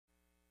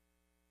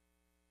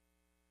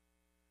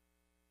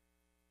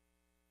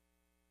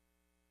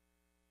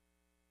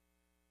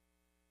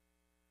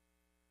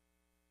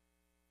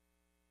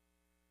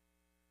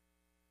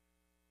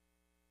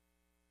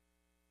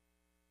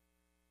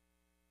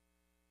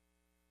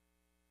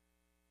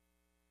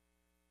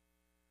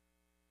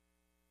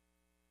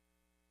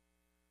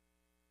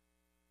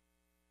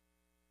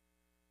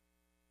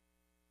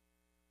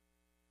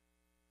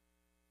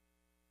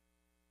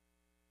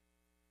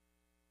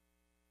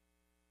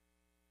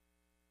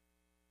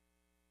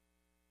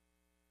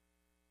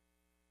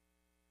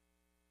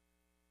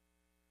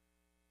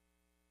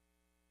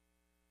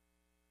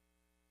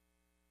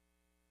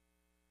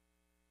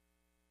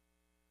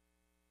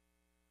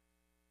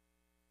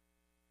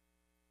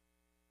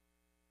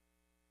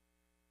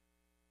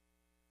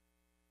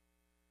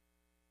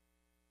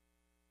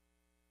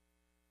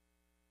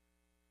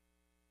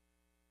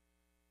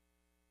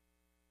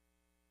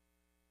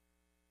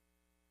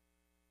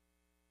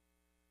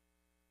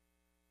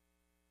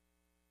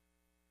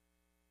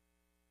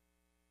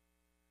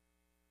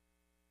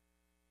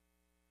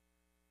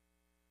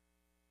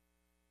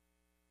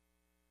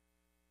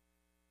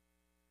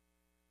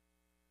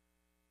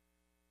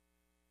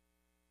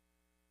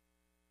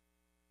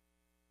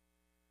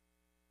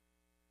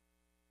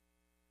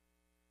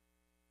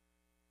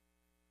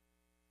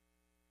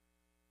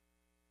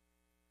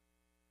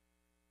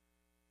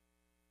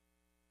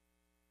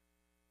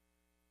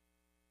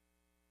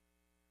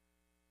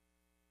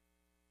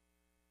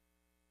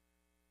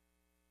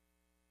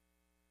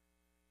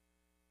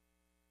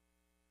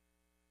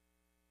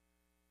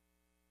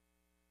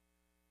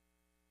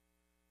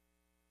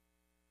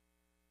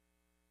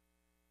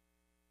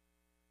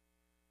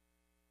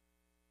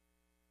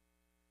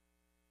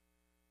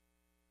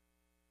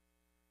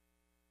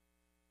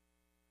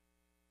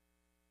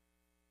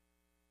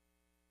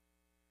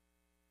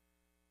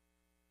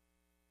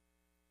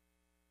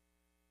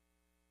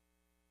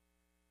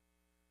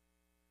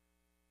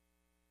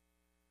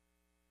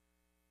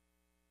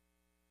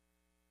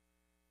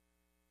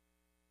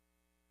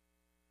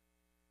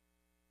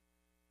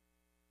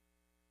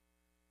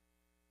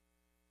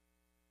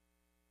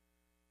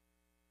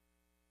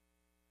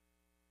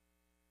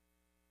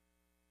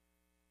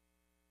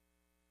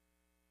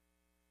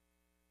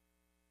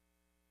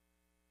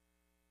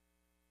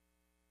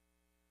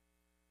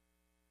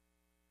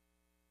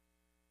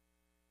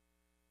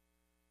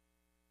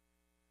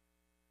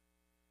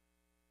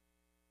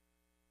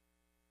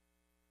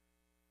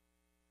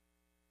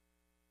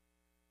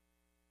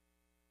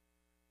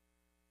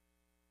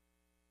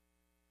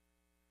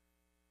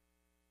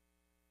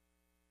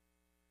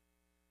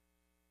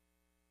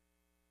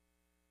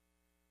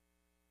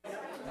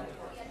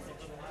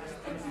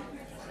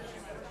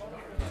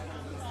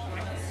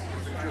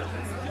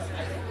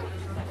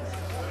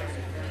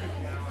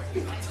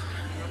Good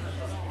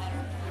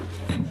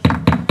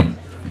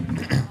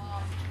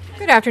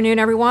afternoon,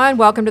 everyone.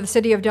 Welcome to the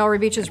City of Delray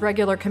Beach's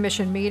regular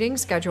commission meeting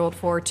scheduled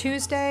for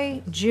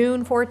Tuesday,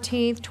 June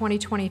 14th,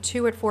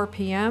 2022 at 4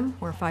 p.m.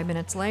 We're 5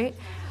 minutes late.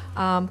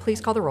 Please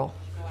call the roll.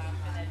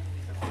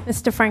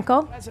 Mr.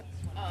 Frankel?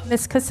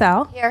 Ms.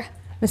 Cassell? Here.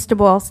 Mr.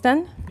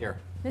 Boylston? Here.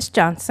 Ms.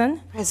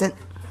 Johnson? Present.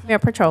 Mayor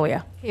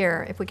Petrolia?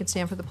 Here, if we could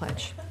stand for the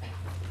pledge.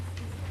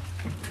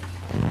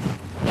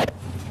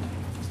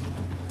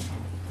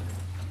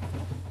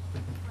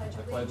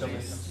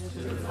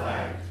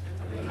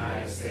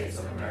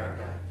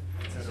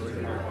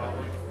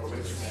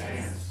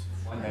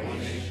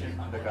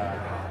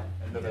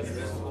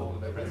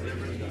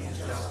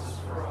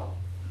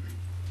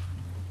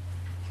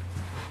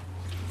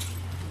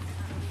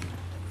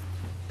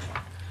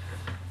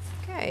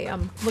 Okay,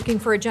 I'm looking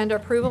for agenda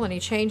approval. Any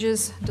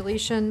changes,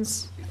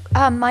 deletions?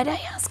 Might I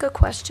ask a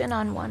question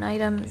on one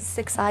item,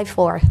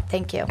 6I4?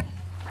 Thank you.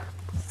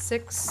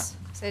 6,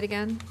 say it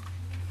again.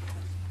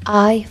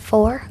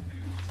 I4?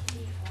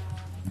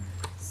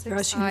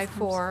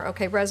 6I4.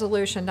 Okay,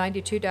 resolution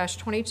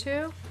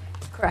 92-22.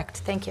 Correct,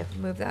 thank you.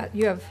 Move that.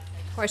 You have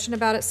a question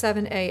about it,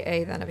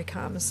 7AA then it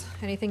becomes.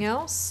 Anything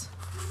else?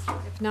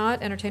 If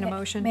not, entertain a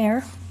motion.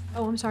 Mayor,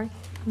 Oh, I'm sorry.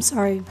 I'm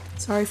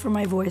sorry for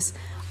my voice.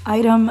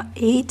 Item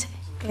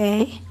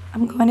 8A,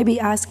 I'm going to be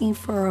asking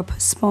for a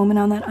postponement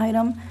on that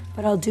item,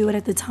 but I'll do it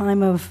at the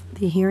time of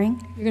the hearing.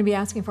 You're going to be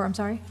asking for, I'm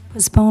sorry?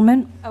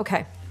 Postponement,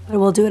 Okay. but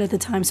we'll do it at the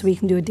time so we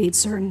can do a date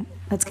certain.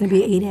 That's going to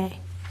be 8A.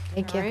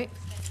 Thank All you. right.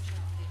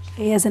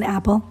 A as in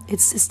apple.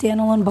 It's a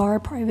standalone bar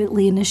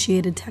privately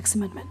initiated text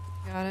amendment.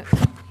 Got it.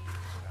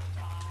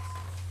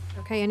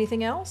 Okay,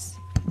 anything else?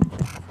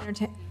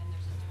 Entertain,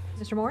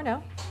 Mr. Moore,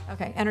 no?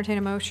 Okay, entertain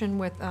a motion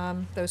with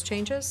those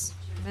changes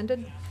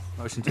amended.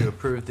 Motion to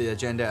approve the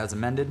agenda as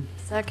amended?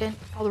 Second?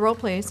 Call the roll,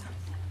 please.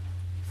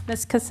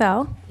 Ms.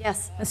 Cassell?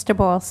 Yes. Mr.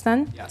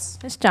 Boylston? Yes.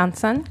 Ms.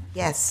 Johnson?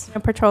 Yes. Mayor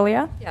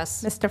Petrolia?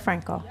 Yes. Mr.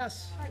 Frankel?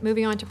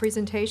 Moving on to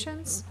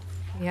presentations.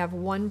 We have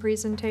one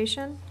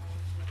presentation,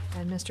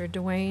 and Mr.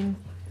 Dwayne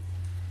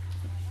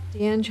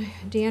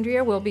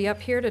DeAndrea will be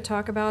up here to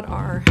talk about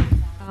our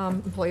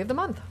Employee of the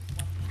Month.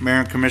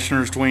 Mayor and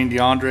Commissioners, Dwayne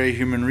DeAndre,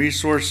 Human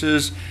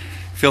Resources,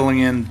 filling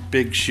in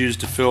big shoes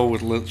to fill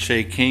with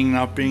Shay King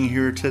not being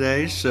here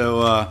today.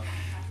 So,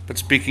 but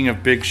speaking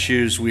of big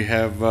shoes, we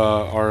have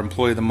our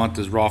Employee of the Month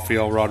is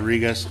Rafael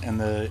Rodriguez, and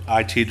the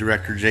IT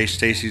Director, Jay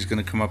Stacy, is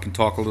going to come up and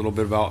talk a little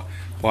bit about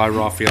why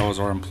Rafael is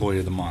our Employee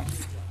of the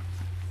Month.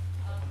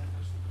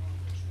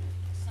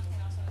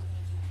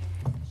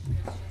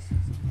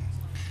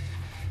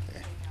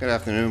 Good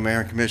afternoon,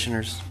 Mayor and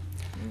Commissioners.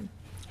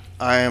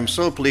 I am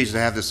so pleased to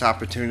have this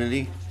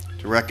opportunity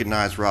to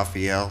recognize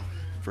Rafael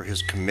for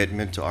his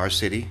commitment to our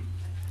city.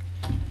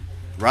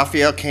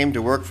 Rafael came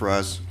to work for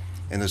us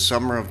in the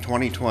summer of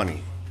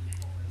 2020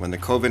 when the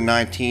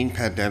COVID-19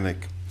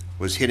 pandemic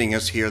was hitting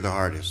us here the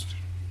hardest.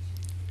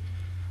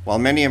 While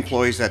many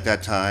employees at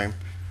that time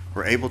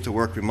were able to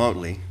work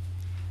remotely,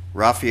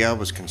 Rafael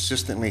was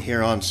consistently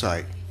here on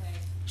site,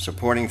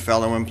 supporting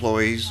fellow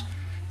employees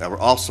that were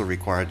also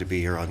required to be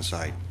here on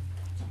site,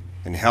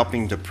 and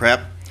helping to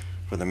prep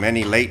for the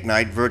many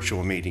late-night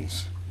virtual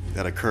meetings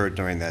that occurred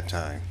during that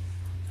time.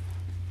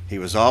 He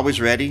was always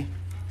ready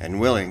and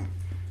willing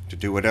to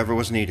do whatever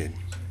was needed.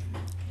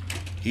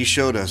 He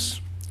showed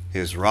us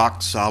his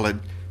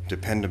rock-solid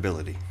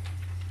dependability.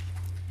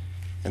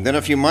 And then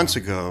a few months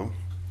ago,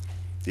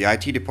 the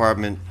IT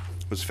department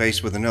was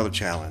faced with another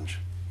challenge.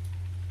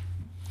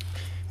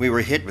 We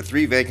were hit with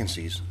 3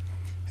 vacancies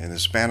in the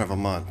span of a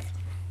month.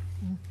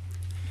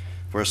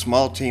 For a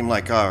small team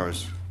like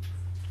ours,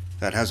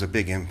 that has a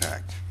big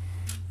impact.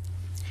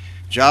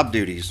 Job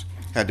duties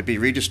had to be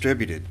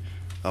redistributed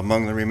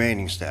among the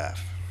remaining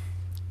staff.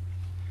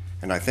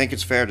 And I think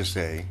it's fair to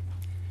say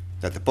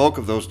that the bulk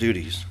of those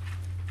duties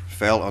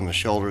fell on the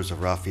shoulders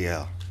of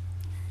Rafael.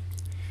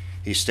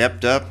 He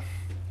stepped up,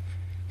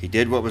 he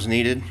did what was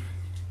needed,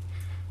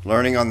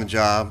 learning on the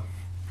job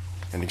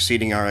and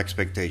exceeding our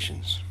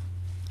expectations.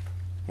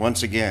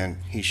 Once again,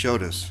 he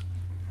showed us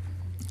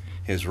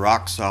his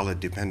rock-solid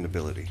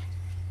dependability.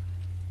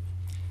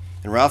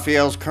 In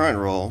Rafael's current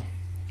role,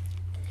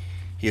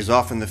 he is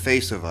often the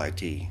face of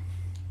IT.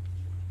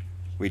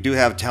 We do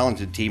have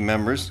talented team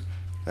members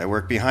that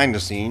work behind the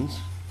scenes,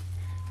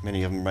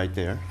 many of them right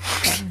there,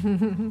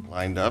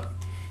 lined up.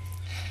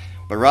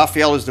 But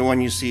Rafael is the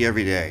one you see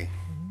every day.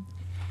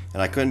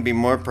 And I couldn't be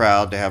more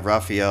proud to have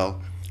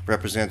Rafael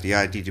represent the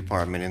IT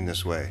department in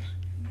this way.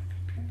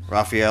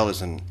 Rafael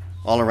is an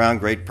all-around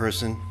great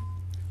person,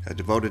 a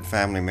devoted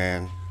family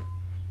man,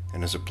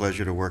 and is a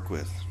pleasure to work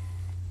with.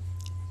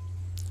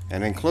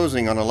 And in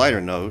closing, on a lighter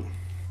note,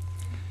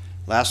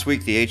 last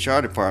week the HR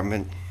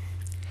department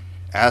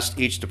asked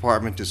each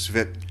department to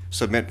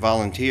submit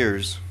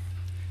volunteers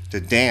to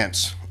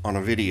dance on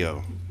a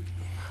video.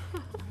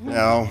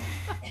 Now,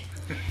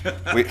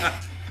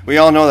 we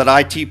all know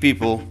that IT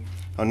people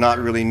are not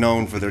really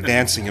known for their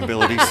dancing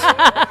abilities.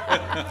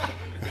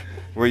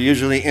 We're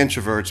usually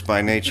introverts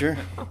by nature.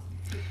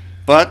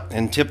 But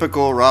in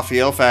typical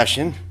Rafael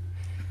fashion,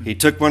 He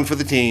took one for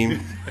the team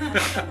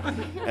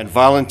and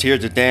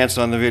volunteered to dance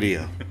on the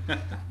video.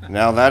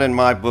 Now that in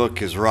my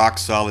book is rock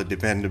solid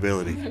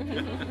dependability.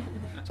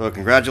 So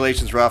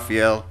congratulations,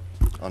 Raphael,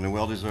 on the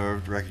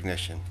well-deserved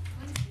recognition.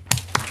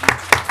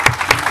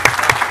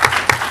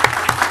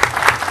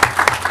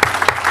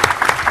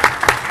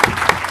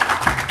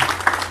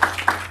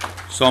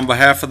 So on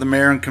behalf of the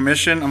mayor and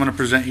commission, I'm going to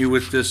present you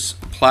with this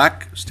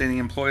plaque stating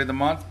Employee of the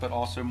Month, but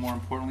also more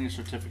importantly, a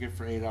certificate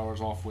for 8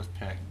 hours off with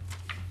pay.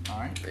 All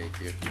right?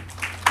 Thank you.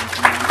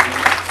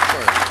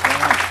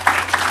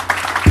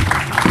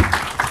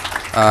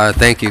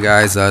 Thank you,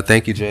 guys.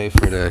 Thank you, Jay,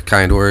 for the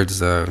kind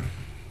words.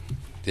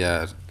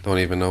 Yeah, don't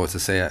even know what to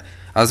say.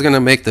 I was going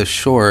to make this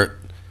short,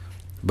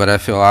 but I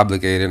feel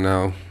obligated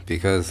now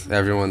because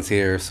everyone's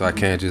here, so I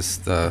can't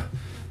just,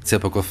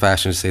 typical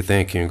fashion, say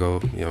thank you and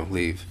go,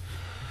 leave.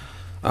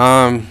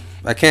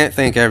 I can't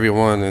thank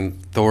everyone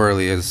and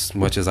thoroughly as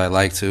much as I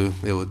like to.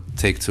 It would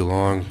take too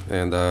long,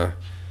 and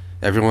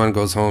everyone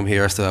goes home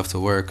here. I still have to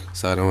work,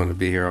 so I don't want to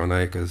be here all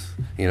night because,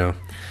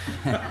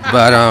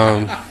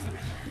 But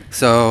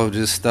so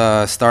just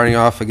starting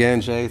off again,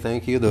 Jay,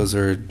 thank you. Those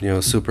are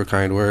super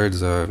kind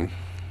words.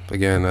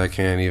 Again, I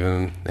can't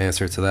even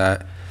answer to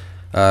that.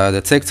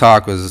 The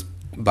TikTok was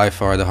by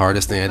far the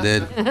hardest thing I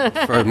did,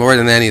 for more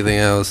than anything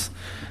else.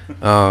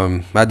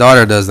 My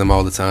daughter does them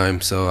all the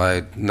time,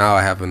 so now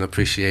I have an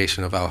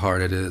appreciation of how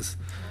hard it is.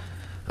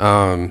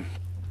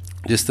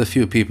 Just a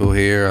few people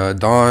here.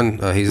 Don,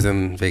 he's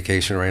in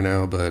vacation right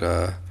now,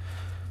 but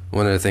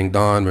wanted to thank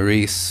Don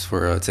Maurice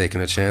for taking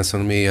a chance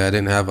on me. I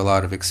didn't have a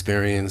lot of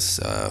experience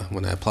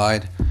when I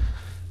applied.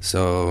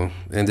 So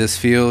in this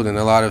field and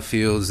a lot of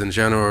fields in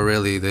general,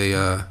 really,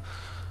 a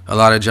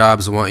lot of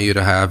jobs want you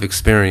to have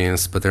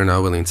experience, but they're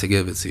not willing to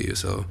give it to you.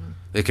 So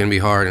it can be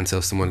hard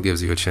until someone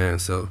gives you a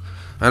chance. So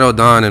I know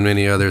Don and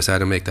many others had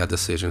to make that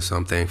decision, so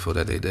I'm thankful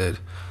that they did.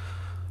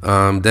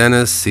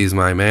 Dennis, he's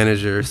my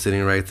manager,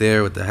 sitting right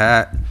there with the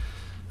hat.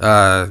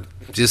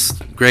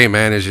 Just great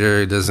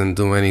manager. He doesn't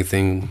do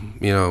anything,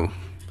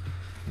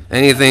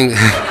 anything.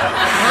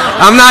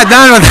 I'm not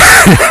done with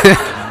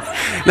that.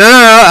 No.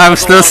 I'm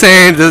still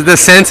saying the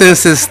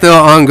sentence is still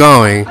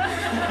ongoing.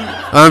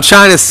 What I'm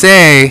trying to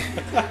say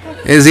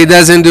is he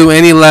doesn't do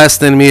any less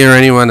than me or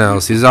anyone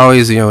else. He's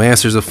always,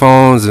 answers the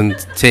phones and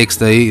takes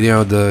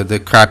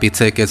the crappy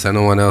tickets that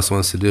no one else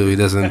wants to do.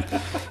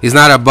 He's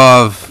not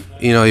above,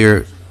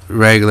 your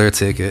regular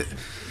ticket.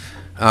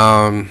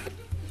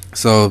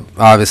 So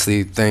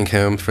obviously thank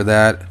him for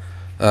that.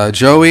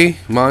 Joey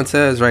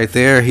Montez right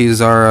there,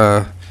 he's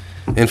our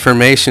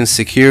information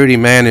security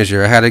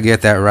manager. I had to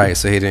get that right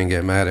so he didn't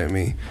get mad at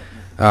me.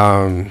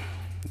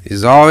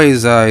 He's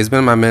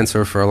been my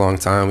mentor for a long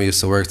time. We used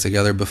to work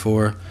together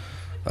before.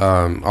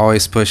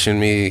 Always pushing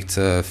me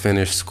to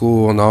finish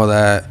school and all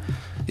that.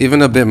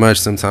 Even a bit much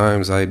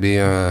sometimes. I'd be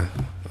on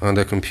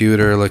the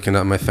computer looking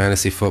up my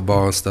fantasy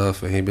football and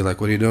stuff, and he'd be like,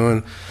 "What are you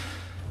doing?"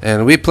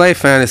 And we play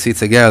fantasy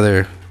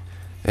together.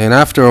 And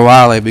after a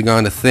while, I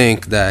began to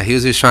think that he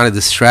was just trying to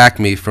distract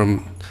me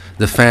from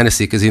the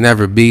fantasy because he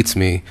never beats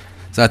me.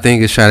 So I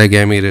think he's trying to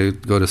get me to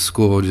go to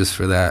school just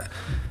for that.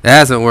 It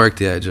hasn't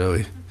worked yet,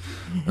 Joey.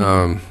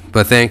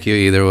 But thank you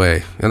either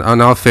way. And on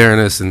all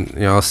fairness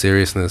and all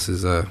seriousness,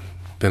 has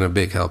been a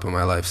big help in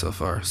my life so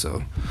far.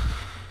 So,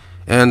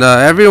 and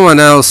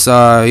everyone else,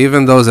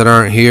 even those that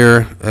aren't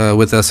here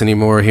with us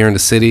anymore here in the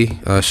city,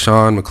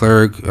 Sean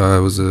McClurg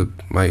was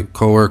my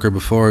coworker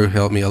before, who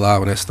helped me a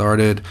lot when I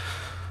started.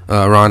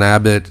 Ron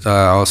Abbott,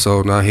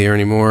 also not here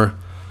anymore.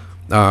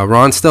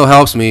 Ron still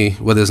helps me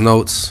with his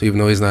notes, even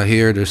though he's not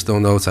here. There's still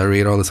notes I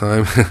read all the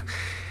time.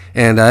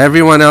 And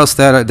everyone else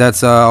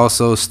that's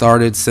also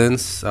started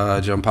since,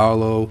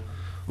 Gianpaolo,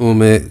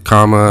 Umit,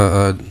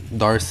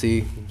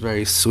 Darcy,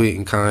 very sweet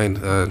and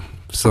kind,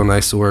 so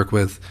nice to work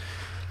with.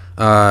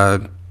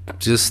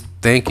 Just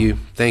thank you.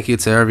 Thank you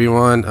to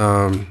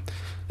everyone.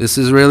 This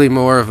is really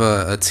more of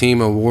a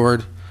team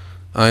award.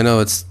 I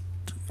know it's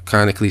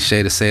kind of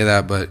cliche to say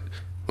that, but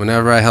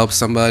whenever I help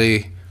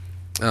somebody,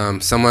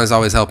 someone's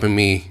always helping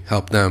me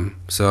help them.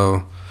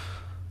 So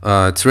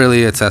it's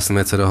really a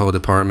testament to the whole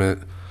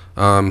department.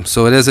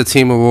 So it is a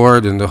team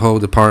award, and the whole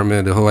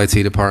department, the whole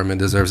IT department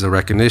deserves a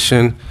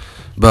recognition.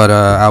 But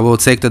I will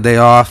take the day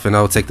off, and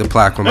I will take the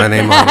plaque with my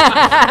name on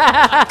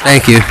it.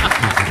 Thank you.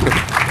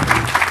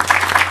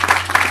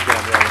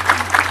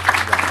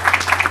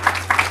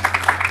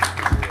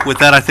 With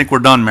that, I think we're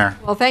done, Mayor.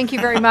 Well, thank you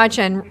very much.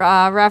 And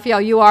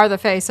Raphael, you are the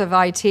face of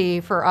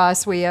IT for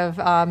us. We have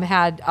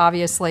had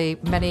obviously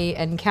many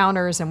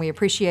encounters, and we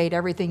appreciate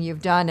everything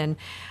you've done. And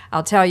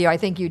I'll tell you, I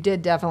think you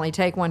did definitely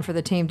take one for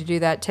the team to do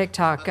that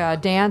TikTok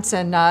dance.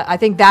 And I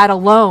think that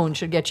alone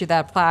should get you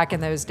that plaque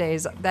in those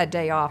days, that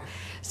day off.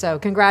 So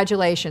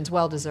congratulations,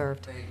 well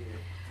deserved. Thank you.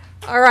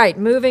 All right,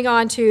 moving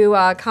on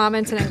to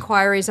comments and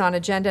inquiries on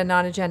agenda and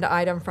non-agenda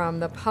item from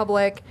the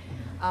public.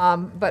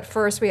 But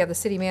first, we have the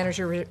city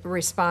manager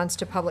response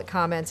to public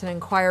comments and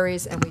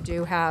inquiries, and we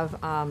do have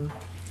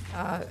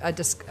a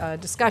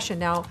discussion.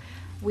 Now,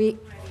 we're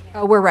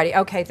ready.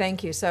 Okay,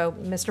 thank you. So,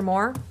 Mr.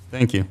 Moore?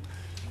 Thank you.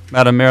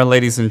 Madam Mayor,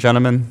 ladies and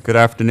gentlemen, good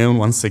afternoon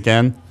once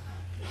again.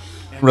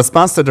 In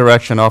response to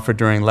direction offered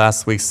during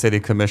last week's City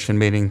Commission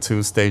meeting,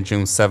 Tuesday,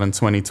 June 7,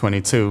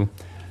 2022,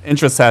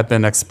 interest had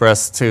been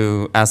expressed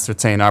to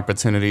ascertain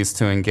opportunities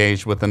to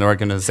engage with an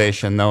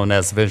organization known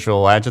as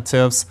Visual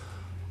Adjectives,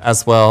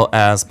 as well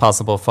as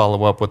possible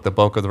follow-up with the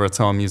Boca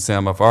Raton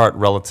Museum of Art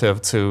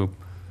relative to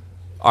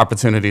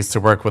opportunities to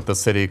work with the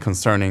city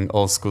concerning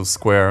Old School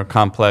Square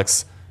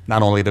complex,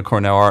 not only the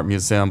Cornell Art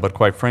Museum, but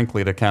quite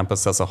frankly, the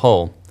campus as a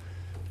whole.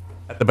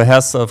 At the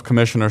behest of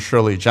Commissioner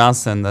Shirley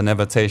Johnson, an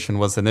invitation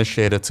was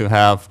initiated to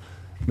have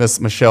Ms.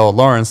 Michelle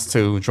Lawrence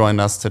to join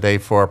us today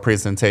for a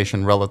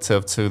presentation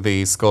relative to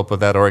the scope of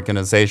that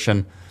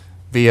organization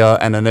via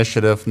an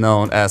initiative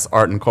known as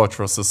Art and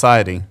Cultural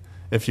Society,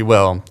 if you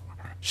will.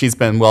 She's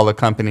been well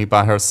accompanied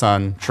by her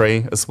son,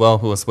 Trey, as well,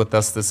 who is with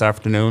us this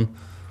afternoon,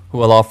 who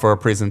will offer a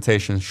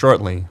presentation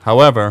shortly.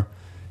 However,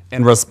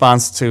 in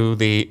response to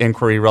the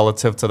inquiry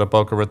relative to the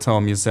Boca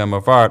Raton Museum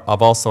of Art,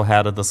 I've also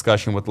had a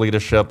discussion with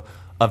leadership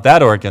of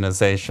that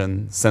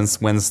organization since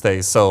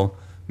Wednesday. So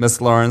Ms.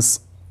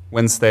 Lawrence,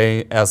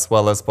 Wednesday, as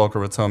well as Boca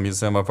Raton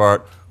Museum of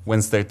Art,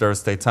 Wednesday,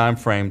 Thursday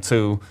timeframe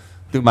to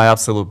do my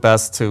absolute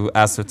best to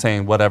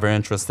ascertain whatever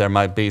interest there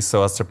might be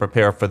so as to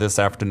prepare for this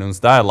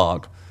afternoon's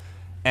dialogue.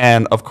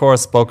 And of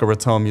course, Boca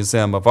Raton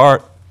Museum of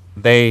Art,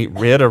 they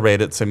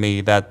reiterated to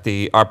me that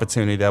the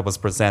opportunity that was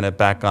presented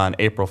back on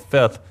April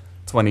 5th,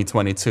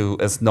 2022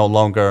 is no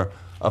longer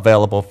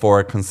available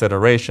for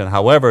consideration.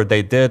 However,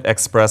 they did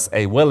express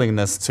a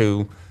willingness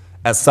to,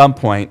 at some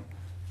point,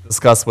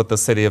 discuss with the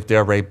city of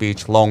Delray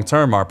Beach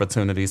long-term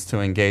opportunities to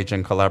engage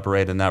and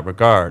collaborate in that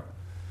regard.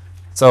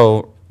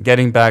 So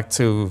getting back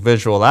to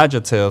Visual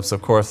Adjectives,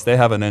 of course, they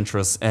have an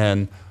interest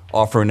in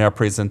offering their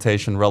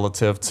presentation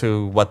relative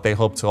to what they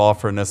hope to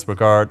offer in this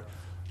regard.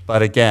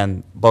 But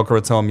again, Boca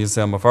Raton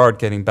Museum of Art,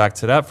 getting back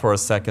to that for a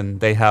second,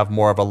 they have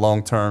more of a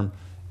long-term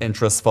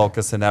interest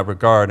focus in that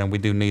regard, and we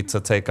do need to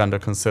take under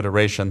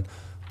consideration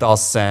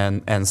thoughts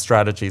and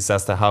strategies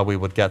as to how we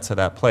would get to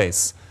that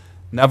place.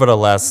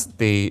 Nevertheless,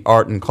 the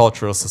Art and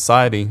Cultural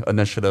Society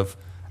initiative,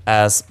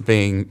 as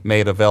being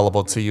made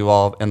available to you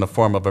all in the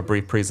form of a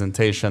brief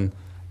presentation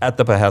at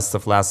the behest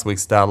of last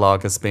week's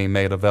dialogue, is being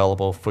made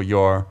available for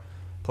your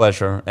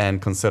pleasure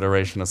and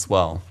consideration as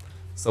well.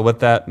 So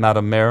with that,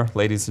 Madam Mayor,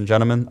 ladies and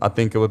gentlemen, I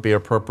think it would be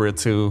appropriate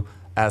to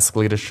ask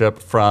leadership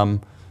from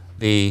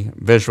the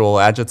Visual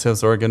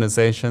Adjectives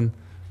organization,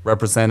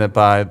 represented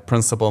by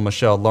Principal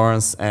Michelle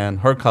Lawrence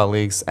and her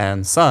colleagues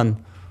and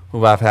son,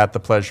 who I've had the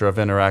pleasure of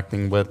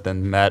interacting with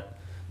and met,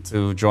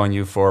 to join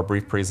you for a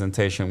brief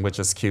presentation, which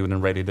is queued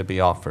and ready to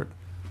be offered.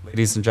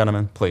 Ladies and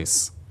gentlemen,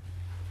 please.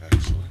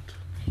 Excellent.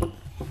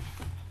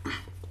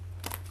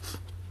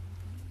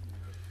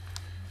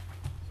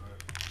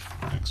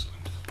 Excellent.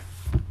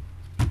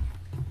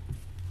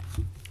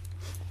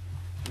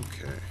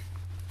 Okay.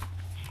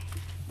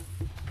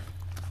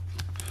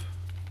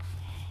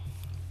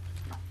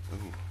 Oh,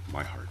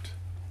 my heart.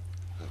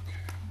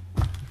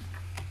 Okay.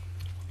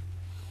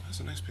 That's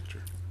a nice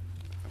picture.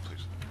 I'm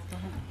pleased.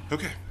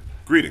 Okay.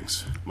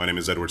 Greetings. My name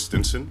is Edward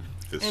Stinson.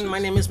 And my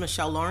name is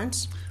Michelle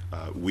Lawrence.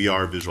 We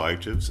are Visual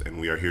Adjectives, and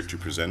we are here to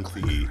present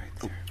the.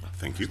 Oh,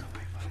 thank you.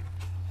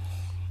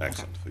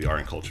 Excellent. The Art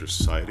and Culture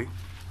Society.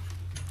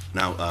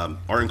 Now,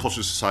 Art and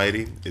Culture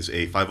Society is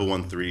a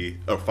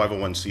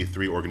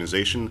 501c3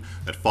 organization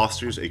that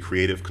fosters a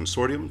creative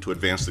consortium to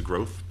advance the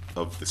growth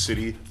of the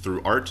city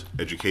through art,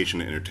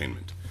 education, and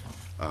entertainment.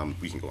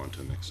 We can go on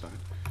to the next slide.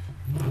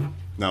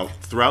 Now,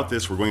 throughout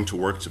this, we're going to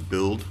work to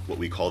build what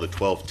we call the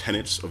 12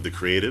 tenets of the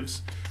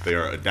creatives. They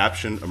are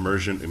adaptation,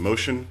 immersion,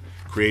 emotion,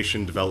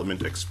 creation,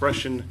 development,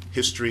 expression,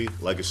 history,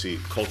 legacy,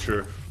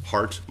 culture,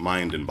 heart,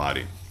 mind, and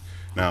body.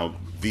 Now,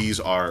 these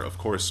are, of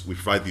course, we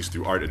provide these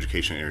through art,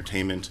 education, and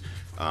entertainment.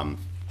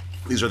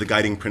 These are the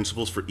guiding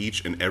principles for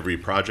each and every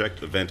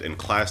project, event, and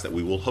class that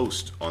we will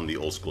host on the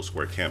Old School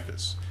Square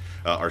campus.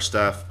 Our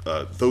staff,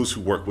 those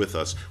who work with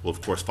us, will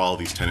of course follow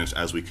these tenets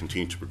as we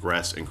continue to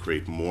progress and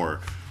create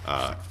more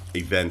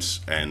events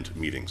and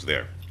meetings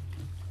there.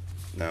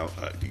 Now,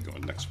 you can go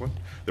on the next one.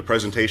 The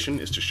presentation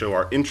is to show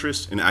our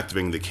interest in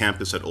activating the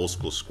campus at Old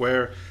School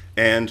Square,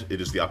 and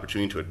it is the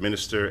opportunity to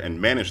administer and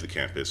manage the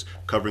campus,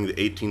 covering the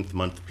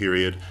 18th-month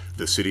period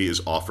the city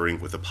is offering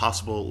with a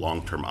possible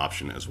long-term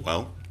option as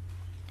well.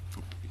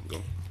 You can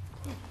go.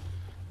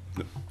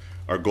 No.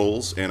 Our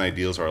goals and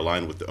ideals are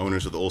aligned with the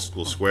owners of the Old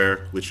School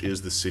Square, which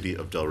is the city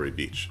of Delray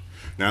Beach.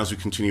 Now, as we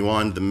continue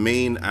on, the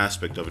main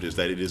aspect of it is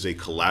that it is a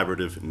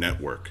collaborative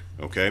network,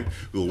 okay?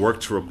 We will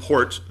work to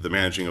report the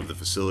managing of the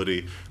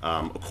facility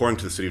according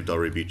to the city of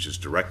Delray Beach's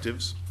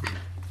directives.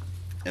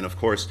 And of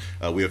course,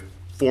 we have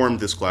formed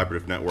this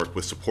collaborative network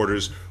with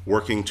supporters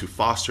working to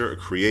foster a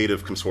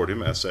creative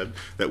consortium, as said,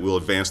 that will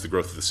advance the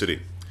growth of the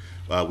city.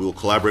 We will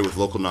collaborate with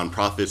local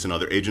nonprofits and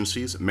other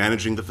agencies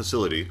managing the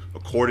facility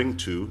according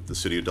to the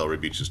City of Delray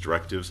Beach's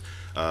directives.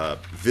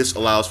 This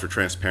allows for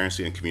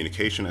transparency and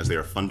communication, as they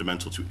are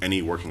fundamental to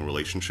any working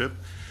relationship.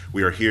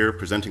 We are here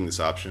presenting this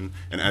option,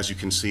 and as you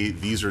can see,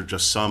 these are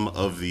just some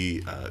of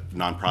the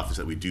nonprofits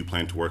that we do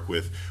plan to work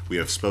with. We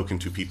have spoken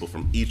to people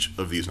from each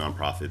of these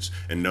nonprofits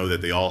and know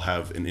that they all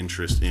have an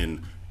interest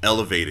in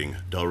elevating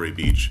Delray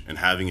Beach and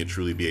having it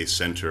truly be a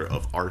center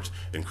of art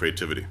and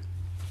creativity.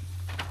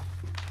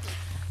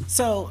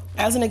 So,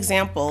 as an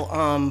example,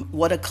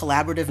 what a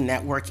collaborative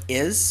network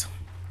is,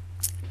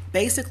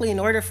 basically, in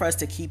order for us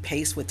to keep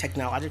pace with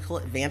technological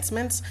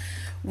advancements,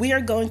 we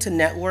are going to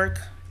network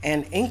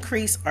and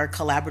increase our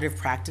collaborative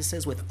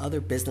practices with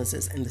other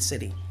businesses in the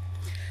city.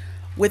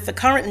 With the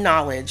current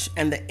knowledge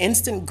and the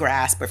instant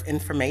grasp of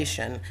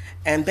information,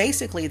 and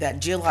basically that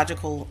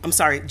geographical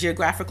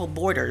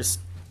borders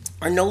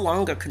are no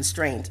longer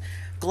constrained,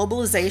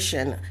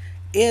 globalization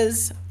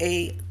is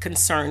a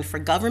concern for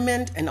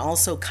government and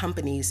also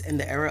companies in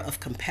the era of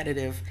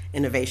competitive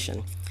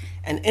innovation.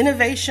 And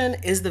innovation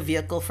is the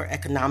vehicle for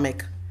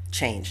economic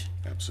change.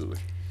 Absolutely.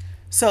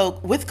 So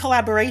with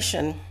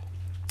collaboration,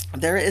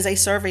 there is a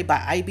survey by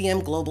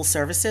IBM Global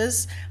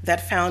Services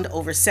that found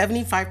over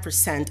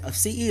 75% of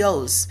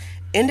CEOs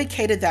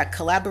indicated that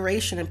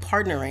collaboration and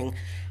partnering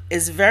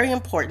is very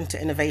important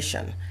to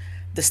innovation.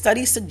 The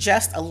study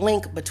suggests a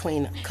link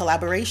between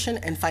collaboration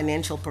and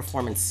financial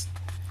performance.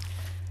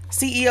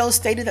 CEOs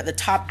stated that the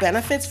top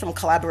benefits from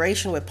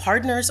collaboration with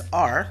partners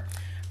are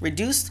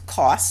reduced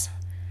costs,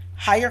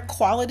 higher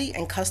quality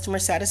and customer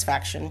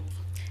satisfaction,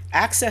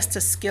 access to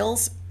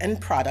skills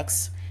and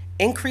products,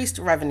 increased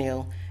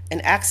revenue,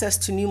 and access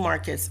to new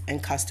markets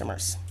and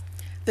customers.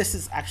 This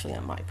is actually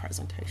on my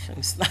presentation.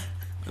 It's not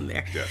on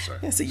there. Yeah,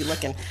 sorry. So you're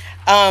looking.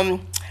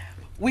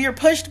 We are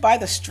pushed by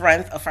the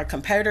strength of our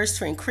competitors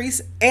to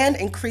increase and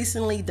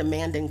increasingly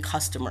demanding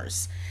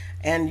customers,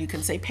 and you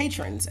can say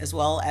patrons, as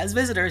well as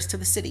visitors to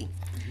the city.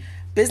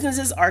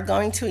 Businesses are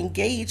going to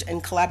engage in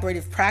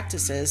collaborative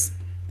practices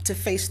to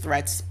face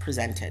threats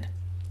presented.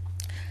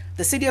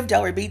 The city of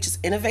Delray Beach is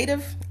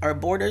innovative, our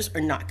borders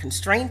are not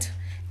constrained,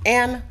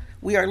 and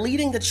we are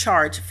leading the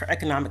charge for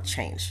economic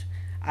change.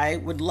 I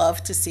would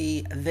love to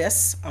see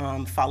this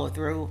follow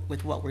through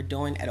with what we're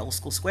doing at Old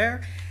School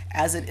Square,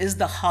 as it is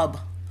the hub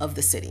of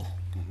the city.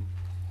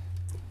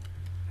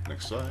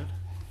 Next slide.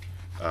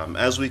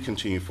 As we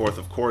continue forth,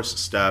 of course,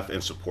 staff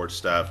and support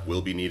staff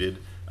will be needed.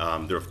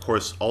 There, of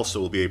course, also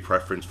will be a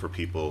preference for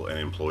people and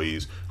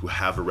employees who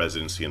have a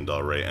residency in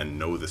Delray and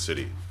know the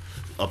city.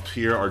 Up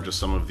here are just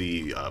some of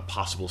the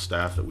possible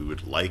staff that we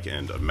would like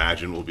and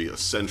imagine will be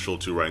essential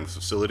to running the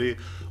facility.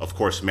 Of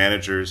course,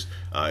 managers,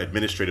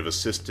 administrative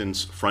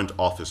assistants, front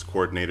office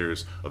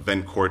coordinators,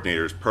 event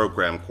coordinators,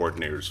 program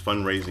coordinators,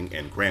 fundraising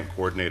and grant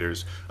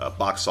coordinators,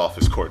 box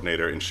office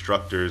coordinator,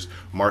 instructors,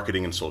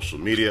 marketing and social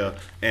media,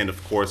 and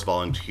of course,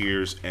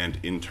 volunteers and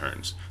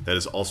interns. That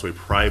is also a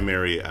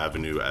primary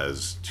avenue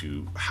as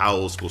to how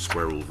Old School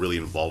Square will really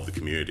involve the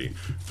community.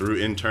 Through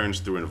interns,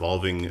 through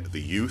involving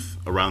the youth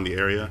around the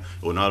area,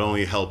 it will not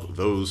only help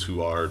those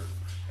who are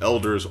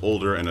elders,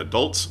 older, and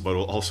adults, but it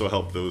will also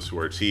help those who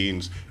are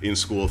teens in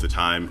school at the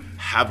time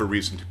have a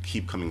reason to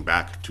keep coming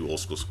back to Old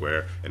School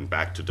Square and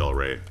back to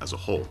Delray as a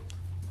whole.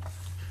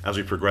 As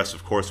we progress,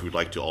 of course, we'd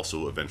like to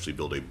also eventually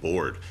build a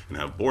board and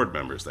have board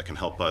members that can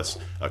help us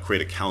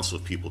create a council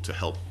of people to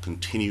help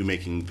continue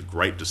making the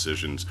right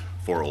decisions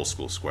for Old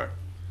School Square.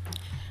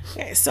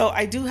 Okay, so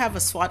I do have a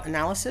SWOT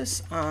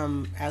analysis,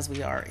 as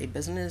we are a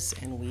business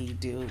and we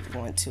do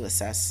want to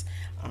assess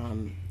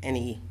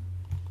any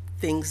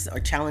things or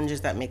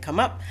challenges that may come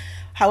up.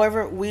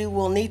 However, we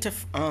will need to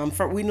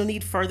we will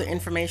need further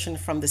information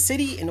from the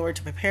city in order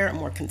to prepare a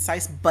more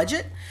concise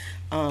budget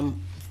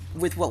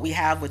with what we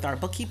have with our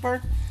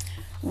bookkeeper.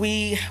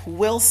 We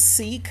will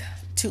seek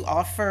to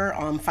offer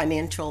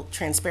financial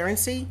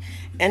transparency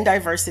and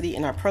diversity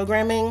in our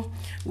programming.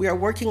 We are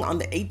working on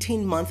the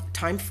 18-month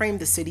time frame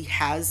the city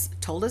has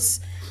told us,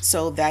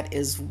 so that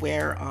is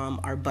where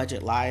our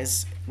budget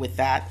lies with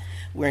that.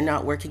 We're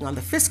not working on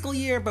the fiscal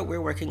year, but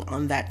we're working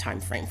on that time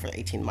frame for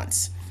 18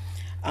 months.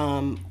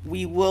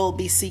 We will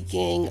be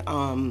seeking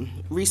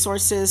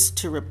resources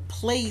to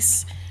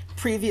replace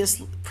previous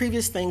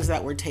things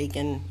that were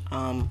taken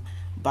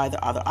by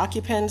the other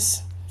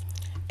occupants.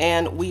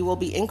 And we will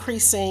be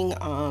increasing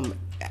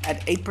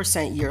at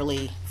 8%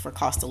 yearly for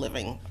cost of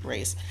living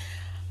raise.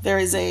 There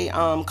is a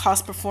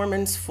cost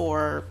performance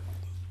for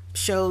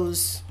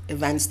shows,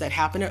 events that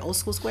happen at Old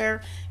School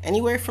Square,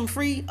 anywhere from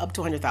free up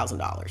to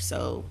 $100,000.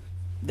 So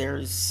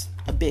there's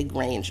a big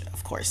range,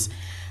 of course.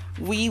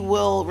 We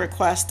will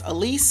request a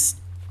lease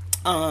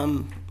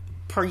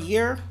per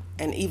year,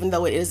 and even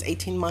though it is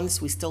 18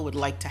 months, we still would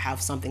like to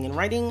have something in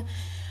writing.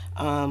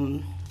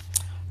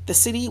 The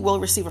city will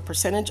receive a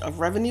percentage of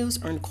revenues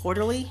earned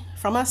quarterly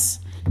from us,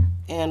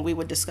 and we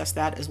would discuss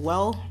that as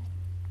well.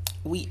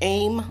 We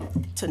aim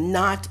to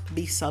not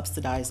be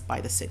subsidized by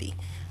the city.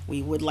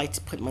 We would like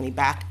to put money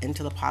back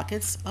into the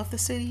pockets of the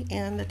city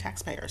and the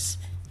taxpayers,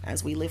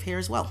 as we live here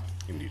as well.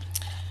 Indeed.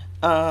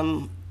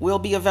 We'll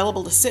be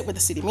available to sit with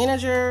the city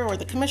manager or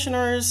the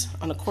commissioners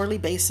on a quarterly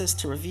basis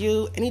to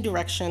review any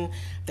direction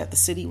that the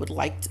city would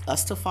like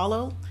us to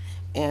follow,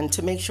 and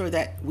to make sure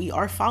that we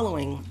are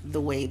following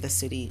the way the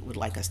city would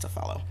like us to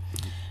follow.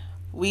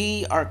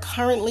 We are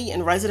currently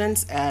in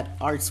residence at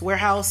Arts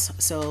Warehouse,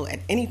 so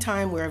at any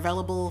time we're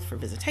available for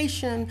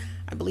visitation.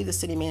 I believe the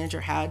city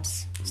manager had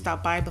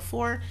stopped by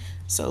before,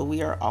 so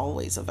we are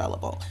always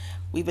available.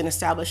 We've been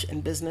established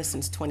in business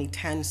since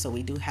 2010, so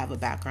we do have a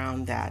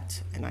background that,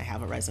 and I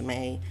have a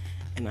resume,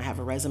 and I have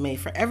a resume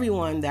for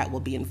everyone that will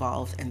be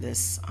involved in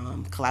this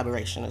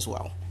collaboration as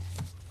well.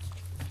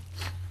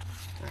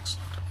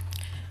 Excellent.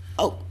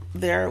 Oh,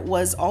 there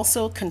was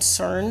also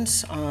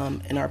concerns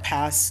in our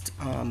past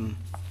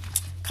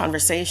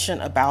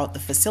conversation about the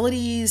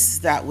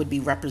facilities that would be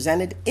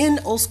represented in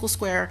Old School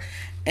Square.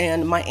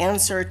 And my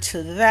answer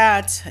to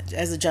that,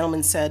 as the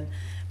gentleman said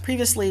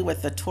previously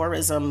with the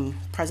tourism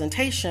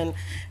presentation,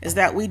 is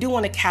that we do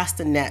want to cast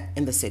a net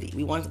in the city.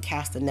 We want to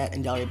cast a net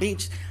in Delray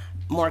Beach.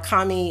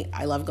 Murakami,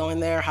 I love going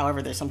there.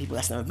 However, there's some people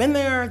that's never been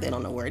there. They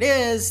don't know where it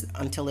is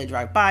until they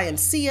drive by and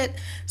see it.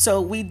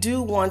 So we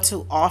do want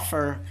to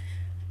offer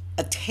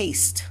a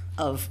taste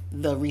of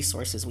the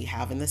resources we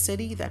have in the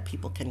city that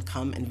people can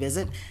come and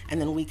visit,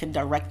 and then we can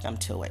direct them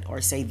to it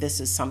or say this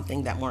is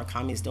something that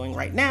Murakami is doing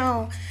right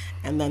now,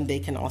 and then they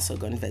can also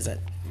go and visit.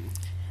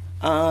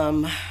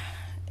 And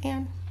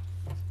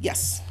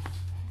yes.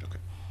 Okay.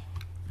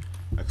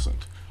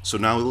 Excellent. So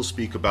now we'll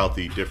speak about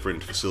the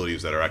different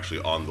facilities that are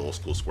actually on the Old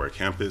School Square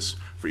campus.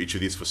 For each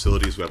of these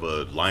facilities, we have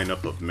a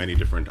lineup of many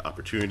different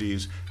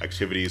opportunities,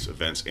 activities,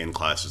 events, and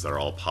classes that are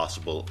all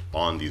possible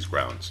on these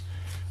grounds.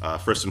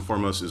 First and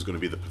foremost is going to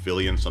be the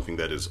pavilion, something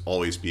that is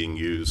always being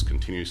used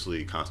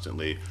continuously,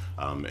 constantly,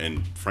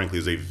 and frankly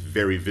is a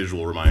very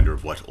visual reminder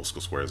of what Old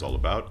School Square is all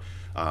about.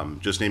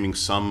 Just naming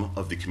some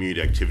of the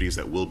community activities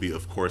that will be,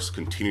 of course,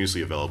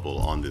 continuously available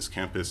on this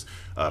campus.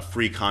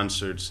 Free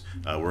concerts,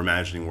 we're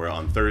imagining where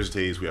on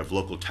Thursdays we have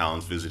local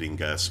talents visiting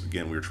guests.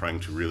 Again, we're trying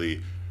to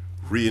really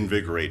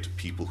reinvigorate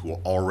people who are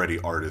already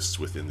artists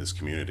within this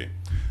community.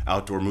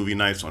 Outdoor movie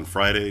nights on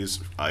Fridays.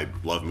 I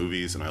love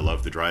movies and I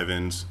love the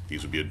drive-ins.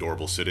 These would be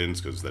adorable sit-ins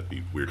because that'd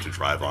be weird to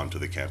drive onto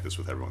the campus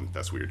with everyone.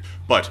 That's weird.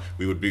 But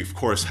we would, of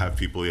course, have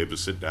people able to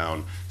sit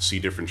down, see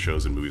different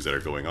shows and movies that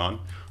are going on.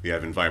 We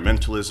have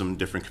environmentalism,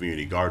 different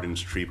community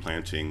gardens, tree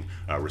planting,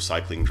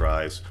 recycling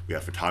drives. We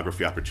have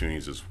photography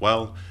opportunities as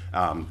well,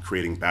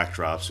 creating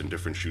backdrops and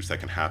different shoots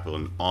that can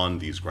happen on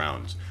these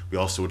grounds. We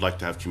also would like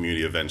to have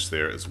community events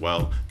there as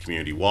well,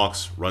 community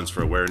walks, runs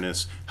for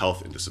awareness,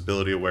 health and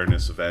disability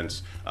awareness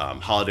events,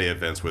 holiday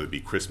events, whether it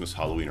be Christmas,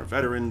 Halloween, or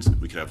veterans.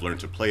 We could have learn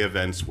to play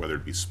events, whether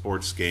it be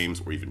sports,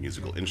 games, or even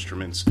musical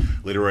instruments.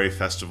 Literary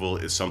festival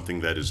is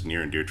something that is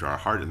near and dear to our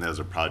heart, and that is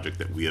a project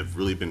that we have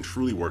really been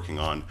truly working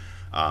on.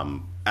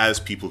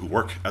 As people who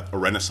work at a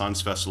Renaissance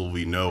Festival,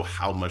 we know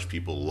how much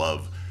people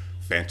love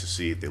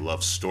fantasy, they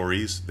love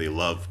stories, they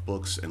love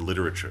books and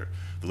literature.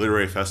 The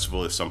Literary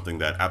Festival is something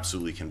that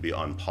absolutely can be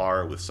on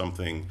par with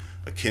something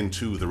akin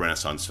to the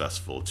Renaissance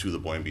Festival, to the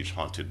Boynton Beach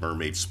Haunted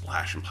Mermaid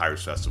Splash and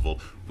Pirates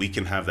Festival. We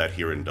can have that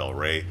here in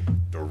Delray,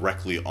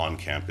 directly on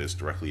campus,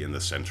 directly in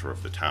the center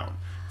of the town.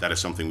 That is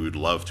something we would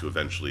love to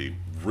eventually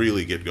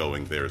really get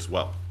going there as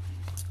well.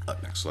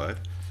 Next slide.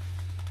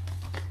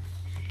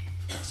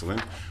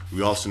 Excellent.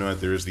 We also know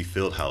that there is the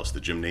field house,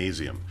 the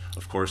gymnasium.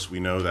 Of course,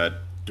 we know that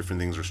different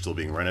things are still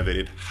being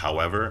renovated.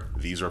 However,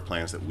 these are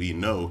plans that we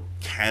know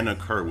can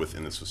occur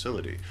within this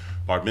facility.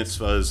 Bar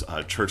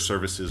mitzvahs, church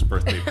services,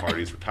 birthday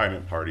parties,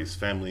 retirement parties,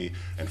 family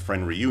and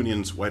friend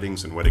reunions,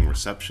 weddings and wedding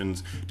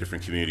receptions,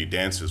 different community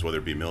dances, whether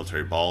it be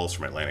military balls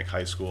from Atlantic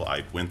High School.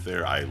 I went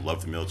there, I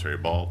love the military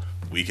ball.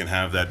 We can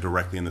have that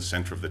directly in the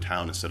center of the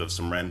town instead of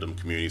some random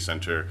community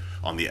center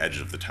on the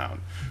edge of the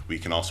town. We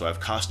can also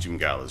have costume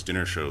galas,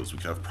 dinner shows, we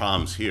can have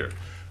proms here.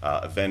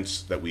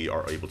 Events that we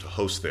are able to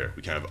host there.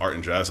 We can have Art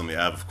and Jazz on the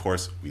Ave, of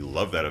course. We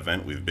love that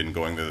event. We've been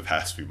going there the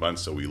past few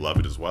months, so we love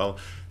it as well.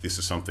 This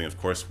is something, of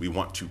course, we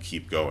want to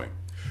keep going.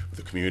 With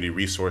the community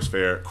resource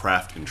fair,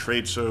 craft and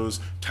trade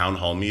shows, town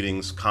hall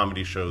meetings,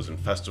 comedy shows and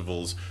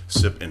festivals,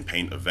 sip and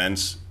paint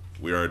events.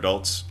 We are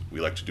adults.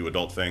 We like to do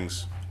adult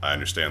things. I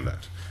understand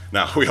that.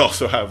 Now, we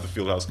also have the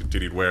Fieldhouse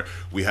Continued where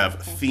we have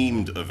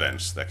themed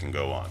events that can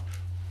go on.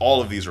 All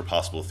of these are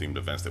possible themed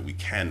events that we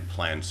can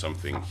plan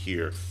something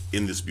here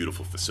in this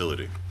beautiful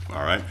facility,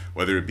 all right?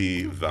 Whether it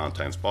be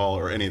Valentine's Ball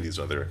or any of these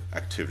other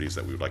activities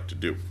that we would like to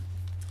do.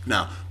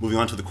 Now, moving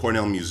on to the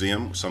Cornell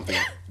Museum, something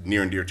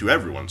near and dear to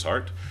everyone's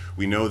heart.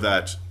 We know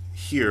that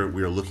here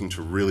we are looking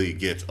to really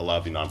get a lot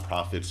of the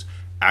nonprofits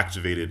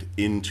activated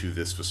into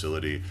this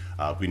facility.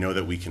 We know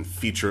that we can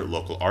feature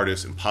local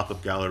artists in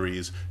pop-up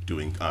galleries,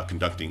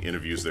 conducting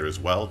interviews there as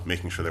well,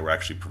 making sure that we're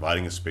actually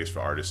providing a space for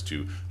artists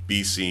to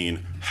be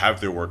seen, have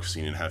their work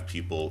seen, and have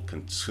people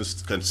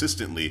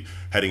consistently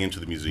heading into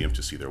the museum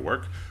to see their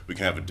work. We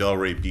can have a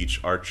Delray Beach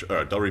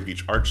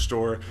art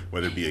store,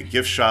 whether it be a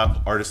gift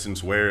shop,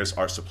 artisans' wares,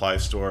 art supply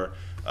store.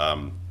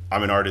 I'm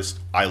an artist.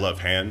 I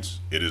love hands.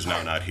 It is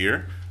now not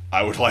here.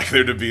 I would like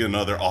there to be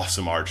another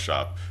awesome art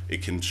shop.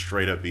 It can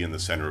straight up be in the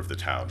center of the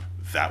town.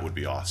 That would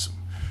be awesome.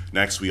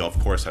 Next, we of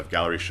course have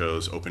gallery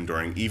shows open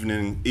during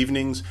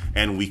evenings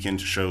and weekend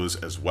shows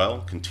as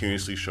well,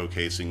 continuously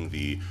showcasing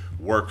the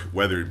work,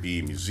 whether it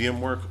be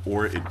museum work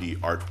or it be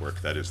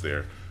artwork that is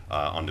there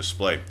on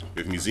display.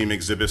 We have museum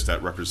exhibits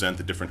that represent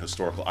the different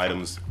historical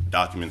items,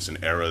 documents,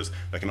 and eras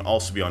that can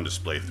also be on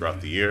display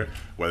throughout the year,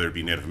 whether it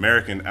be Native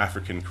American,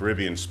 African,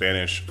 Caribbean,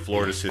 Spanish,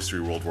 Florida's history,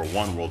 World War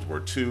I, World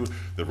War II,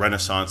 the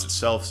Renaissance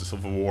itself, the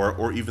Civil War,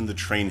 or even the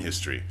train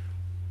history.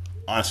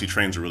 Honestly,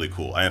 trains are really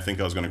cool. I didn't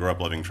think I was going to grow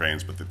up loving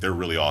trains, but they're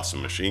really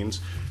awesome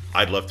machines.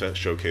 I'd love to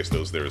showcase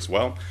those there as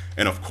well.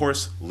 And of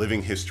course,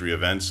 living history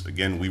events.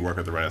 Again, we work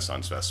at the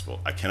Renaissance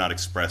Festival. I cannot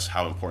express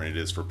how important it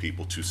is for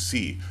people to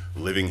see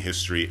living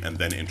history and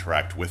then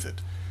interact with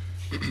it.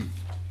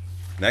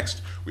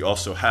 Next, we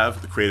also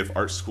have the Creative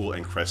Arts School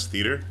and Crest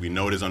Theater. We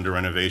know it is under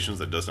renovations.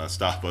 That does not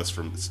stop us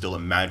from still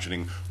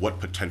imagining what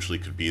potentially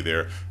could be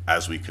there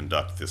as we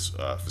conduct this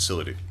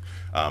facility.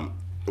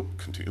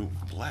 Continue.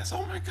 Bless.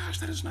 Oh my gosh,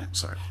 that is nice.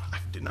 Sorry, I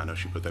did not know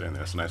she put that in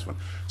there. That's a nice one.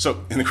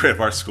 So in the Creative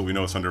Arts School, we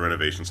know it's under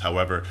renovations.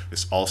 However,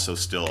 this also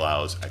still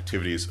allows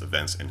activities,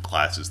 events, and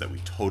classes that we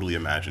totally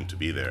imagine to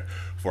be there.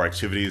 For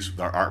activities,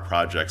 our art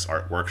projects,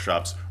 art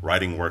workshops,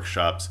 writing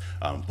workshops,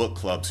 book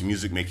clubs,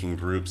 music making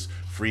groups,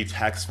 free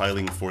tax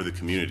filing for the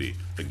community.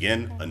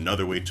 Again,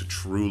 another way to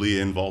truly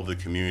involve the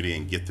community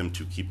and get them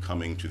to keep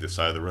coming to this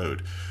side of the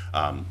road.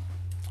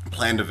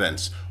 Planned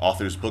events,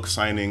 authors' book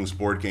signings,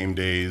 board game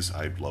days.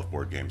 I love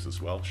board games as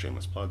well,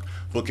 shameless plug.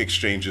 Book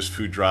exchanges,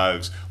 food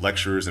drives,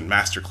 lectures and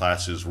master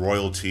classes,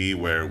 royalty,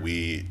 where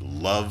we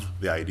love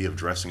the idea of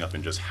dressing up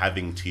and just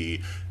having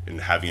tea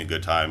and having a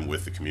good time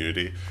with the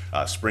community.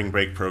 Spring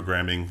break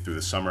programming through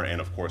the summer,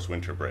 and of course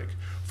winter break.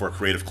 For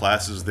creative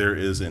classes, there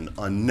is an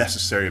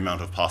unnecessary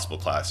amount of possible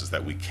classes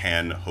that we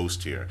can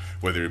host here,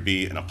 whether it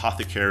be an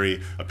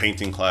apothecary, a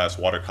painting class,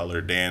 watercolor,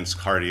 dance,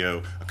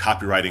 cardio, a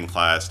copywriting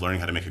class,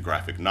 learning how to make a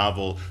graphic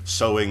novel,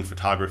 sewing,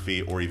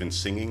 photography, or even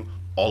singing.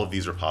 All of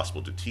these are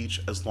possible to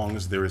teach as long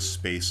as there is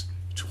space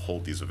to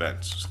hold these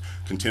events.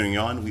 Continuing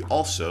on, we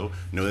also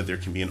know that there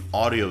can be an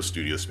audio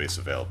studio space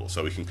available,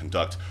 so we can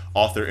conduct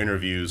author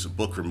interviews,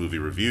 book or movie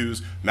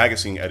reviews,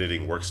 magazine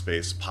editing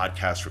workspace,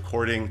 podcast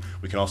recording.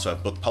 We can also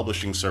have book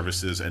publishing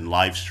services and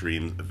live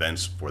stream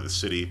events for the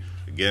city.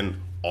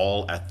 Again,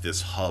 all at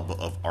this hub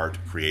of art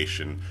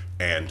creation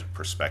and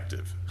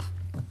perspective.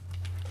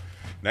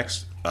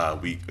 Next,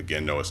 we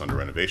again know it's under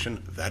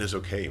renovation. That is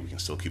okay, we can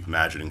still keep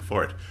imagining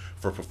for it.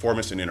 For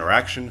performance and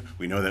interaction,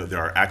 we know that there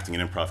are acting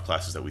and improv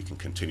classes that we can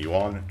continue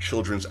on,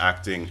 children's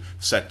acting,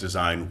 set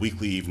design,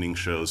 weekly evening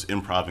shows,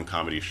 improv and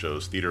comedy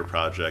shows, theater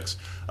projects,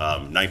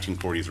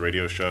 1940s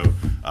radio show.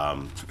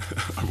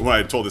 When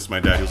I told this to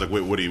my dad, he was like,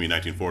 wait, what do you mean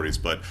 1940s?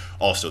 But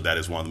also that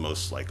is one of the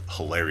most like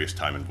hilarious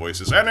time and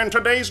voices. And in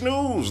today's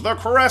news, the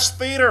Crest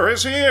Theater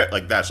is here.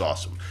 Like, that's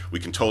awesome. We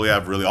can totally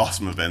have really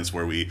awesome events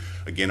where we,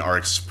 again, are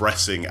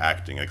expressing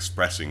acting,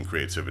 expressing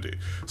creativity.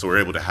 So we're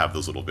able to have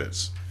those little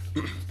bits.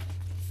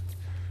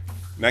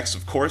 Next,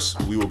 of course,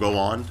 we will go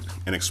on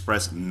and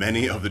express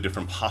many of the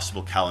different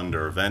possible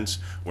calendar events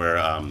where,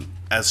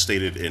 as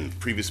stated in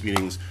previous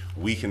meetings,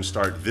 we can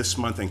start this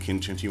month and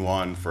continue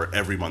on for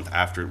every month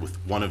after with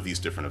one of these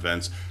different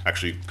events,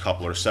 actually a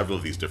couple or several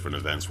of these different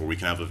events where we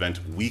can have an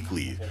event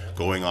weekly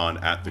going on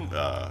at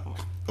the,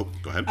 oh,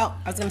 go ahead. Oh,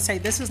 I was going to say,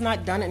 this is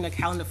not done in a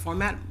calendar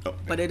format,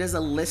 but it is a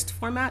list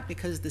format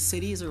because the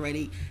city is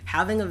already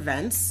having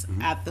events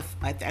at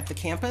the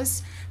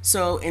campus.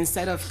 So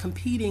instead of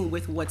competing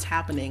with what's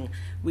happening,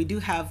 we do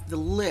have the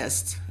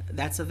list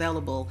that's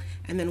available,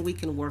 and then we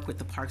can work with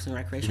the Parks and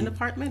Recreation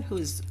Department, who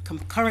is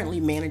currently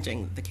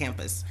managing the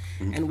campus,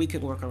 and we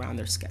can work around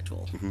their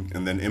schedule.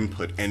 And then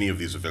input any of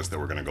these events that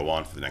we're going to go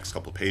on for the next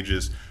couple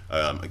pages.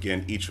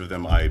 Again, each of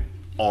them, I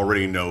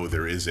already know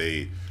there is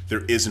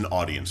an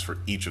audience for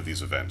each of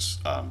these events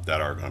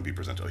that are going to be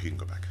presented. Oh, you can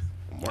go back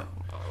one more.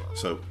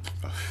 So,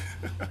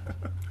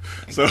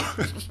 so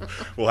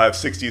we'll have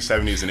 60s,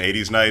 70s, and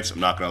 80s nights.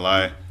 I'm not going to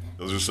lie.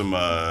 Those are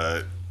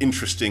some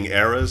interesting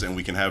eras, and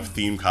we can have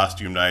themed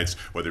costume nights,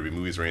 whether it be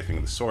movies or anything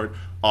of the sort.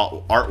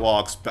 Art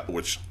walks,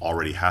 which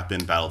already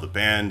happened, Battle of the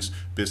Bands,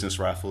 business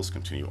raffles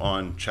continue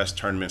on, chess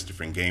tournaments,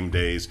 different game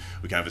days.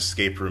 We can have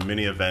escape room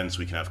mini events.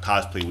 We can have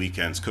cosplay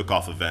weekends,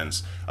 cook-off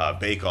events,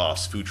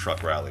 bake-offs, food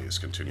truck rallies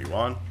continue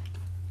on.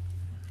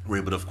 We're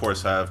able to, of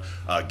course, have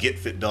Get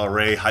Fit Del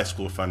Rey, high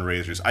school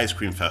fundraisers, ice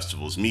cream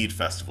festivals, mead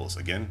festivals.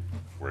 Again,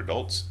 we're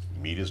adults.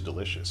 Meat is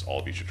delicious. All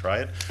of you should try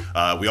it.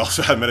 We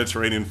also have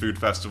Mediterranean food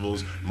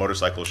festivals,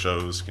 motorcycle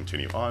shows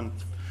continue on.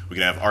 We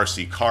can have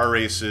RC car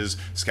races,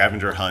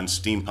 scavenger hunts,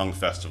 steampunk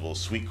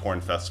festivals, sweet corn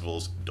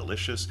festivals,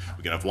 delicious.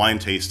 We can have wine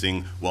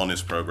tasting,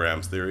 wellness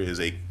programs. There is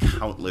a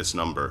countless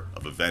number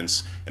of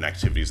events and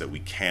activities that we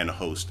can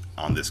host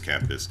on this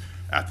campus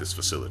at this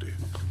facility.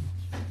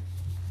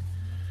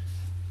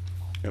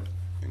 Yep.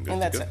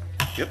 And that's it.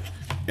 Yep.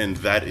 And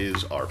that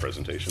is our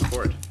presentation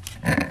for it.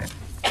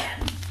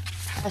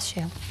 Bless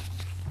you.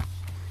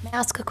 May I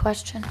ask a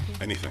question?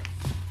 Anything.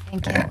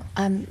 Thank you.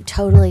 I'm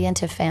totally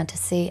into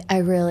fantasy. I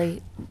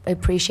really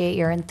appreciate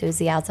your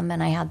enthusiasm,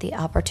 and I had the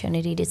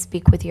opportunity to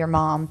speak with your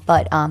mom.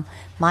 But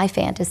my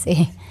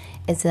fantasy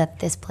is that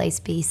this place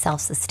be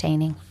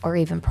self-sustaining or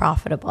even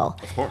profitable.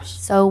 Of course.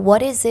 So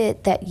what is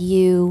it that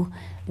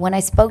when I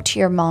spoke to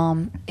your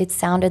mom, it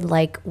sounded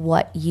like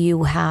what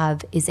you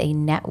have is a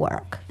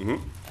network.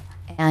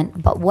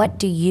 But what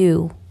do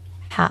you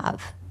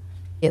have?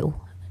 You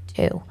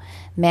do.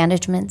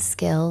 Management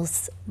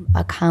skills,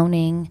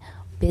 accounting,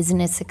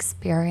 business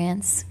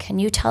experience. Can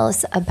you tell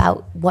us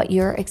about what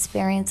your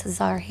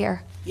experiences are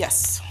here?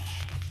 Yes.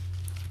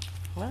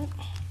 What?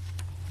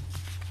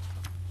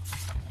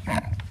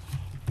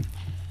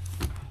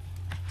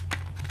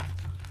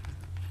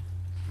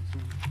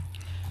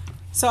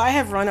 So I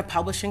have run a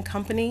publishing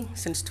company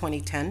since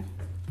 2010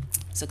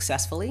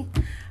 successfully,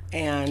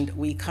 and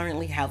we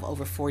currently have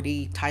over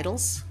 40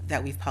 titles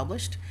that we've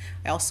published.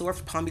 I also work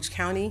for Palm Beach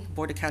County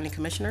Board of County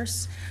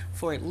Commissioners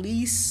for at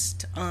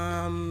least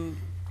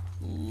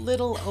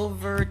little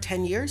over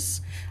 10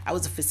 years. I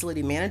was a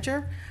facility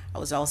manager. I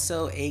was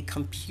also a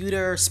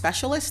computer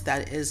specialist.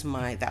 That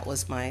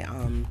was my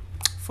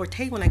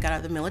forte when I got out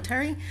of the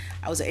military.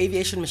 I was an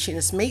aviation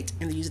machinist mate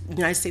in the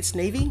United States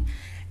Navy,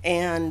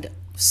 and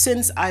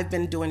since I've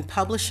been doing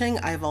publishing,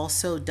 I've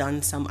also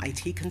done some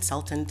IT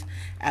consultant,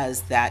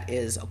 as that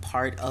is a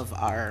part of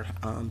our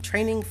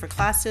training for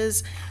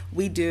classes.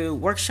 We do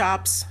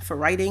workshops for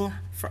writing,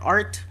 for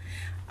art.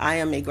 I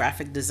am a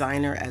graphic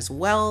designer as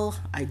well.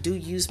 I do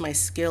use my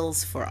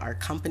skills for our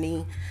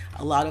company.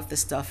 A lot of the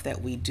stuff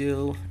that we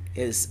do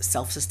is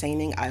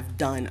self-sustaining. I've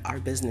done our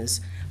business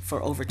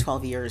for over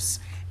 12 years,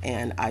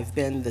 and I've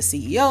been the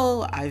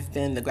CEO, I've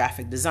been the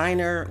graphic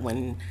designer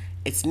when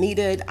it's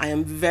needed. I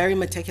am very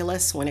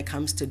meticulous when it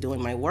comes to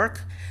doing my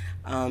work.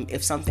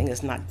 If something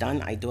is not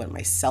done, I do it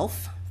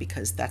myself,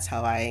 because that's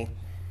how I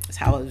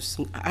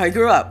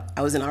grew up.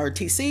 I was in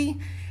ROTC,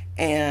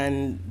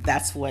 and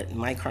that's what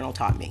my colonel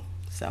taught me.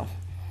 So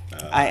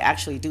I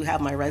actually do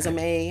have my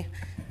resume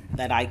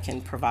that I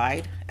can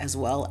provide, as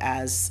well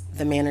as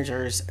the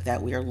managers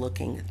that we are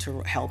looking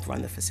to help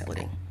run the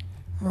facility.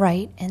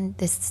 Right, and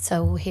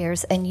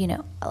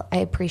I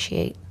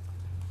appreciate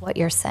what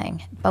you're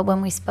saying. But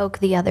when we spoke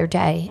the other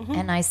day,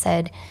 and I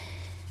said,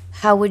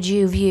 how would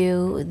you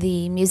view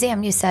the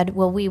museum? You said,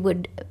 well, we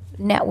would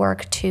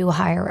network to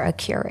hire a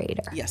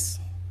curator. Yes.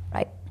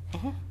 Right.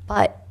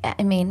 But,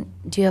 I mean,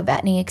 do you have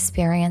any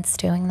experience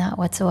doing that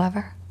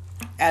whatsoever?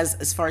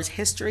 As far as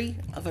history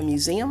of a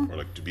museum? Or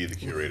like to be the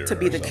curator? To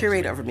be the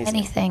curator of a museum.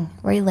 Anything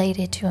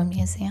related to a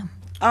museum?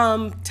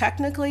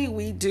 Technically,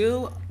 we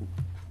do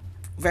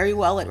very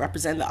well at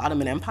represent the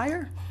Ottoman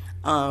Empire.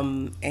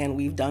 And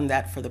we've done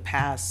that for the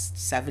past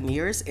 7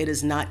 years. It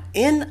is not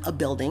in a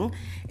building.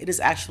 It is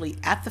actually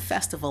at the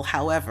festival.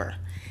 However,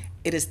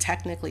 it is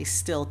technically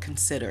still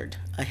considered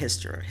a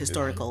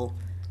historical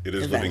It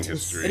is event. living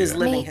history. It is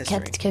living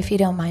history. If you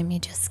don't mind me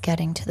just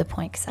getting to the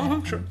point, because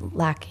I'm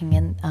lacking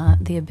in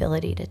the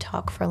ability to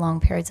talk for long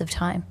periods of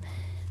time.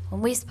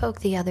 When we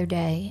spoke the other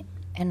day,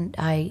 and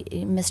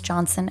Ms.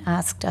 Johnson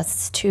asked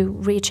us to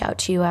reach out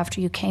to you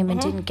after you came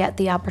and didn't get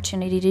the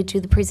opportunity to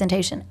do the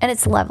presentation. And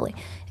it's lovely.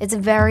 It's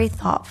very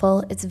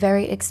thoughtful. It's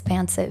very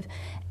expansive.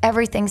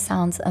 Everything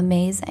sounds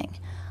amazing.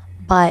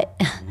 But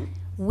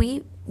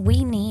we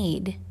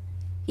need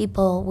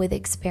people with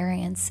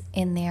experience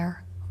in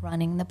there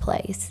running the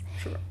place.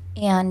 Sure.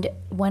 And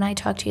when I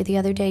talked to you the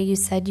other day, you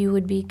said you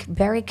would be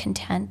very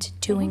content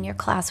doing your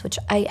class, which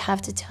I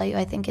have to tell you,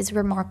 I think is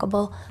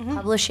remarkable.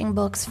 Publishing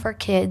books for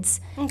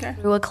kids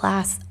through a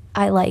class,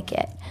 I like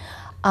it.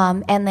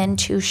 And then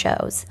 2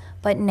 shows.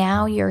 But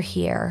now you're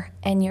here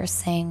and you're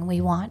saying we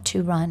want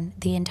to run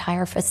the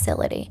entire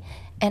facility.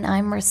 And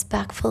I'm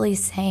respectfully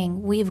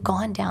saying we've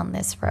gone down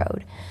this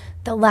road.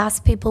 The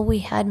last people we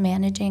had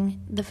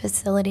managing the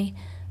facility,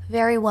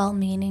 very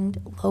well-meaning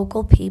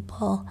local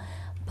people,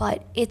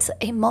 but it's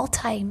a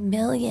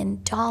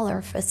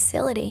multi-million-dollar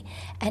facility,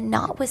 and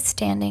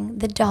notwithstanding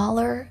the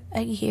 $1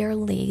 a year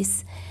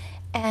lease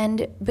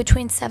and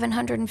between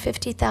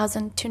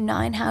 $750,000 to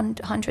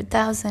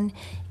 $900,000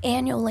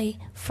 annually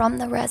from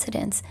the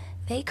residents,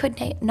 they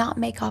could not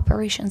make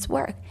operations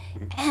work,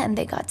 and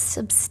they got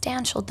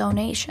substantial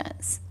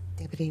donations.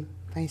 Deputy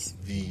Vice.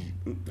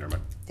 Never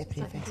mind.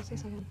 Deputy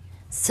Vice.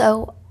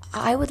 So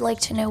I would like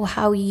to know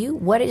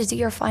what is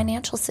your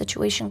financial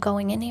situation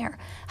going in here?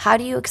 How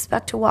do you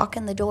expect to walk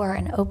in the door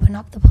and open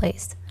up the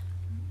place?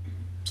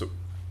 So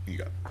I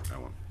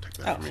won't take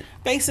that from me.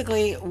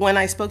 Basically, when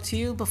I spoke to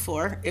you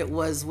before, it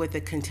was with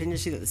the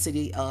contingency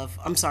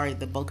that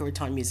the Boca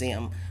Raton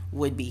Museum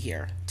would be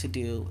here to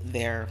do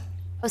their.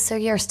 Oh, so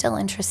you're still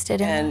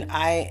interested in And that?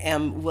 I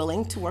am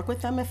willing to work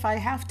with them if I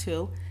have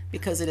to,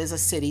 because it is a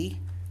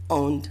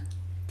city-owned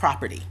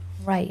property.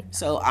 Right.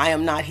 So I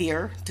am not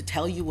here to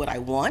tell you what I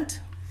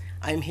want.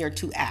 I'm here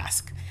to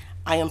ask.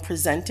 I am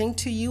presenting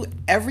to you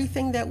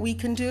everything that we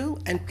can do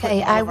and put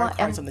Okay, all of our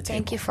cards on the table.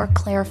 thank you for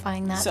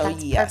clarifying that. So,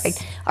 That's yes.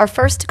 perfect. Our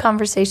first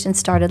conversation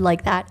started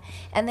like that,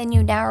 and then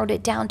you narrowed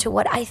it down to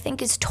what I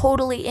think is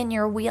totally in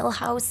your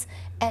wheelhouse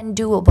and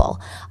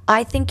doable.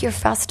 I think your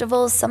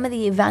festivals, some of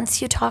the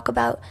events you talk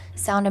about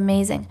sound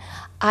amazing.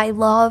 I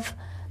love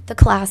the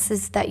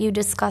classes that you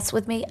discuss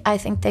with me. I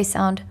think they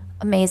sound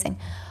amazing.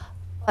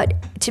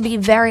 But to be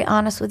very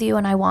honest with you,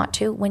 and I want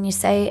to, when you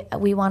say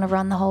we want to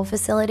run the whole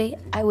facility,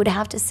 I would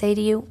have to say to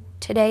you,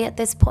 today at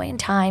this point in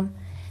time,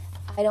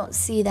 I don't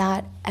see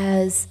that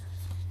as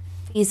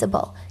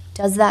feasible.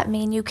 Does that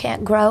mean you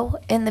can't grow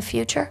in the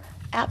future?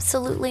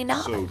 Absolutely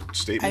not. So,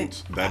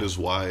 statement, that is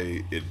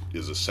why it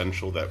is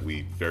essential that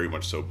we very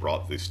much so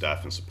brought the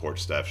staff and support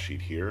staff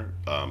sheet here.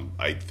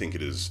 I think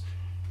it is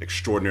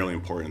extraordinarily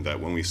important that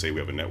when we say we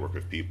have a network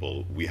of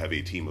people, we have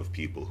a team of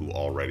people who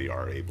already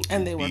are able to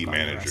be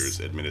managers,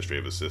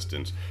 administrative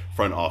assistants,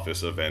 front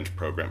office, event,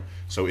 program.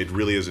 So it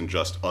really isn't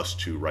just us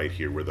two right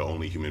here. We're the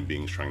only human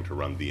beings trying to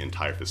run the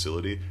entire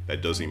facility.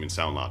 That doesn't even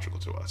sound logical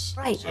to us.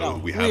 Right. So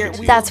we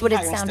have That's what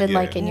it sounded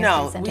like in your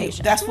No,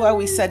 presentation. that's why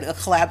we said a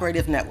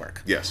collaborative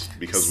network. Yes,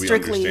 because we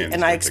Strictly, understand.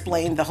 and I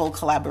explained the whole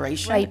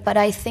collaboration. Right, but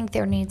I think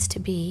there needs to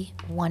be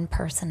one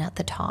person at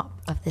the top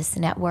of this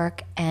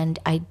network, and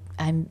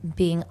I'm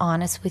being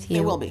honest with you.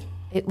 There will be.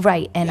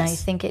 Right, and I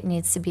Yes. think it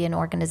needs to be an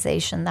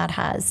organization that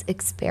has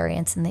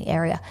experience in the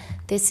area.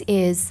 This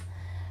is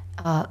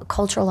a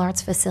cultural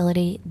arts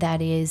facility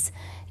that is,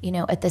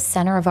 at the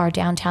center of our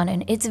downtown,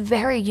 and it's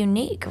very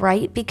unique,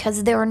 right?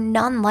 Because there are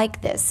none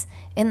like this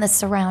in the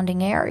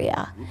surrounding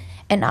area.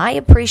 And I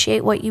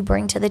appreciate what you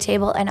bring to the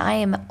table, and I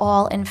am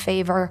all in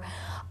favor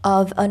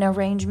of an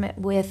arrangement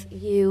with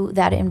you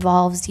that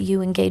involves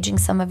you engaging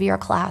some of your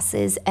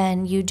classes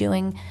and you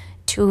doing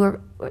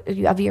tour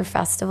of your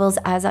festivals,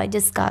 as I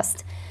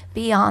discussed.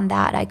 Beyond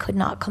that, I could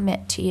not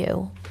commit to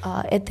you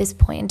at this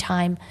point in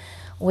time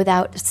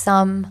without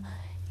some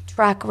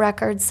track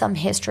record, some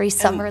history,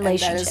 some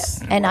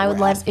relationship. And I would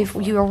love if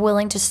you are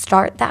willing to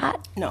start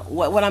that. No,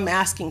 what I'm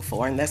asking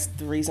for, and that's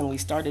the reason we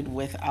started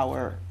with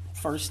our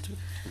first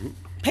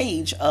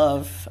page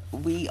of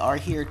we are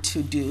here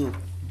to do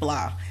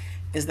blah,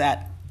 is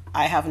that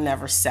I have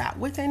never sat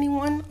with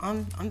anyone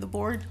on the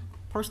board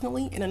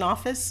personally in an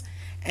office.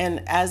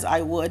 And as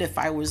I would if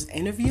I was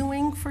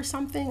interviewing for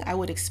something, I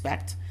would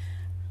expect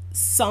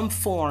some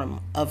form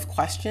of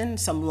question,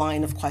 some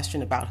line of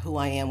question about who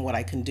I am, what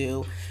I can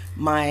do,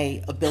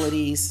 my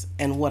abilities,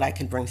 and what I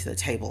can bring to the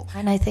table.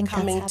 And I think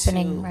that's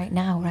happening right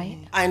now, right?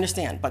 I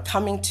understand, but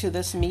coming to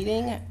this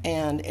meeting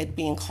and it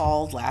being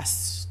called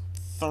last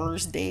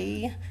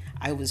Thursday,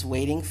 I was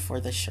waiting for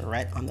the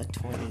charrette on the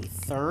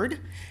 23rd,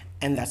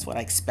 and that's what I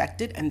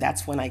expected, and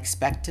that's when I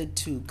expected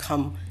to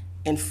come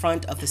in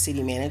front of the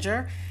city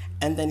manager,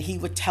 and then he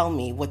would tell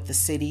me what the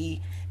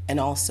city and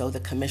also the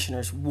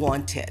commissioners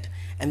wanted,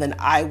 and then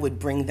I would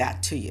bring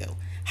that to you.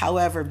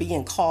 However,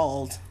 being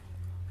called,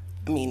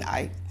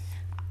 a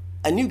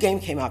new game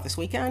came out this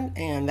weekend,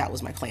 and that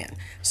was my plan.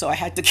 So I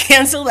had to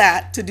cancel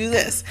that to do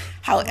this.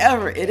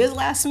 However, it is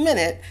last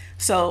minute,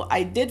 so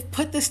I did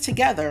put this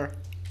together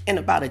in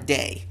about a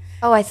day.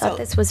 Oh, I thought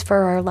this was for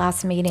our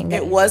last meeting.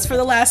 It was for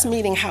the last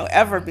meeting.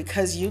 However,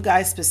 because you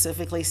guys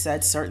specifically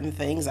said certain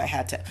things, I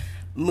had to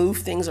move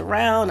things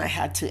around. I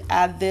had to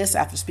add this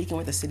after speaking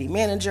with the city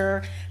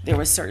manager. There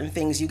were certain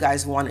things you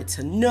guys wanted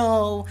to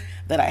know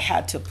that I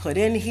had to put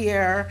in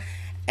here.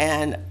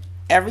 And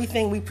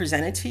everything we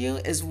presented to you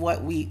is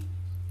what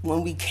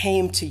when we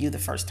came to you the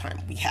first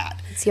time we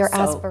had. It's your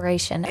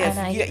aspiration.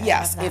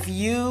 Yes, if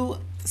you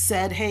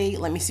said, hey,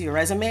 let me see your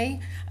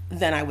resume,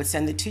 then I would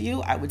send it to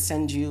you. I would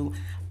send you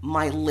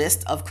my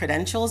list of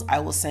credentials. I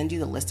will send you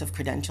the list of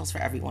credentials for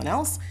everyone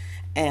else.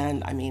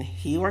 And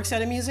he works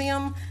at a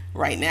museum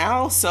right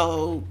now,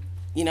 so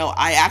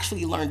I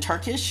actually learned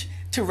Turkish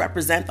to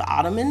represent the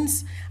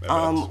Ottomans.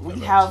 We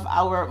have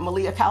our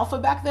Malia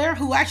Kalfa back there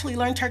who actually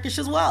learned Turkish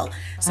as well.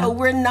 So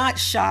we're not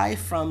shy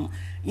from,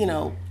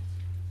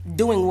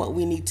 doing what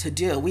we need to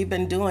do. We've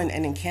been doing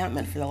an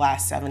encampment for the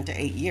last 7 to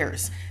 8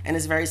 years, and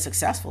it's very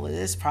successful. It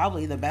is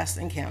probably the best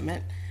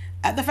encampment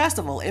at the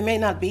festival. It may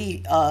not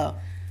be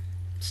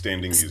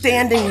standing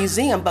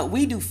museum, but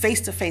we do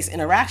face-to-face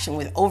interaction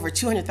with over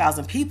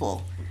 200,000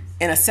 people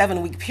in a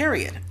 7-week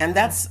period. And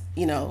that's,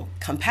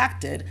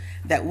 compacted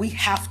that we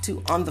have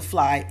to on the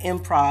fly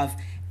improv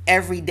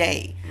every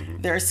day.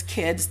 There's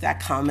kids that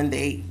come and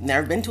they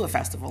never been to a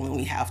festival and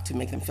we have to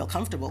make them feel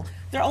comfortable.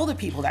 There are older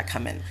people that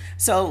come in.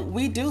 So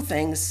we do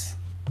things.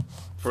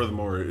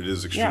 Furthermore, it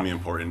is extremely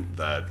important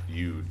that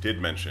you did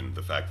mention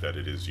the fact that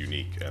it is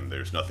unique and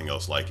there's nothing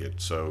else like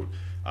it. So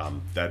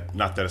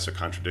not that it's a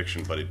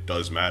contradiction, but it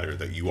does matter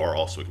that you are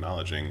also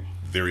acknowledging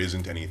there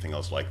isn't anything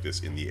else like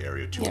this in the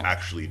area to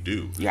actually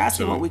do. You're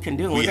asking what we can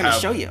do, and we're going to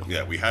show you.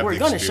 Yeah, we have We're the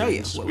going to show you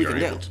experience, what we can do.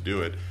 We are able to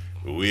do it.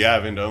 We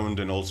haven't owned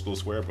an Old School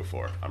Square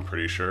before. I'm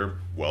pretty sure.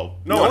 Well,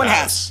 no, No one one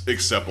has,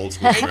 except Old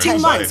School Square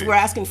 18 months. Society. We're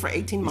asking for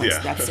 18 months.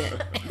 Yeah. That's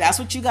it. That's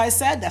what you guys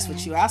said. That's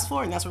what you asked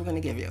for, and that's what we're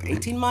going to give you.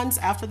 18 months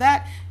after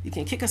that, you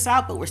can kick us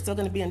out, but we're still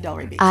going to be in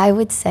Delray Beach. I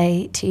would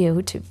say to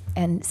you,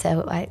 and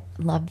so I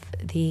love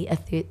the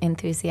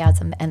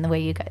enthusiasm and the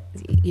way you guys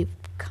you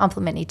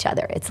compliment each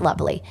other. It's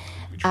lovely.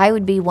 I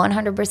would be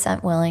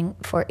 100% willing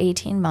for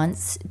 18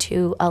 months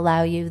to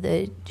allow you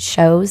the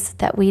shows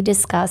that we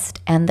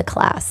discussed and the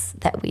class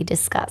that we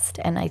discussed.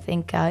 And I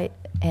think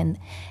and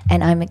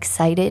I'm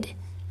excited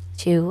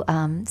to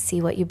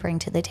see what you bring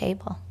to the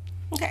table.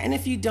 Okay, and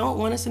if you don't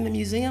want us in the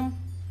museum,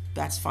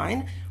 that's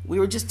fine. We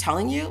were just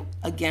telling you,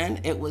 again,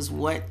 it was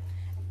what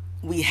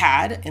we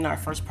had in our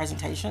first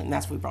presentation, and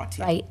that's what we brought to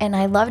you. Right, and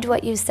I loved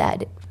what you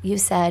said. You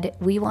said,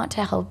 we want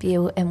to help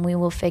you and we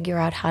will figure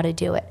out how to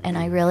do it. And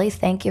I really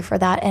thank you for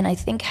that. And I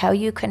think how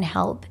you can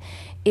help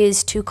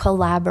is to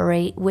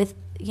collaborate with,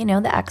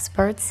 the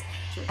experts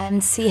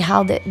and see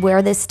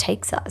where this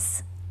takes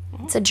us.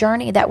 It's a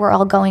journey that we're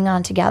all going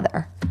on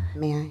together.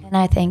 May I? And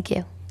I thank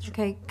you.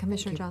 Okay,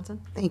 Commissioner Johnson.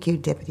 Thank you,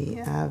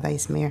 Deputy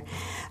Vice Mayor.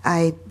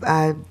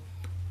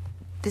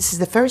 This is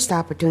the first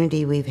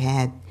opportunity we've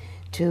had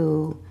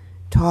to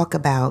talk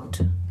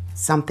about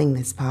something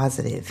that's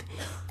positive.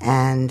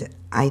 And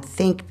I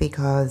think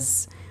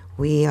because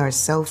we are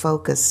so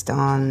focused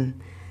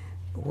on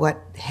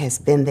what has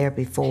been there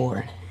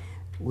before,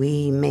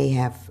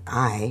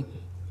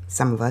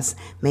 some of us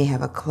may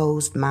have a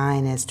closed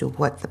mind as to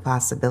what the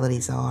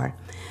possibilities are.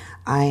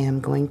 I am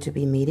going to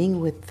be meeting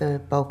with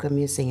the Boca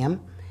Museum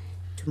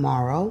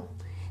tomorrow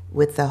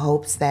with the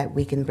hopes that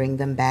we can bring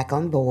them back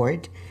on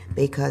board,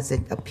 because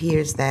it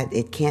appears that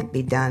it can't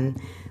be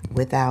done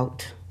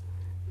without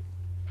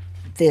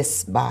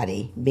this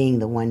body being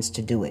the ones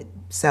to do it.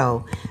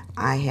 So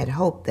I had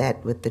hoped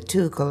that with the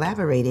two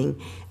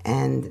collaborating,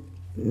 and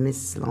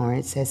Ms.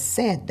 Lawrence has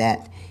said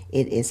that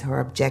it is her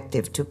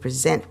objective to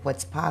present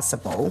what's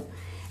possible,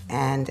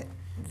 and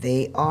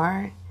they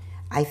are,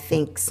 I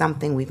think,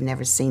 something we've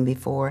never seen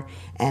before,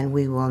 and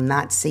we will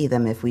not see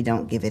them if we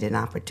don't give it an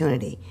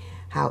opportunity.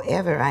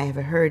 However, I have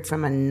heard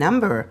from a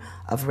number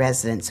of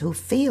residents who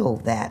feel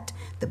that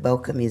the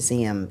Boca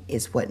Museum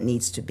is what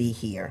needs to be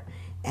here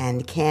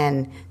and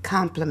can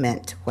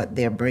complement what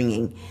they're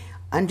bringing,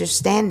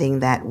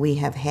 understanding that we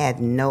have had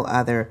no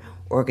other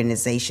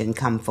organization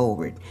come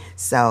forward.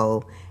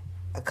 So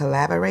a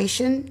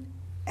collaboration,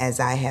 as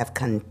I have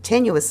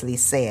continuously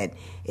said,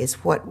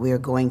 is what we're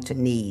going to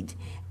need.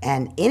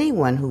 And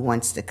anyone who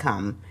wants to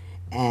come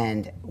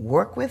and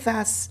work with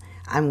us,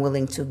 I'm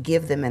willing to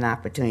give them an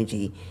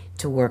opportunity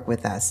to work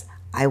with us.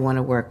 I want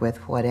to work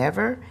with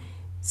whatever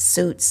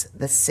suits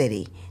the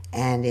city.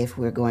 And if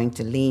we're going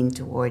to lean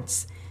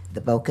towards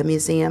the Boca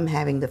Museum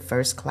having the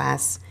first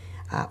class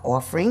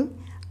offering,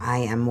 I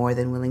am more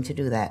than willing to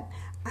do that.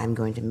 I'm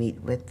going to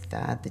meet with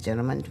the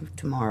gentleman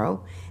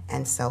tomorrow,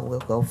 and so we'll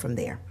go from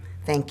there.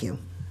 Thank you.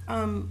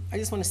 I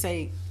just want to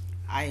say,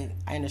 I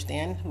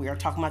understand we are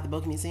talking about the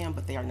Boca Museum,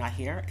 but they are not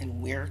here,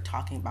 and we're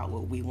talking about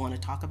what we want to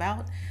talk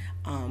about.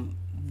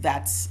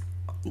 That's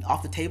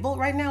off the table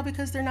right now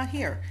because they're not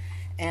here.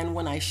 And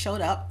when I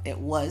showed up, it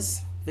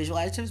was Visual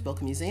Additives,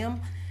 Boca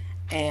Museum.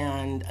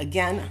 And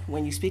again,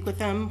 when you speak with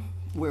them,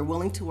 we're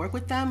willing to work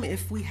with them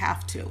if we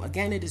have to.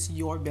 Again, it is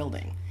your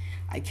building.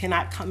 I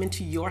cannot come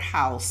into your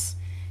house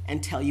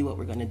and tell you what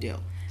we're going to do.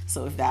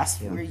 So if that's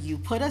where you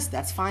put us,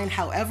 that's fine.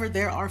 However,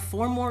 there are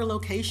 4 more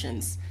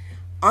locations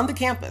on the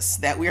campus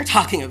that we are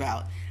talking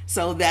about.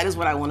 So that is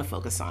what I want to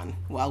focus on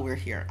while we're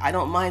here. I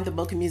don't mind the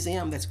Boca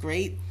Museum. That's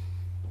great.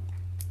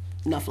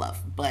 Enough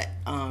love, but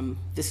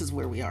this is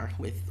where we are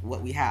with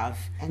what we have.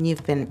 And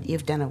you've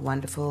done a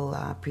wonderful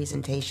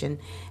presentation,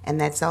 and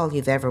that's all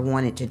you've ever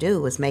wanted to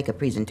do was make a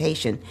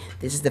presentation.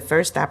 This is the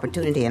first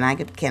opportunity, and I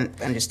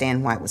can't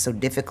understand why it was so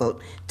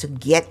difficult to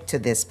get to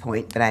this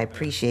point, but I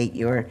appreciate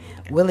your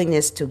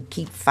willingness to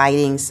keep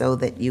fighting so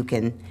that you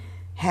can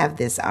have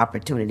this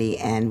opportunity.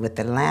 And with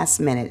the last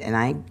minute, and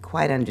I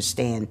quite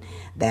understand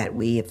that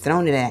we have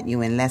thrown it at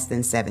you in less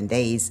than 7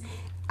 days,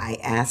 I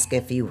asked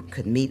if you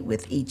could meet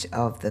with each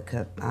of the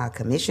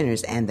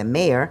commissioners and the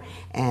mayor,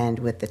 and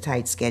with the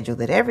tight schedule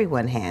that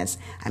everyone has,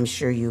 I'm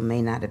sure you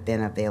may not have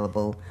been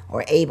available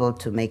or able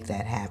to make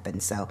that happen.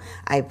 So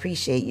I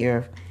appreciate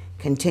your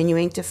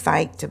continuing to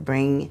fight to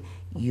bring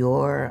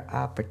your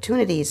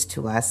opportunities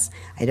to us.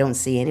 I don't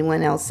see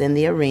anyone else in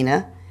the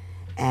arena,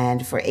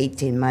 and for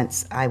 18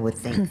 months, I would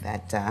think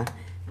that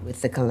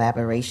with the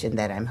collaboration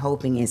that I'm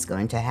hoping is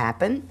going to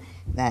happen,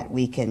 that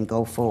we can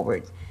go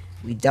forward.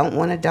 We don't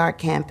want a dark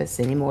campus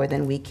any more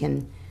than we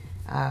can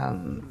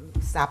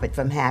stop it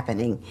from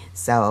happening.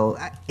 So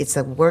it's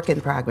a work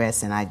in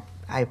progress, and I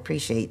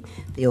appreciate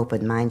the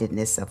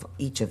open-mindedness of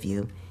each of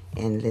you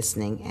in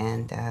listening,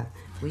 and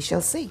we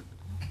shall see.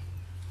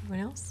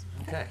 Anyone else?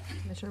 Okay.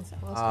 Commissioner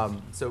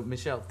Wilson? So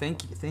Michelle,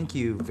 thank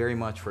you very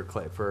much for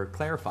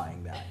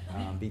clarifying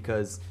that,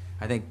 because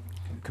I think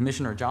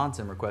Commissioner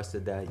Johnson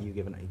requested that you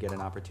get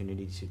an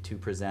opportunity to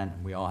present.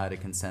 We all had a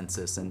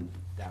consensus, and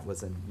that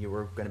was you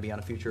were going to be on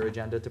a future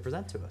agenda to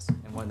present to us.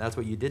 And that's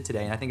what you did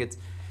today. And I think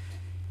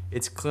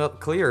it's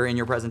clear in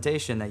your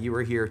presentation that you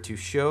were here to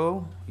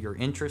show your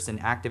interest in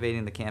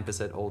activating the campus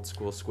at Old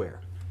School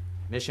Square.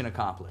 Mission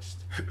accomplished.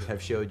 You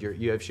have showed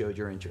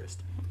your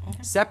interest.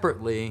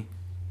 Separately,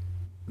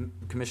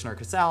 Commissioner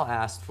Casal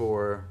asked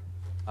for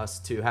us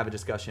to have a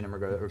discussion in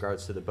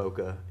regards to the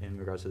Boca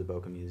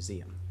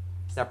Museum.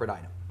 Separate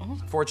item.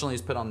 Unfortunately,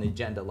 it's put on the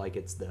agenda like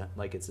it's the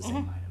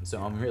same item.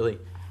 So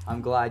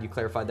I'm glad you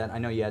clarified that. I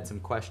know you had some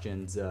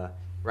questions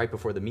right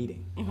before the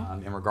meeting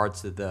in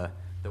regards to the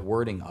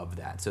wording of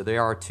that. So they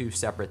are two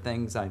separate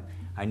things.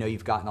 I know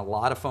you've gotten a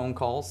lot of phone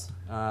calls,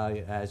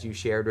 as you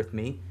shared with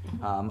me,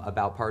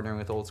 about partnering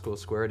with Old School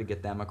Square to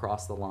get them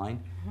across the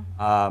line.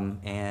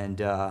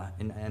 And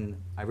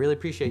I really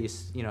appreciate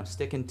you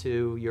sticking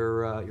to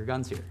your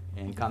guns here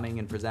and coming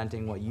and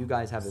presenting what you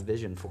guys have a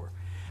vision for.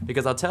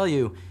 Because I'll tell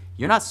you,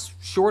 you're not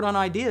short on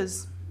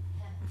ideas,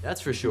 that's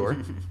for sure.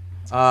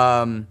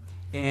 And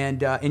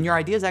your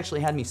ideas actually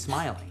had me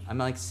smiling. I'm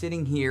like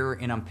sitting here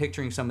and I'm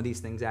picturing some of these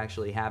things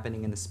actually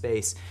happening in the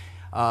space.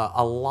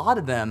 A lot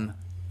of them,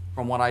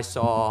 from what I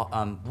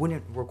saw,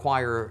 wouldn't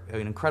require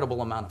an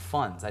incredible amount of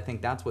funds. I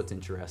think that's what's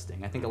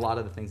interesting. I think a lot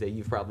of the things that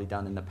you've probably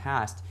done in the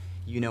past,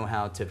 you know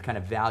how to kind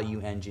of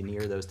value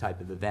engineer those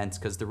type of events.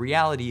 Because the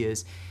reality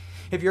is,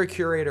 if you're a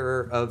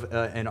curator of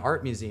an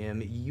art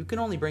museum, you can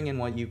only bring in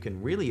what you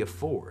can really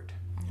afford,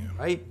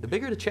 right? The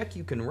bigger the check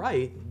you can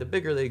write, the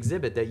bigger the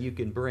exhibit that you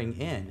can bring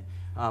in.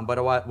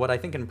 But what I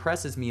think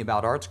impresses me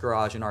about Arts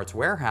Garage and Arts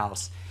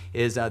Warehouse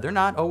is they're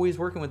not always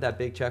working with that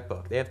big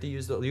checkbook. They have to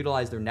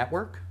utilize their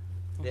network.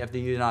 They have to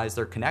utilize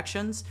their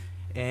connections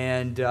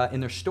and in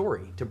their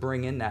story to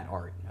bring in that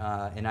art.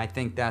 And I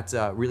think that's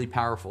really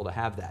powerful to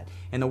have that.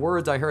 And the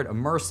words I heard,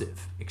 immersive,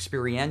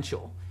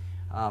 experiential.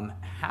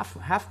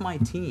 Half my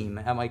team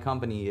at my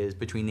company is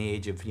between the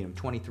age of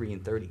 23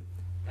 and 30.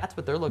 That's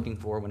what they're looking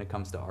for when it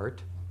comes to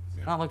art.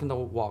 They're not looking to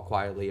walk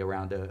quietly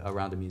around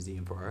a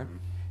museum for art.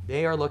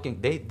 They are looking.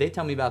 They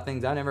tell me about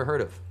things I've never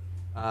heard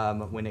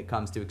of when it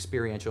comes to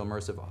experiential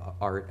immersive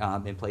art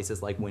in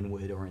places like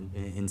Wynwood or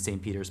in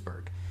St.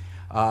 Petersburg.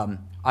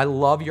 I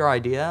love your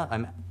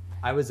idea.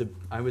 I was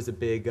a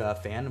big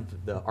fan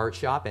of the art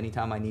shop.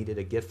 Anytime I needed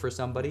a gift for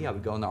somebody, I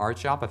would go in the art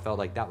shop. I felt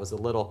like that was a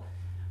little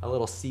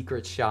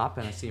secret shop,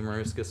 and I see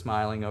Mariska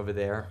smiling over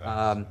there.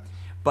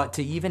 But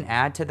to even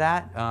add to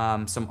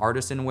that some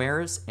artisan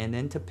wares, and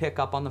then to pick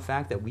up on the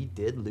fact that we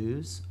did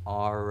lose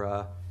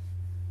our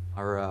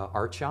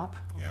art shop,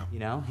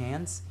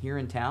 hands here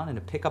in town, and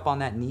to pick up on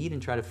that need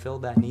and try to fill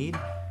that need.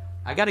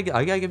 I gotta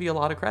give you a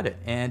lot of credit,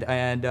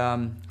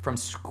 and from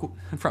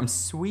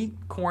sweet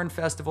corn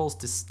festivals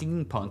to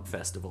steampunk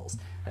festivals,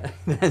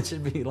 that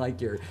should be like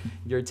your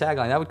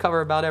tagline. That would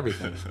cover about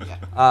everything.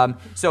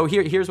 So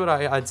here's what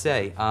I'd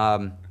say.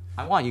 I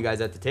want you guys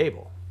at the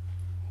table,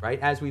 right,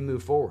 as we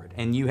move forward,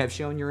 and you have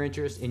shown your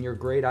interest in your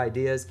great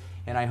ideas,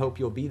 and I hope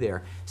you'll be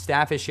there.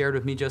 Staff has shared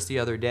with me just the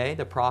other day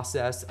the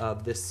process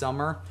of this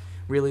summer,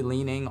 really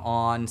leaning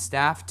on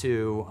staff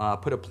to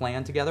put a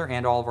plan together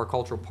and all of our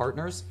cultural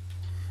partners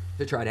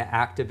to try to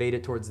activate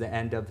it towards the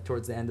end of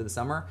the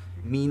summer.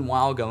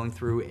 Meanwhile, going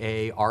through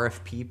a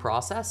RFP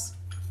process,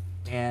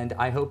 and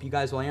I hope you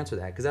guys will answer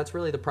that, because that's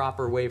really the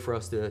proper way for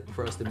us to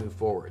move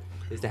forward,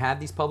 is to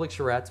have these public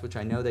charrettes, which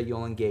I know that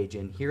you'll engage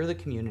in, hear the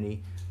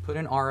community, put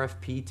an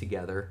RFP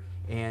together,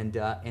 and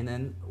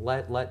then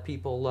let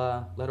people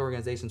let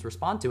organizations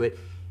respond to it.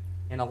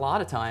 And a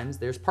lot of times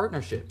there's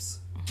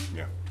partnerships.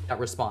 That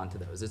respond to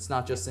those. It's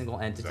not just single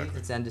entities,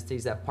 it's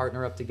entities that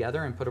partner up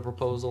together and put a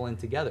proposal in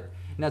together.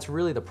 And that's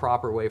really the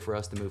proper way for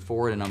us to move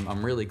forward, and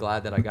I'm really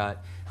glad that I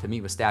got to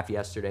meet with staff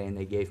yesterday and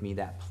they gave me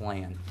that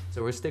plan.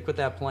 So we'll stick with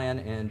that plan,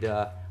 and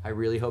I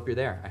really hope you're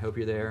there. I hope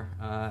you're there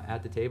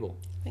at the table.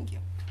 Thank you.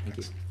 Thank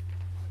you.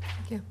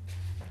 Thank you.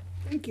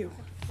 Thank you.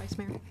 Vice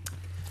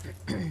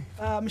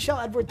Mayor. Michelle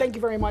Edward, thank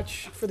you very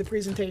much for the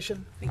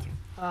presentation. Thank you.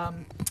 I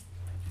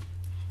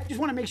just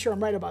want to make sure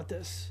I'm right about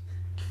this.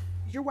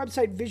 Your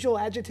website,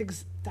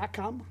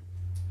 visualadjectives.com?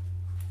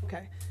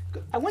 Okay.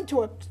 I went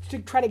to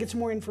try to get some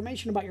more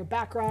information about your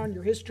background,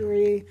 your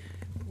history,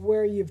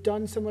 where you've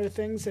done similar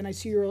things, and I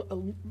see you're a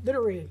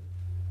literary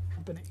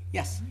company.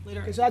 Yes,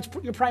 Okay, so that's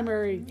your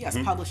primary. Yes,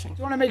 publishing.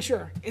 I want to make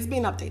sure. It's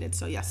being updated,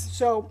 so yes.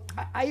 So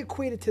I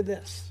equate it to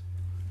this,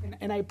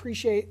 and I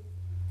appreciate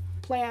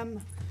the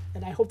plan,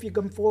 and I hope you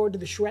come forward to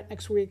the charrette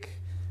next week.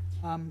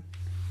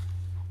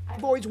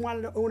 I've always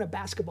wanted to own a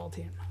basketball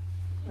team.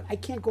 I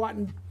can't go out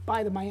and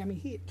buy the Miami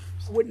Heat.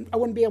 I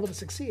wouldn't be able to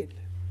succeed.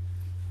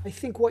 I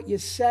think what you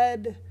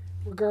said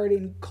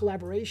regarding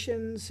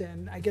collaborations,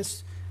 and I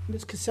guess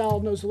Ms.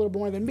 Cassell knows a little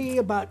more than me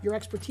about your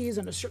expertise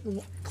in a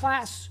certain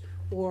class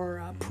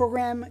or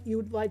program you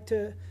would like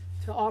to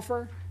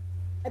offer.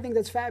 I think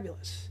that's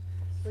fabulous.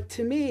 But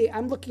to me,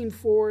 I'm looking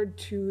forward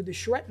to the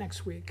charrette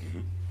next week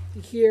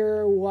to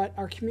hear what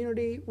our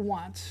community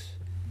wants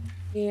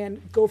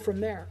and go from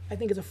there. I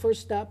think it's a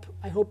first step.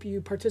 I hope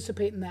you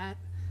participate in that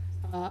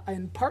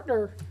and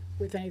partner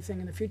with anything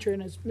in the future.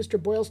 And as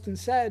Mr. Boylston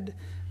said,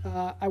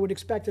 I would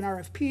expect an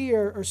RFP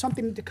or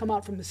something to come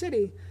out from the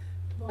city.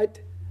 But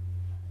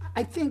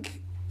I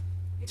think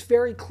it's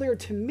very clear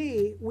to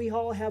me, we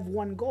all have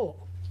one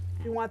goal.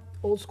 We want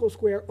Old School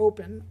Square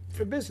open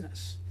for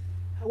business.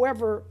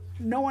 However,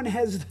 no one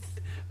has,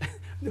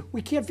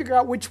 we can't figure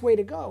out which way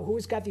to go.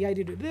 Who's got the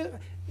idea to do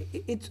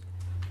it?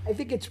 I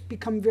think it's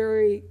become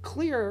very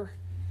clear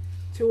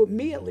to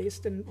me at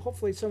least, and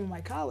hopefully some of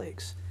my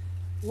colleagues,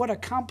 what a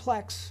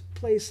complex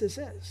place this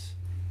is.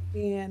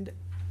 And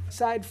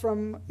aside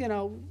from, you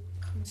know,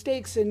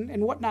 mistakes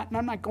and whatnot, and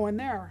I'm not going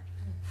there,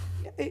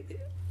 a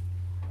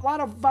lot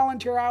of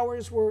volunteer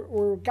hours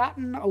were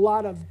gotten, a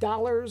lot of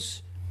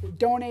dollars were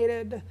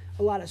donated,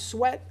 a lot of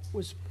sweat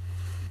was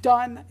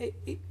done.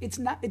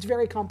 It's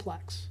very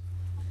complex.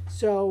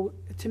 So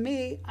to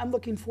me, I'm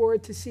looking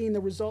forward to seeing the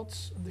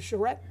results of the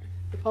charrette,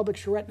 the public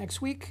charrette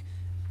next week.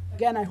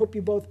 Again, I hope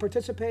you both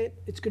participate.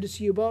 It's good to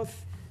see you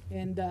both,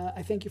 and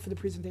I thank you for the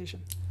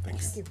presentation.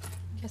 Thanks. Thank you.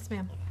 Yes,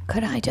 ma'am.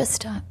 Could I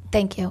just,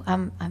 thank you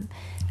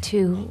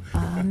to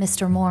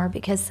Mr. Moore,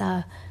 because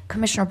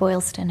Commissioner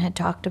Boylston had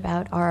talked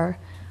about our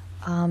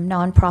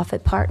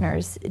nonprofit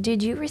partners.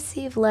 Did you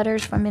receive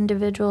letters from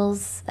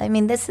individuals? I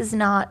mean, this is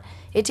not,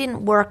 it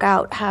didn't work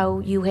out how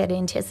you had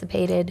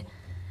anticipated.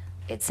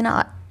 It's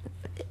not,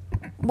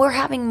 we're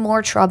having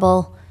more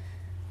trouble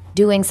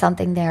doing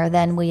something there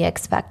than we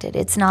expected.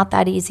 It's not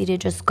that easy to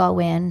just go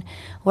in.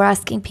 We're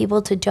asking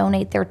people to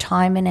donate their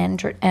time and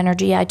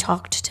energy. I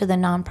talked to the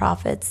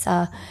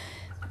nonprofits.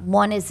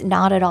 One is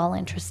not at all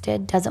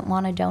interested, doesn't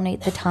want to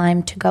donate the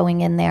time to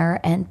going in there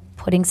and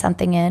putting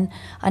something in.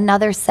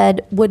 Another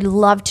said would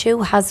love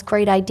to, has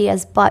great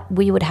ideas, but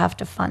we would have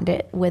to fund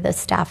it with a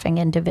staffing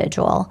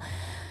individual.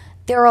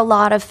 There are a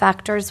lot of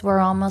factors.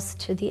 We're almost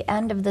to the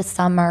end of the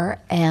summer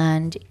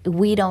and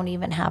we don't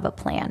even have a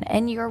plan.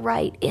 And you're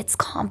right, it's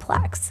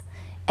complex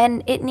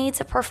and it needs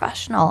a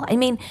professional. I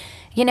mean,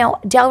 you know,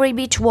 Delray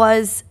Beach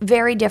was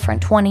very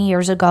different 20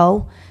 years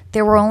ago.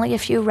 There were only a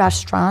few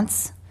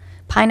restaurants.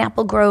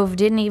 Pineapple Grove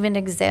didn't even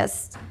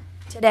exist.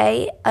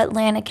 Today,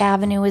 Atlantic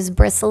Avenue is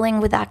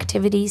bristling with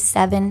activities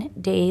 7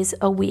 days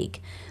a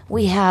week.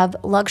 We have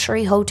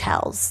luxury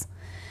hotels.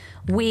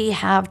 We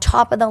have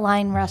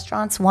top-of-the-line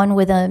restaurants, one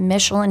with a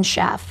Michelin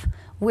chef.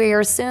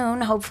 We're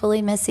soon,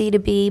 hopefully, Missy, to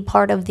be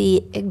part of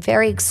the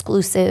very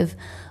exclusive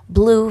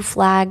Blue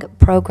Flag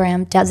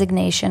program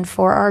designation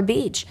for our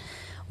beach.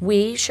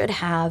 We should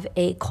have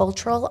a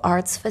cultural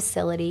arts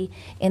facility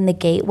in the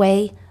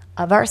gateway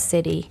of our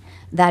city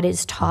that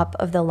is top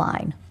of the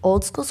line.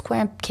 Old School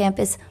Square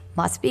campus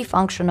must be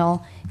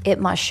functional. It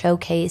must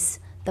showcase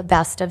the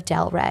best of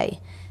Delray.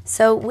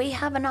 So we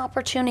have an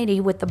opportunity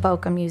with the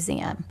Boca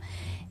Museum.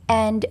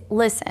 And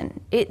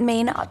listen, it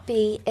may not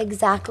be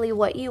exactly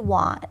what you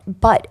want,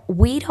 but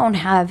we don't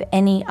have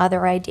any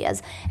other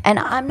ideas. And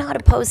I'm not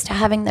opposed to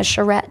having the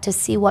charrette to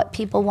see what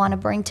people want to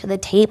bring to the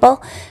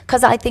table,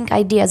 because I think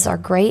ideas are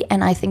great,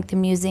 and I think the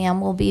museum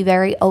will be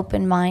very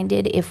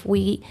open-minded if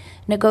we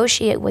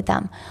negotiate with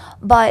them.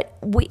 But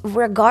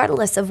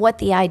regardless of what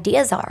the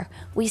ideas are,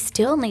 we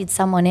still need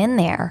someone in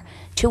there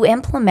to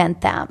implement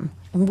them.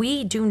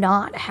 We do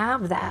not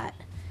have that.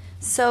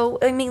 So,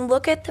 I mean,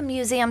 look at the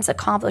museum's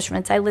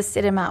accomplishments. I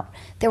listed them out.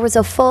 There was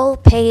a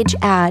full-page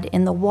ad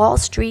in the Wall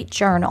Street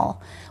Journal,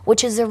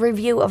 which is a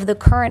review of the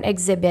current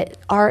exhibit,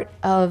 Art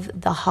of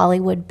the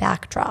Hollywood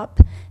Backdrop.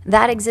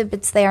 That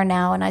exhibit's there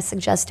now, and I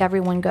suggest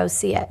everyone go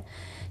see it.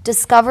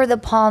 Discover the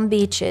Palm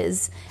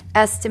Beaches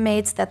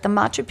estimates that the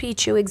Machu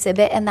Picchu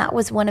exhibit, and that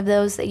was one of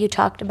those that you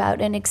talked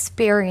about, an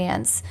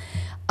experience,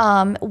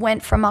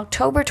 went from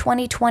October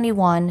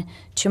 2021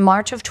 to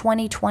March of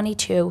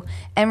 2022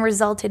 and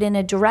resulted in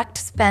a direct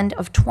spend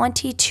of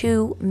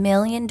 $22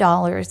 million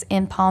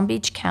in Palm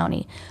Beach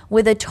County,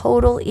 with a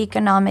total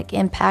economic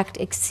impact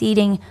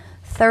exceeding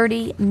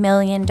 $30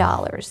 million.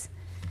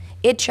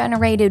 It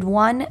generated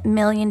 $1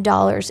 million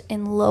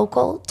in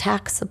local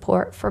tax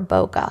support for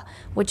Boca,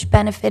 which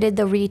benefited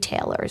the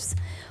retailers.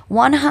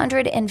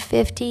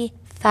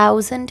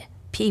 150,000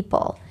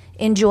 people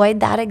enjoyed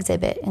that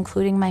exhibit,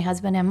 including my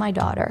husband and my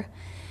daughter.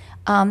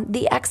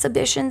 The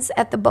exhibitions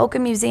at the Boca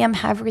Museum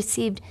have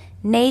received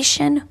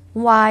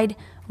nationwide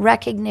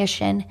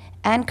recognition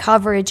and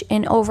coverage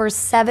in over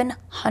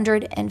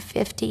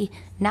 750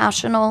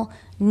 national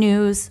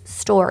news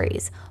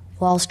stories: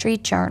 Wall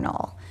Street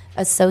Journal,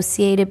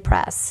 Associated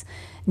Press,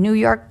 New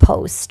York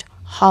Post,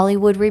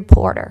 Hollywood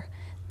Reporter,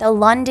 the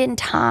London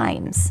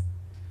Times.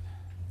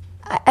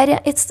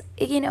 It's,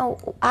 you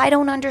know, I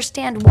don't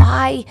understand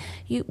why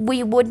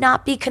we would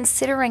not be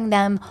considering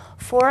them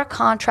for a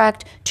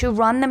contract to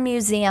run the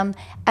museum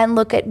and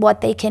look at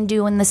what they can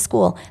do in the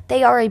school.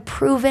 They are a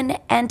proven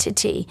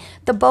entity.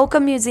 The Boca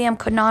Museum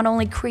could not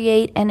only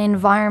create an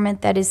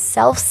environment that is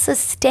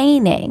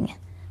self-sustaining,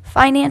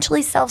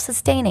 financially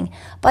self-sustaining,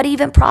 but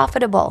even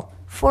profitable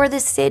for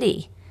the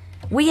city.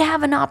 We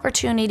have an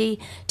opportunity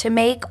to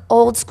make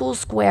Old School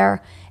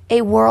Square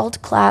a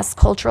world-class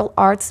cultural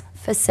arts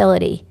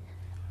facility.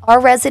 Our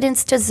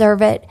residents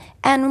deserve it.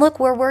 And look,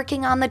 we're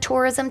working on the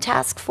tourism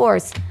task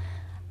force.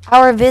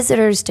 Our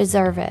visitors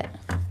deserve it.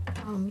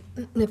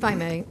 If I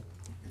may,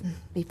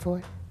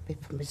 Before,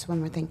 just one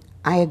more thing.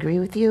 I agree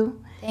with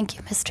you. Thank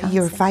you, Ms. Johnson.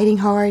 You're fighting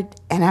hard,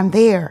 and I'm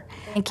there.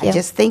 Thank you. I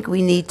just think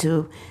we need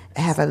to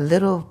have a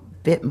little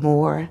bit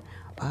more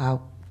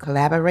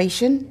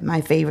collaboration,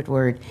 my favorite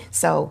word.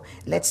 So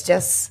let's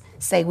just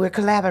say we're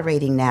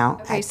collaborating now.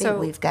 Okay, I so-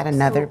 think we've got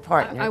another so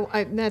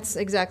partner. that's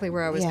exactly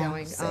where I was Yeah,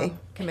 going, see?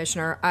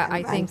 Commissioner. I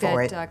I'm think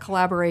for that it.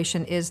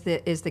 collaboration is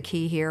the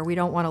key here. We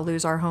don't want to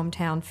lose our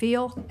hometown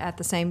feel. At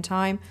the same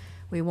time,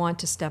 we want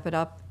to step it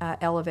up,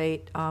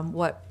 elevate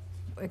what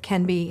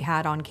can be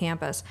had on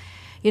campus.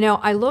 You know,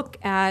 I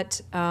look at,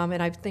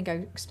 and I think I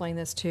explained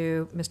this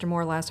to Mr.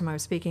 Moore last time I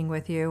was speaking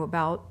with you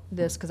about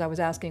this, because I was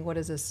asking, what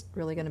is this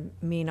really going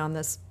to mean on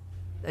this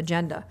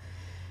agenda?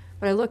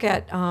 But I look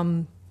at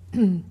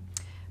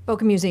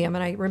Boca Museum,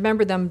 and I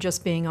remember them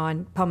just being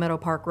on Palmetto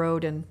Park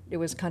Road, and it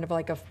was kind of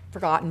like a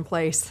forgotten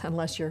place,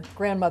 unless your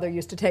grandmother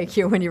used to take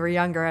you when you were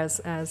younger,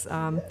 as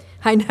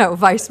I know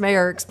Vice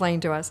Mayor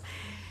explained to us.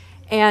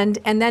 And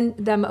then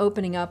them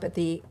opening up at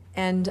the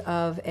end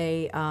of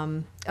a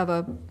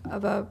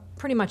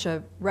pretty much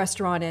a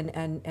restaurant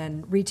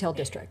and retail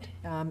district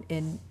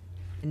in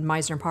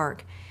Meisner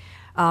Park.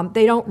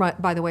 They don't,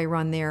 by the way,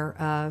 run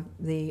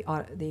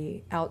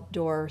the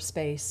outdoor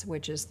space,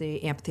 which is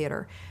the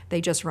amphitheater.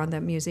 They just run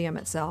the museum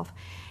itself.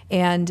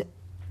 And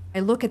I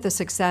look at the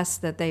success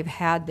that they've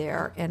had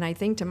there, and I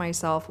think to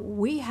myself,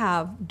 we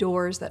have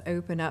doors that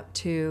open up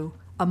to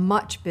a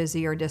much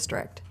busier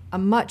district, a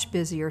much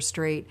busier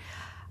street.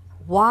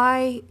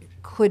 Why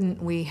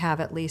couldn't we have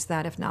at least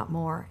that, if not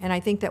more? And I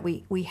think that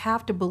we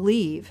have to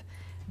believe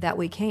that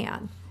we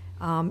can.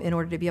 In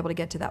order to be able to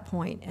get to that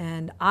point.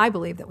 And I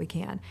believe that we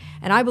can.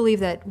 And I believe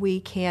that we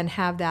can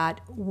have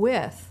that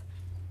with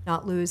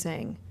not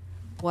losing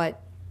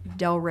what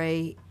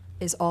Delray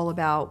is all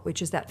about,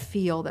 which is that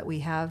feel that we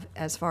have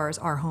as far as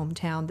our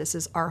hometown. This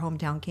is our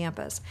hometown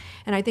campus.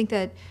 And I think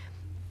that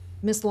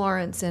Ms.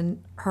 Lawrence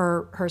and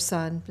her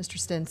son, Mr.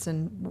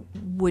 Stinson,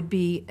 would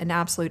be an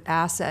absolute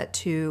asset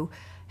to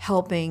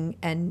helping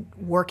and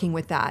working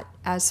with that.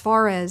 As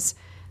far as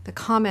the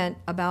comment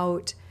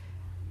about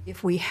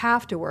if we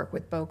have to work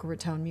with Boca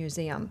Raton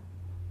Museum,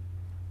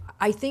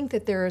 I think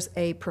that there's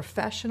a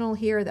professional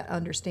here that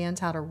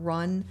understands how to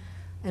run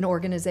an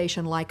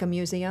organization like a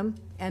museum,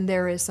 and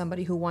there is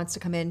somebody who wants to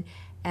come in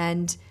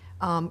and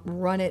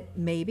run it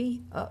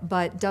maybe,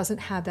 but doesn't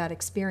have that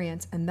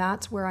experience. And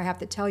that's where I have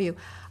to tell you,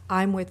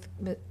 I'm with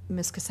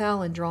Ms.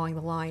 Cassell in drawing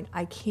the line.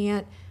 I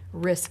can't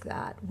risk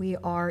that. We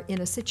are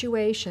in a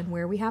situation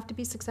where we have to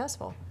be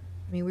successful.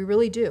 I mean, we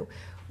really do.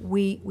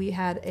 We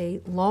had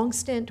a long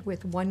stint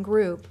with one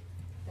group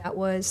that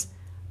was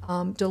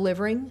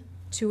delivering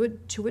to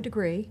a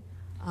degree,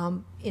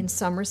 in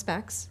some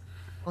respects,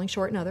 falling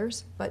short in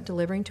others, but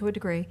delivering to a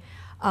degree.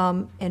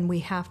 And we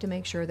have to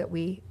make sure that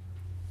we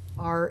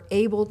are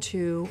able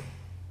to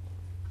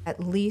at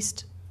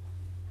least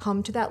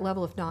come to that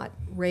level, if not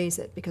raise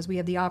it, because we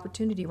have the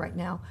opportunity right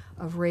now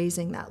of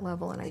raising that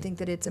level, and I think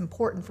that it's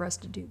important for us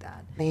to do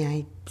that. May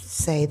I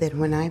say that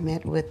when I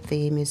met with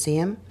the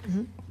museum,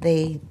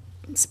 they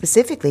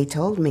specifically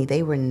told me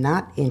they were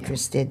not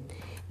interested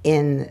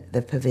in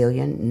the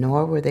pavilion,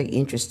 nor were they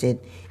interested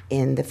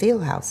in the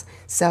field house.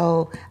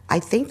 So I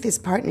think this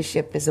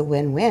partnership is a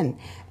win-win,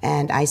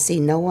 and I see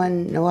no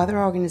other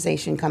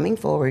organization coming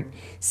forward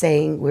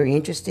saying we're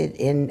interested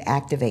in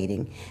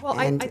activating. Well,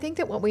 I think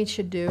that what we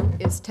should do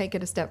is take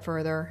it a step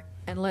further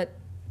and let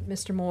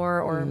Mr.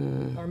 Moore or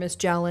Ms.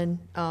 Jelen,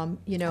 I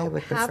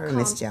would have prefer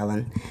Ms.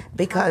 Jelen,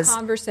 because have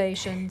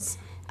conversations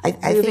I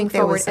moving think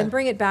there forward was and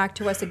bring it back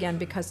to us again,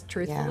 because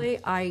truthfully,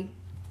 I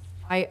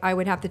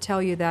would have to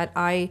tell you that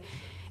I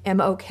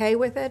am okay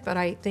with it, but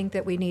I think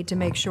that we need to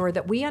make sure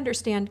that we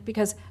understand,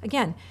 because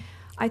again,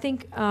 I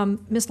think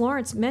Ms.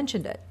 Lawrence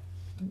mentioned it.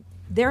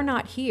 They're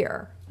not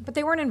here, but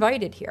they weren't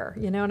invited here.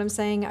 You know what I'm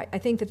saying? I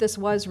think that this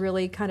was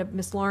really kind of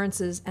Ms.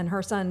 Lawrence's and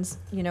her son's,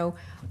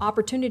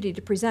 opportunity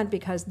to present,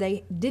 because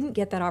they didn't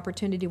get that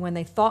opportunity when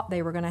they thought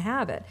they were going to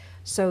have it.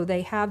 So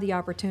they have the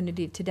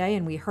opportunity today,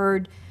 and we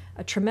heard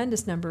a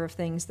tremendous number of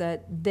things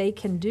that they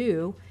can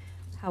do.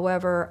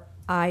 However,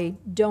 I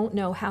don't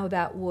know how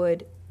that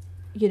would,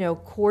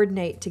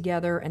 coordinate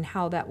together and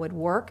how that would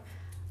work.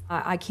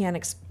 I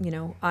can't,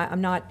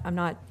 I'm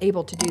not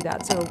able to do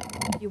that. So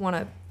if you want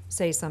to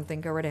say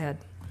something, go right ahead.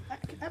 I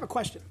have a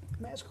question.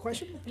 Can I ask a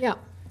question? Yeah.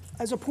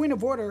 As a point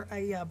of order,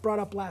 I brought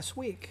up last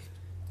week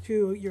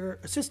to your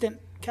assistant,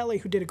 Kelly,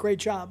 who did a great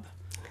job.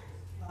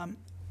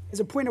 As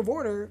a point of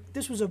order,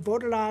 this was a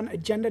voted on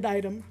agenda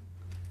item.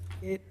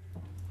 It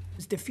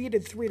was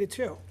defeated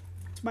 3-2.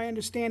 It's my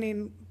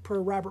understanding per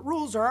Robert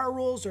rules or our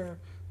rules or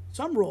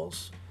some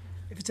rules,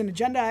 if it's an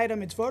agenda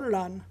item, it's voted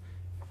on.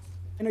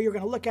 I know you're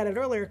going to look at it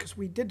earlier because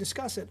we did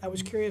discuss it. I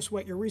was curious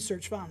what your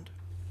research found.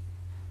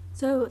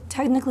 So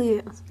technically,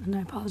 and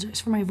I apologize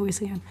for my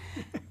voice again,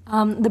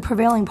 the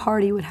prevailing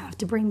party would have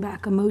to bring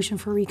back a motion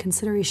for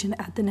reconsideration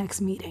at the next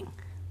meeting.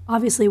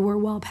 Obviously, we're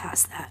well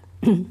past that.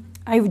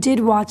 I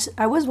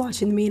was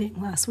watching the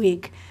meeting last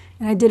week,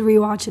 and I did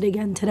rewatch it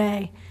again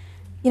today.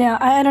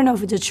 I don't know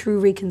if it's a true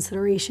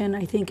reconsideration.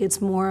 I think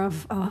it's more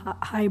of a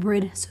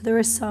hybrid. So there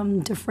is some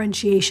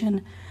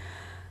differentiation.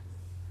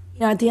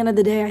 At the end of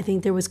the day, I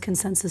think there was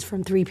consensus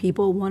from 3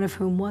 people, one of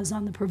whom was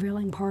on the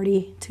prevailing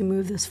party to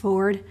move this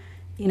forward.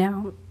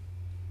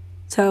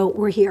 So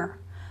we're here.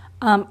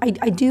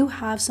 I do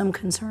have some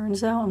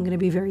concerns, though. I'm going to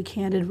be very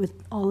candid with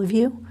all of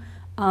you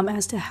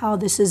as to how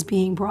this is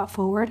being brought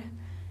forward.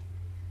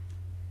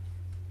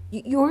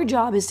 Your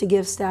job is to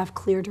give staff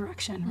clear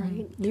direction,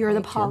 right? You're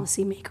the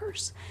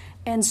policymakers.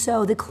 And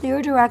so the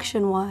clear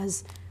direction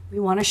was, we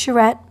want a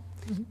charrette,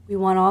 we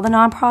want all the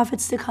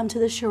nonprofits to come to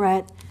the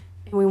charrette,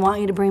 and we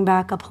want you to bring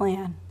back a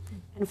plan.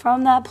 And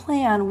from that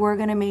plan, we're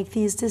gonna make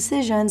these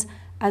decisions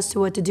as to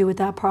what to do with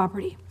that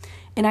property.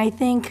 And I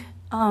think,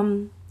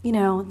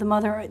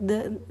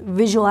 the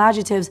visual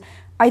adjectives,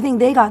 I think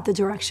they got the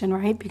direction,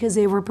 right? Because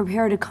they were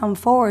prepared to come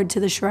forward to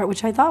the charrette,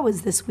 which I thought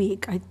was this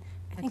week. I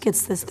think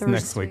it's this Thursday.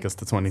 Next week is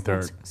the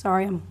 23rd.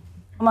 Sorry, I'm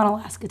on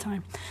Alaska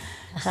time.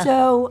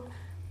 So,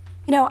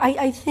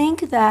 I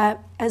think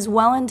that as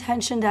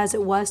well-intentioned as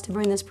it was to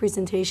bring this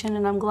presentation,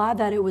 and I'm glad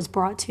that it was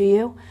brought to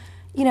you,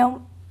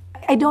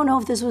 I don't know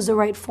if this was the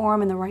right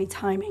forum and the right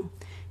timing.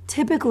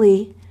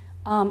 Typically,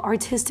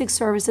 artistic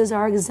services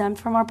are exempt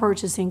from our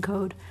purchasing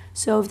code.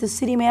 So if the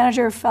city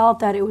manager felt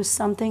that it was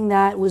something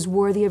that was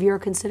worthy of your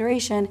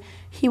consideration,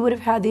 he would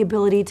have had the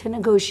ability to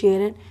negotiate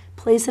it,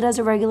 place it as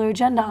a regular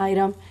agenda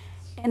item,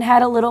 and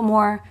had a little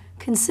more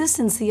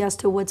consistency as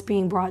to what's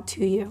being brought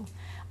to you.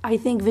 I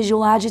think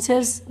visual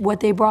adjectives, what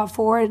they brought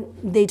forward,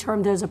 they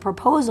termed it as a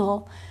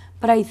proposal,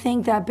 but I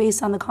think that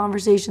based on the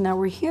conversation that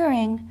we're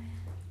hearing,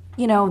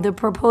 the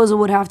proposal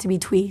would have to be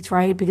tweaked,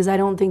 right? Because I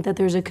don't think that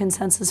there's a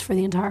consensus for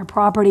the entire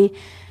property.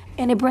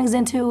 And it brings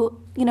into,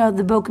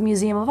 the Boca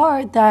Museum of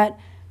Art that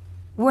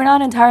we're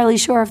not entirely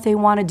sure if they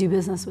want to do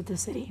business with the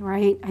city,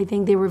 right? I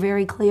think they were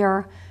very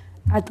clear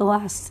at the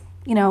last,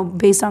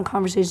 based on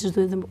conversations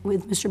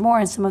with Mr. Moore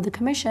and some of the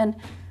commission,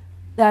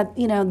 that,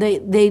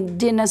 they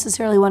didn't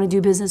necessarily want to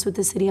do business with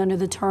the city under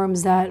the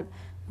terms that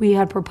we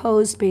had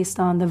proposed based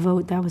on the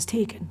vote that was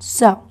taken.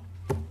 So,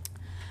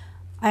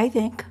 I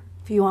think,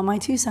 if you want my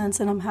 2 cents,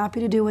 and I'm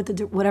happy to do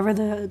whatever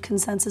the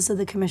consensus of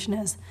the commission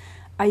is,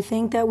 I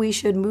think that we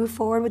should move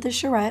forward with the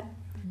charrette,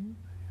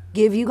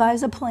 give you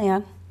guys a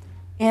plan,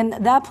 and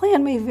that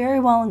plan may very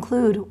well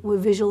include what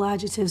visual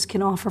adjectives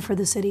can offer for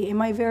the city. It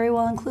might very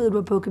well include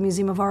what Boca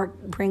Museum of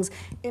Art brings.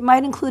 It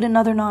might include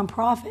another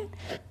nonprofit.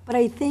 But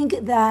I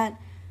think that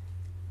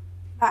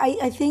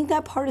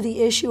part of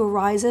the issue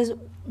arises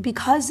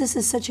because this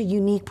is such a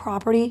unique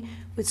property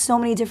with so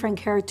many different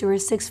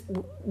characteristics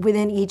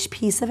within each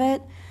piece of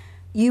it.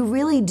 You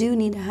really do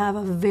need to have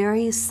a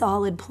very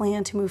solid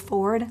plan to move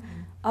forward.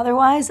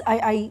 Otherwise,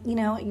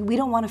 we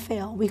don't want to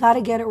fail. We got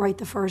to get it right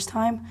the first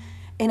time.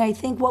 And I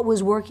think what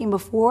was working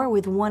before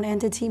with one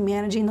entity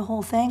managing the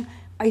whole thing,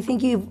 I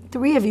think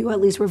 3 of you at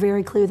least were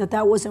very clear that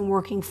that wasn't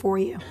working for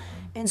you.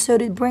 And so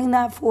to bring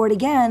that forward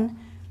again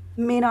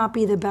may not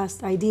be the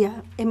best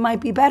idea. It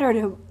might be better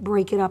to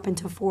break it up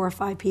into 4 or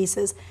 5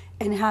 pieces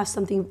and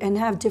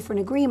have different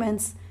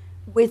agreements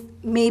with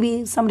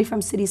maybe somebody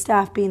from city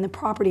staff being the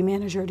property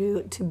manager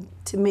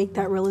to make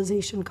that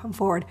realization come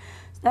forward.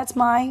 So that's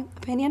my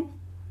opinion.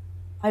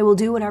 I will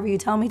do whatever you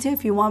tell me to.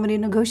 If you want me to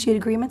negotiate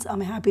agreements,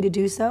 I'm happy to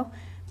do so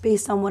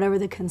based on whatever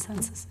the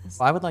consensus is.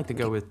 Well, I would like to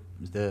go with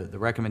the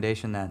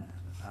recommendation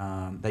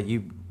that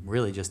you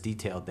really just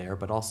detailed there,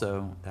 but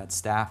also that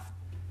staff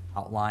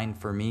outlined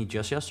for me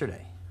just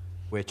yesterday,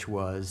 which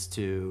was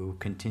to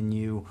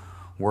continue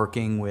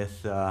working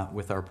with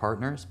our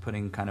partners,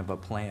 putting kind of a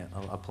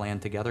plan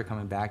together,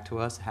 coming back to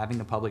us, having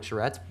the public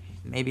charrettes.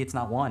 Maybe it's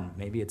not 1,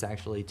 maybe it's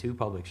actually 2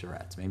 public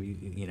charrettes. Maybe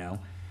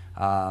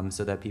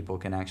so that people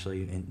can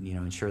actually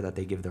ensure that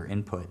they give their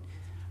input.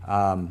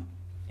 And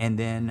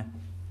then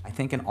I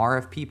think an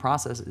RFP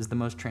process is the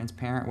most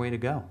transparent way to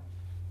go.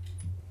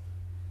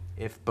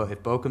 If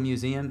Boca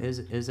Museum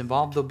is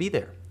involved, they'll be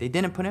there. They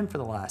didn't put in for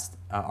the last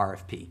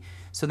RFP.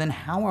 So then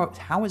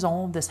how is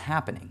all of this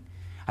happening?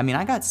 I mean,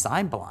 I got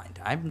sidelined.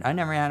 I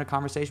never had a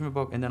conversation with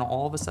Boca, and then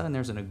all of a sudden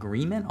there's an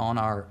agreement on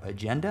our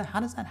agenda. How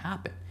does that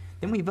happen?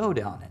 Then we vote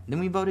on it. Then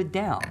we vote it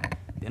down.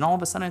 Then all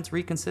of a sudden it's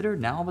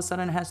reconsidered. Now all of a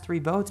sudden it has 3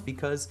 votes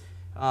because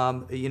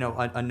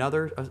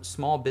another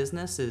small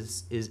business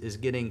is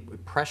getting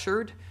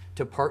pressured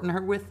to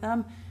partner with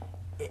them,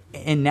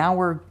 and now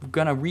we're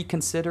gonna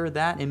reconsider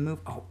that and move.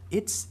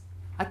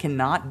 I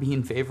cannot be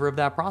in favor of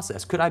that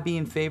process. Could I be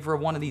in favor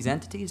of one of these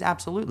entities?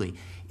 Absolutely.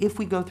 If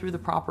we go through the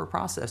proper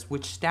process,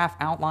 which staff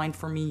outlined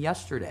for me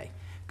yesterday,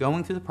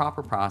 going through the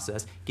proper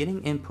process,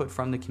 getting input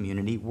from the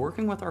community,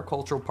 working with our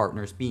cultural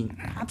partners, being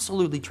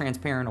absolutely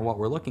transparent on what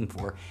we're looking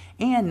for,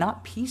 and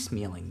not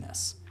piecemealing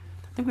this.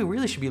 I think we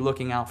really should be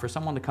looking out for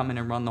someone to come in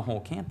and run the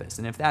whole campus.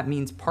 And if that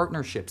means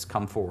partnerships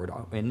come forward,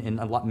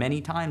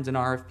 many times in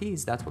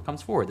RFPs, that's what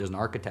comes forward. There's an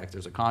architect,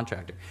 there's a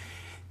contractor.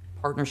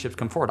 Partnerships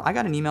come forward. I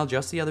got an email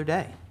just the other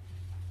day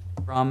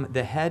from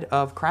the head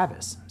of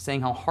Kravis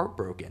saying how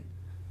heartbroken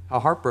how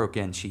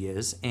heartbroken she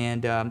is,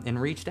 and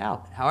reached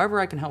out. However,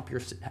 I can help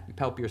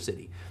your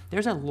city.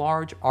 There's a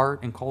large art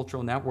and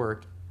cultural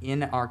network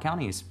in our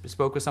county.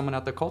 Spoke with someone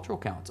at the Cultural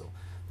Council.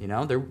 You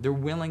know, they're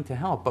willing to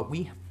help, but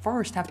we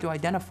first have to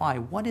identify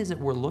what is it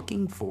we're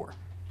looking for,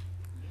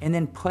 and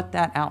then put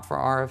that out for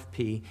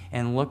RFP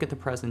and look at the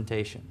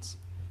presentations.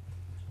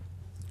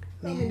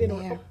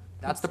 Mayor.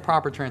 That's the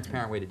proper,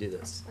 transparent way to do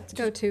this. Let's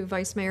go to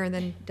Vice Mayor and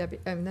then Debbie,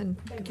 and then.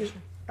 Thank you.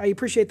 I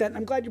appreciate that, and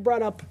I'm glad you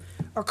brought up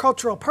our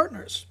cultural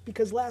partners,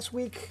 because last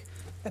week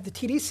at the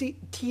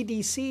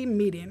TDC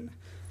meeting,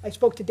 I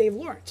spoke to Dave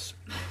Lawrence.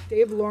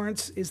 Dave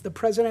Lawrence is the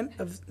president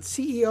of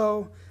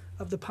CEO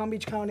of the Palm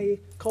Beach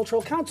County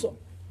Cultural Council.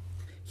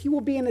 He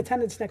will be in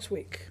attendance next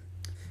week.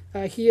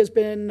 He has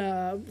been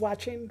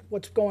watching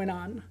what's going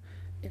on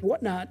and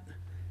whatnot,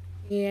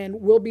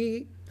 and will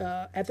be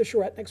at the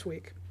Charrette next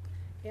week.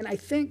 And I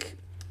think,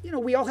 you know,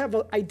 we all have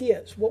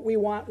ideas, what we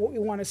want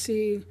to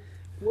see,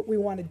 what we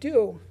want to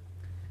do.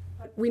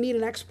 But we need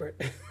an expert.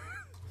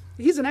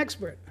 He's an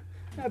expert.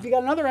 Now, if you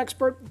got another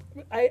expert,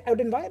 I would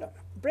invite him,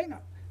 bring him.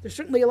 There's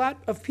certainly a lot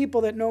of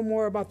people that know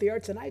more about the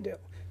arts than I do.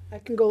 I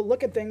can go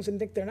look at things and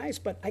think they're nice,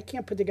 but I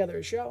can't put together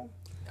a show.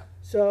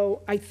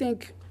 So I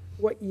think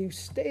what you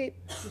state,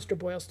 Mr.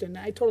 Boylston,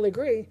 I totally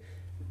agree.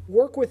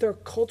 Work with our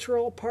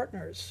cultural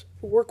partners,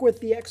 work with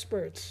the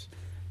experts,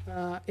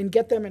 and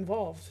get them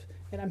involved.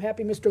 And I'm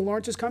happy Mr.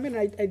 Lawrence is coming.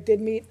 I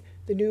did meet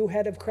the new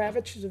head of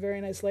Kravitz. She's a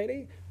very nice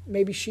lady.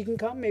 Maybe she can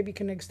come, maybe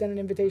can extend an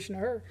invitation to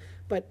her.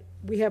 But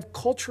we have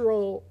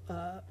cultural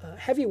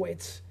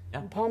heavyweights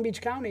in Palm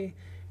Beach County,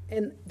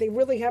 and they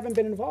really haven't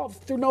been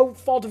involved through no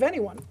fault of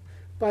anyone.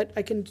 But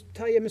I can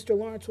tell you Mr.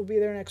 Lawrence will be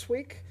there next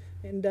week,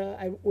 and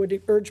I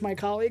would urge my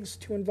colleagues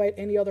to invite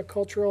any other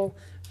cultural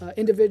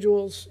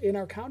individuals in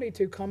our county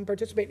to come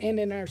participate and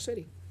in our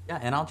city. Yeah,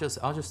 and I'll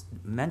just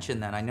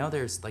mention that I know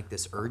there's like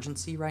this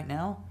urgency right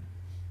now.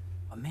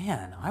 But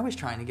man, I was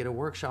trying to get a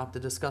workshop to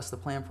discuss the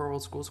plan for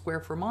Old School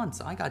Square for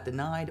months. I got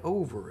denied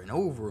over and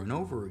over and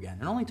over again.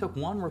 It only took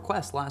one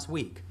request last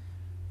week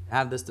to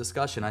have this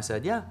discussion. I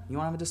said, yeah, you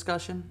want to have a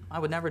discussion? I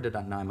would never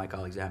deny my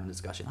colleagues having a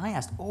discussion. I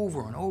asked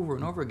over and over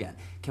and over again,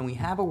 can we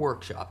have a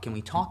workshop? Can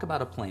we talk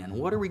about a plan?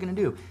 What are we going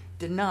to do?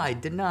 Denied,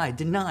 denied,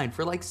 denied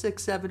for like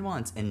 6-7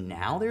 months. And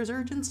now there's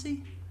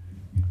urgency?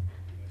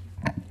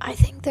 I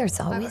think there's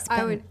always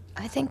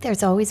I think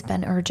there's always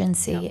been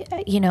urgency,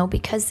 you know,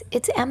 because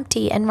it's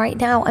empty. And right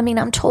now, I mean,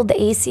 I'm told the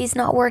AC's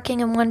not working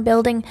in one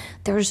building.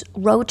 There's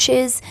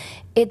roaches.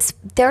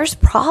 There's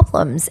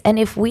problems. And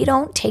if we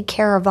don't take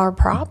care of our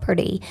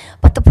property,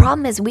 but the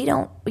problem is we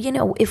don't, you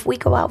know, if we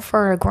go out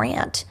for a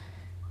grant,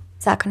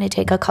 is that going to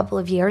take a couple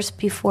of years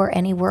before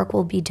any work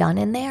will be done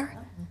in there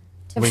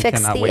to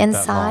fix the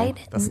inside?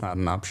 That's not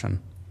an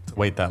option.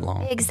 Wait that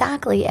long.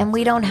 Exactly, and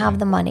we don't have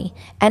the money.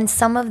 And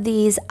some of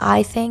these,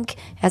 I think,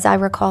 as I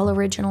recall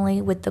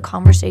originally with the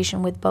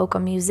conversation with Boca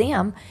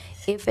Museum,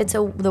 if it's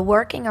the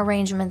working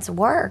arrangements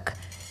work,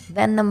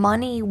 then the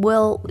money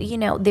will, you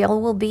know, there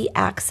will be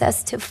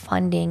access to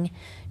funding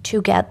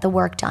to get the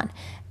work done.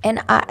 And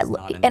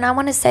I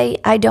want to say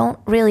I don't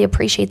really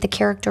appreciate the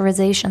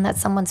characterization that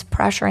someone's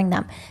pressuring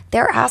them.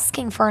 They're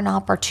asking for an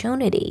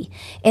opportunity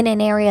in an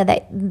area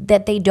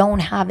that they don't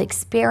have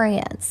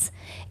experience.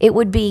 It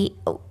would be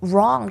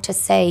wrong to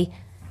say,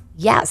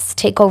 yes,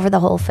 take over the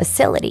whole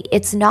facility.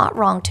 It's not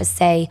wrong to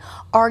say,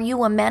 are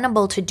you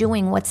amenable to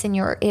doing what's in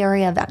your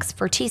area of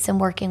expertise and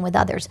working with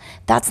others?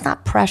 That's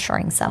not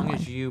pressuring someone.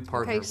 As long as you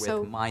partner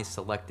with my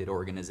selected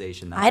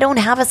organization. I don't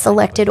have a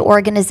selected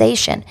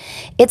organization.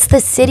 It's the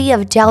city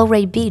of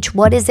Delray Beach.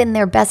 What is in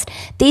their best?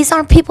 These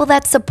aren't people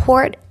that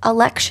support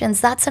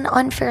elections. That's an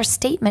unfair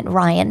statement,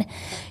 Ryan.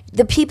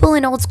 The people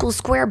in Old School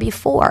Square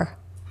before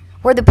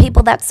were the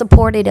people that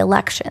supported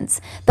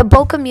elections. The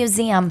Boca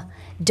Museum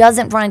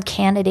doesn't run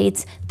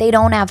candidates. They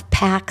don't have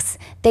PACs.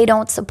 They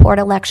don't support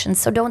elections.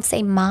 So don't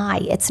say my.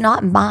 It's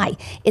not my.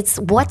 It's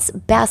what's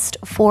best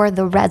for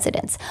the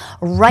residents.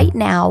 Right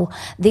now,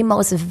 the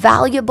most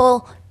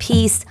valuable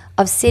piece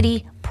of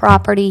city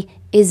property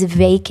is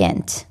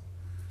vacant.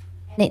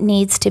 And it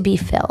needs to be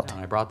filled.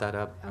 I brought that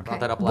up. I brought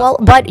that up last Well,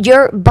 but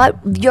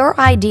your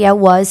idea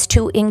was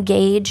to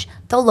engage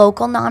the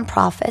local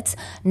nonprofits.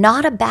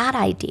 Not a bad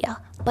idea,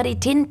 but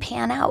it didn't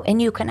pan out.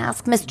 And you can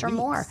ask Mr.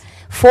 Moore.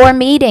 4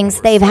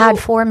 meetings. They've had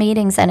 4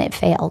 meetings and it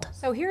failed.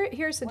 So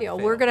here's the deal.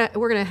 We're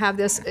gonna have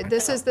this.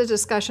 This is the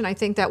discussion. I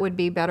think that would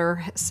be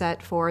better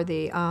set for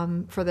the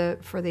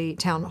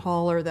town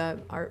hall or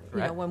you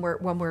know,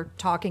 when we're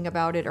talking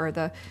about it, or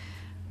the,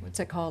 what's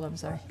it called? I'm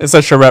sorry. It's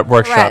a Charrette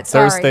workshop, Charrette,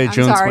 sorry. Thursday, I'm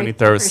June sorry.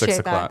 23rd, 6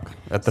 Appreciate that. o'clock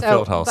at the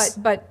Field House.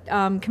 But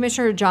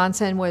Commissioner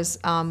Johnson was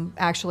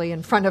actually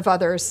in front of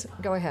others.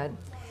 Go ahead.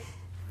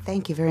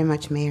 Thank you very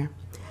much, Mayor.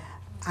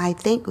 I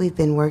think we've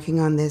been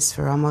working on this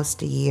for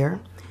almost a year.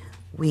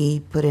 We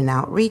put an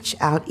outreach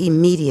out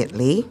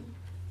immediately.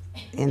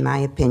 In my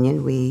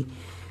opinion, we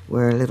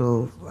were a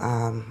little,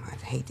 I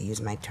hate to use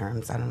my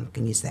terms, I don't know if I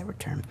can use that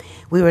term.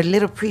 We were a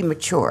little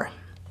premature.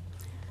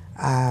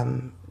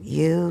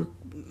 You,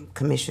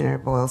 Commissioner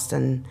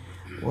Boylston,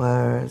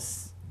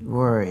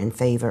 were in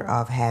favor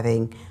of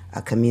having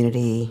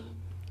community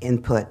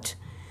input.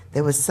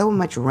 There was so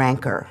much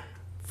rancor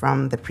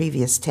from the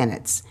previous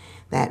tenants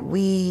that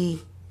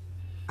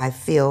I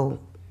feel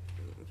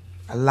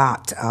a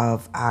lot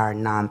of our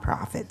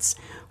nonprofits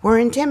were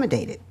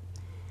intimidated.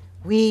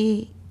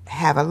 We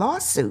have a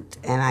lawsuit,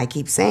 and I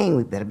keep saying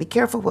we better be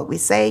careful what we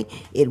say.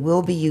 It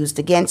will be used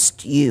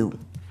against you.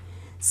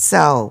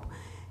 So,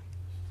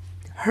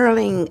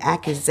 hurling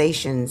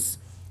accusations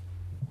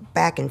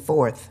back and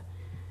forth,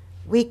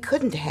 we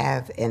couldn't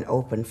have an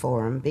open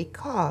forum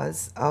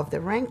because of the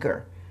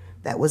rancor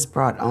that was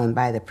brought on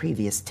by the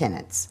previous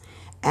tenants.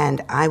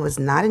 And I was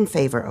not in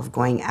favor of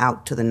going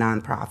out to the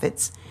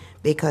nonprofits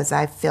because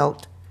I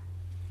felt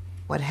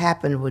what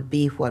happened would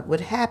be what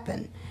would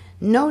happen.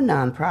 No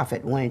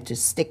nonprofit wanted to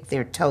stick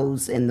their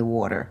toes in the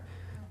water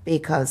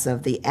because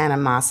of the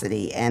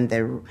animosity and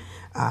the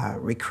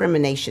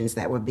recriminations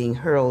that were being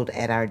hurled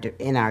at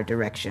in our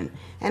direction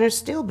and are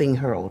still being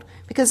hurled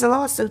because the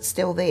lawsuit's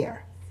still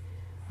there.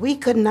 We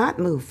could not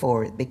move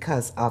forward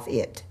because of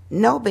it.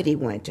 Nobody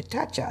wanted to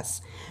touch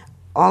us.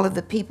 All of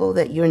the people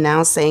that you're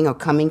now saying are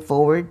coming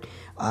forward,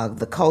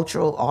 the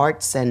cultural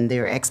arts and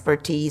their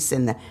expertise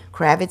in the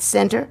Kravitz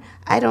Center,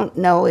 I don't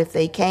know if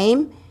they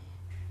came.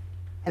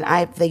 And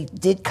if they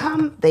did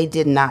come, they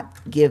did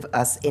not give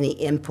us any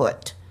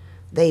input.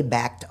 They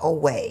backed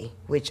away,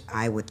 which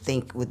I would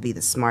think would be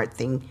the smart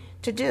thing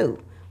to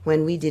do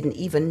when we didn't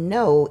even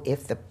know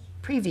if the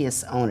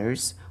previous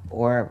owners,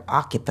 or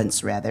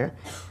occupants rather,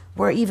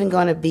 were even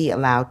going to be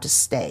allowed to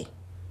stay.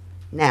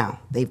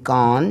 Now, they've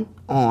gone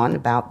on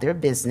about their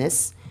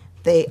business.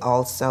 They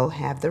also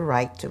have the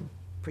right to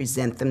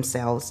present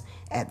themselves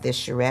at this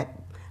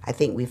charrette. I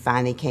think we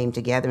finally came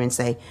together and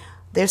say,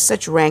 there's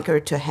such rancor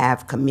to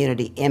have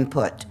community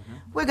input.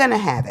 We're going to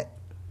have it.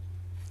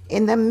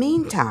 In the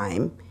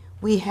meantime,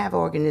 we have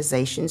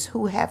organizations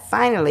who have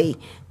finally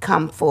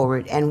come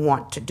forward and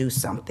want to do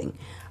something.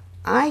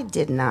 I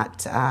did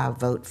not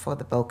vote for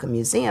the Boca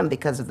Museum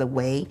because of the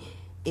way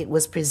it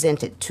was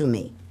presented to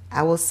me.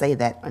 I will say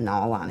that in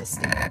all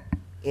honesty.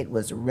 It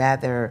was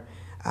rather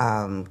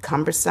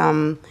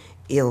cumbersome,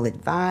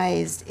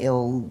 ill-advised,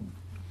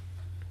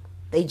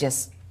 they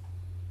just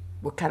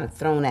were kind of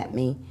thrown at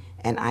me,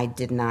 and I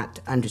did not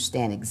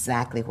understand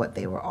exactly what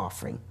they were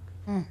offering.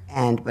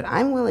 But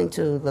I'm willing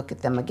to look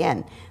at them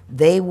again.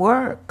 They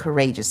were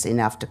courageous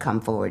enough to come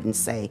forward and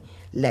say,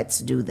 let's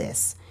do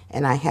this.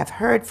 And I have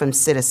heard from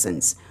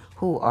citizens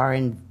who are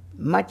in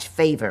much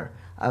favor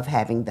of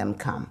having them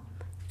come.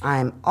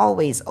 I'm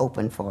always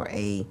open for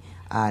a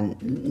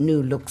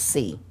new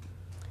look-see.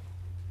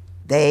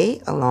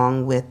 They,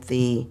 along with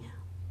the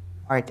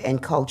Art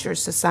and Culture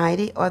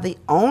Society, are the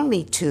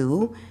only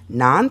two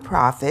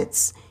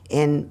nonprofits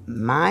in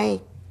my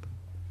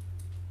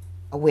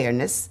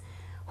awareness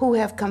who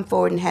have come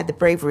forward and had the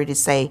bravery to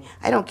say,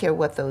 I don't care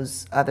what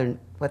that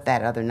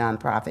other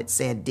nonprofit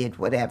said, did,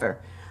 whatever.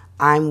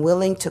 I'm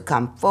willing to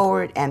come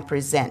forward and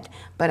present.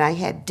 But I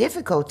had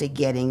difficulty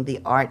getting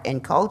the Art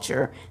and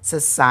Culture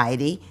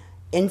Society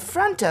in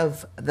front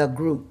of the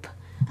group.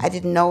 I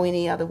didn't know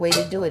any other way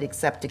to do it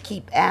except to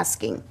keep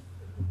asking.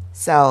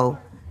 So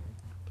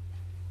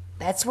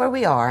that's where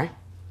we are.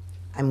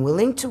 I'm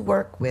willing to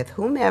work with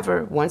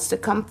whomever wants to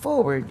come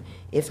forward.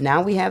 If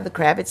now we have the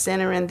Kravitz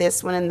Center and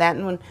this one and that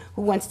one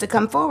who wants to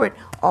come forward,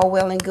 all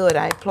well and good.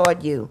 I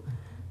applaud you.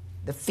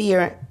 The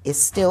fear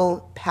is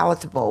still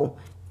palatable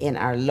in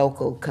our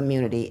local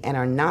community, and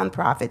our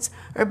nonprofits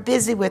are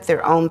busy with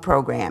their own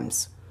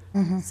programs.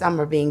 Some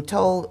are being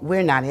told,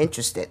 we're not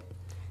interested.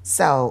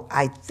 So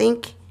I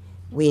think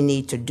we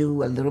need to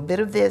do a little bit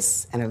of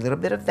this and a little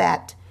bit of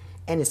that,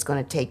 and it's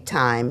going to take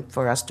time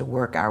for us to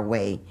work our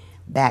way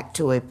back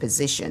to a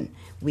position.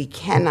 We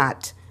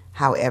cannot,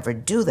 however,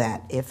 do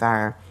that if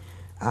our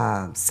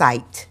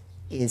site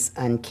is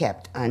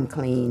unkept,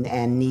 unclean,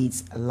 and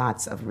needs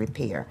lots of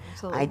repair.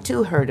 Absolutely. I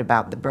too heard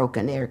about the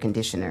broken air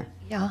conditioner.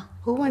 Yeah.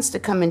 Who wants to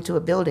come into a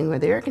building where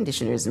the air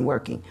conditioner isn't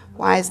working?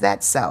 Why is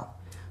that so?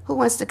 Who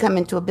wants to come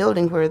into a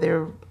building where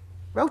there are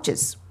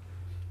roaches?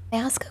 May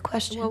I ask a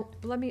question? Well,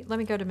 let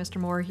me go to Mr.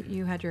 Moore.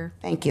 You had your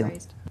Thank you.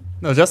 raised.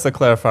 No, just to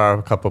clarify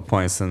a couple of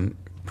points, and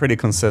pretty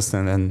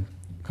consistent and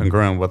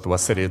congruent with what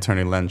City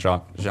Attorney Len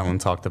Jelen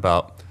talked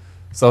about.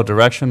 So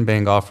direction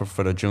being offered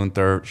for the June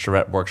 3rd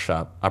charrette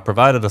workshop. I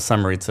provided a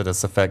summary to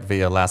this effect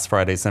via last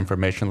Friday's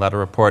information letter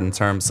report in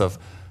terms of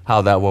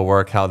how that will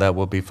work, how that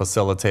will be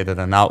facilitated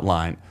and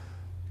outlined.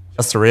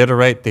 Just to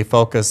reiterate, the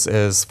focus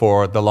is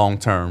for the long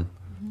term.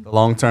 The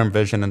long-term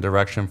vision and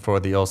direction for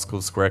the Old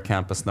School Square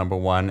Campus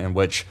 #1, in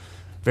which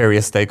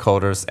various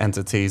stakeholders,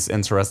 entities,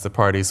 interested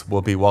parties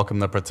will be welcome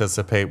to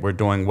participate. We're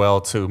doing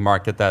well to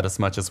market that as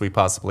much as we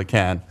possibly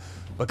can.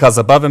 Because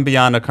above and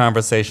beyond the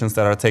conversations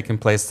that are taking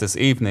place this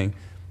evening,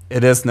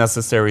 it is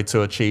necessary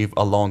to achieve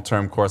a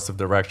long-term course of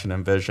direction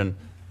and vision.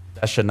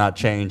 That should not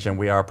change, and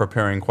we are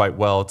preparing quite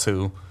well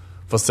to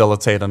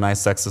facilitate a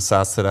nice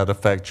exercise to that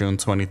effect June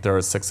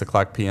 23rd,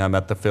 6:00 p.m.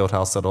 at the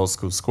Fieldhouse at Old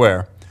School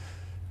Square.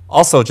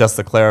 Also, just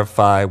to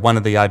clarify, one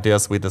of the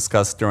ideas we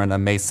discussed during the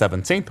May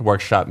 17th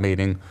workshop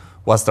meeting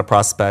was the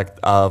prospect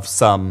of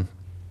some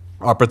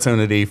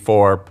opportunity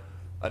for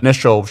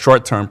initial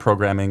short-term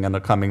programming in the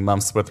coming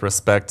months with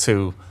respect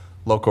to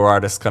local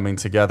artists coming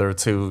together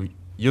to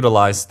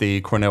utilize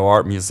the Cornell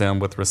Art Museum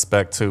with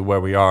respect to where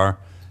we are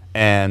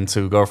and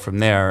to go from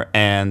there.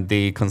 And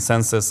the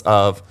consensus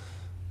of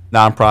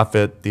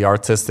nonprofit, the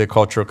artistic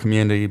cultural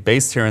community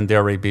based here in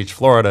Delray Beach,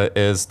 Florida,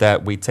 is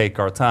that we take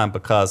our time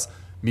because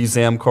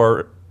museum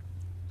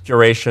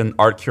curation,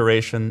 art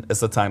curation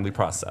is a timely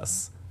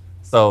process.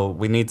 So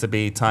we need to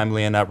be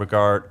timely in that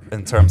regard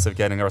in terms of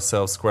getting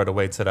ourselves squared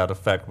away to that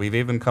effect. We've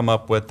even come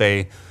up with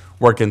a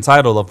working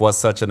title of what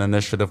such an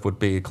initiative would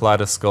be,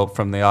 Kaleidoscope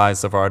from the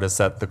Eyes of Artists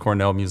at the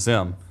Cornell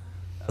Museum,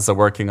 as a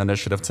working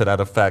initiative to that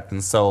effect.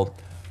 And so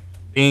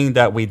being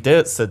that we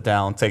did sit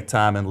down, take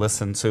time and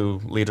listen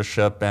to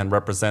leadership and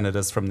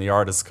representatives from the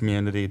artist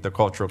community, the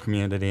cultural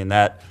community, and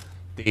that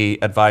the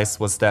advice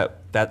was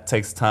that that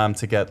takes time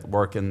to get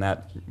work in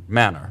that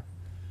manner.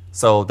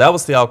 So that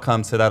was the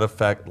outcome to that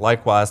effect.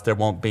 Likewise, there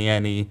won't be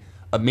any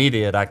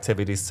immediate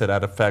activities to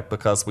that effect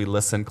because we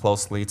listened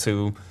closely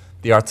to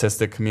the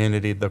artistic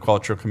community, the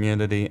cultural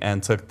community,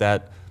 and took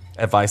that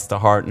advice to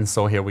heart, and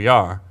so here we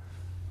are.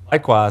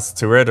 Likewise,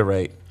 to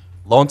reiterate,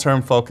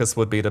 long-term focus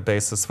would be the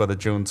basis for the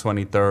June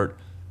 23rd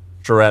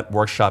Charrette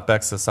workshop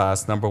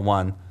exercise, number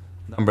one.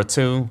 Number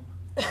two,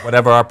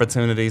 whatever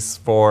opportunities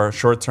for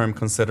short-term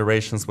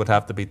considerations would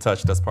have to be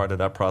touched as part of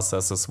that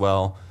process as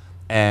well.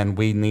 And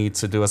we need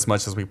to do as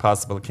much as we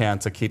possibly can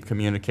to keep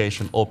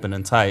communication open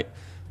and tight.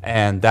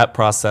 And that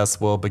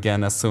process will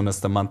begin as soon as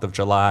the month of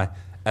July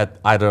at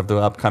either of the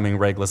upcoming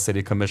regular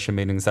city commission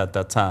meetings at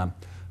that time.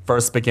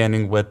 First,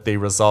 beginning with the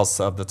results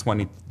of the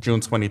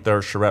June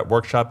 23rd Charrette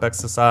workshop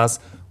exercise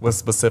with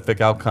specific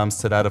outcomes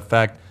to that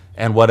effect,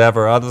 and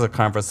whatever other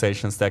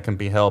conversations that can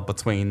be held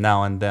between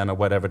now and then or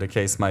whatever the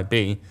case might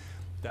be.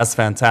 That's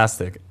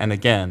fantastic. And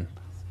again,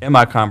 in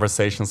my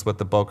conversations with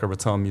the Boca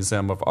Raton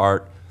Museum of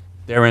Art,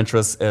 their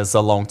interest is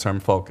a long-term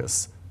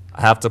focus.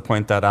 I have to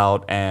point that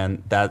out,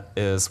 and that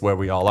is where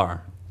we all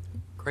are.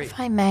 Great. If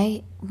I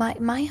may,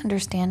 my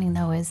understanding,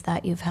 though, is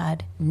that you've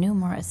had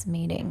numerous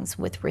meetings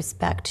with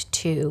respect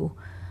to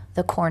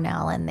the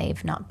Cornell, and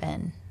they've not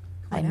been,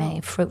 if I may,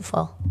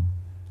 fruitful.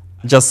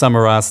 Just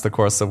summarize the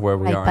course of where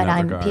we Right, are but in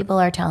that regard. people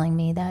are telling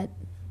me that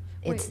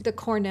it's Wait, the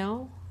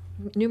Cornell?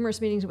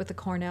 Numerous meetings with the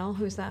Cornell?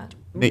 Who's that?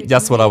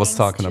 That's what I was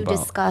talking to about.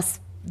 discuss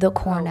the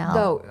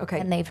Cornell, okay.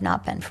 and they've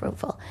not been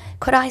fruitful.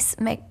 Could I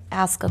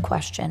ask a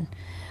question?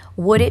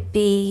 Would it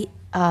be,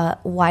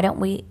 why don't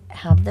we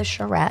have the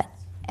charrette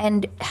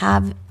and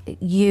have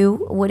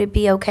you, would it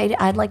be okay,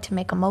 I'd like to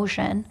make a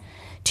motion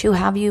to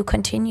have you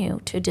continue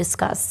to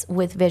discuss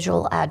with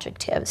visual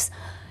adjectives.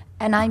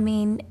 And I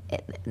mean,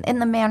 in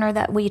the manner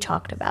that we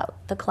talked about,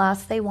 the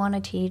class they want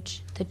to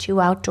teach, the 2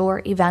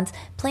 outdoor events.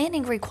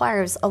 Planning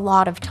requires a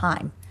lot of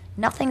time.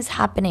 Nothing's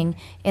happening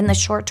in the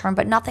short term,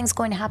 but nothing's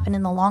going to happen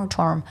in the long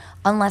term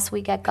unless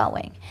we get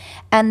going.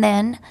 And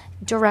then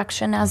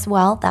direction as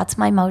well, that's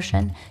my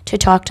motion, to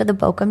talk to the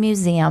Boca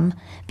Museum,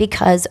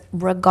 because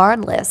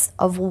regardless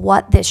of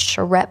what this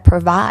charrette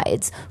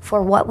provides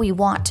for what we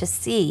want to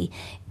see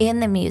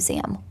in the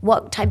museum,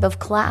 what type of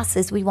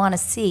classes we want to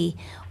see,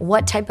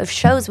 what type of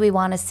shows we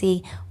want to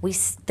see,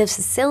 the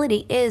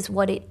facility is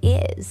what it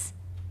is.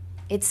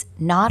 It's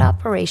not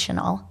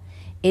operational.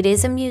 It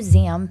is a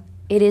museum.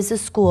 It is a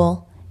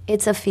school,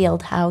 it's a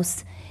field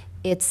house,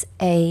 it's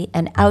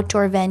an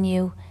outdoor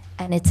venue,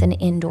 and it's an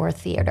indoor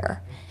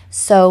theater.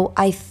 So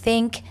I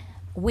think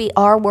we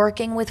are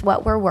working with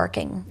what we're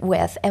working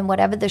with, and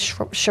whatever the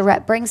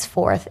charrette brings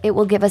forth, it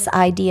will give us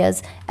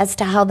ideas as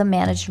to how the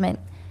management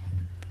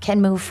can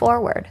move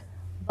forward.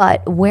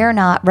 But we're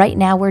not, right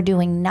now we're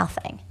doing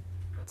nothing.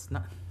 It's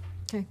not.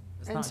 Okay.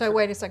 And not so, true.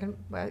 wait a second.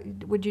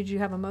 Did you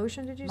have a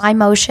motion, did you say? My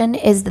motion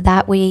is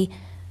that we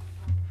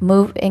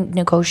move and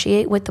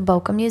negotiate with the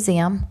Boca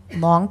Museum,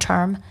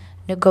 long-term,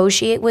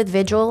 negotiate with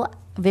visual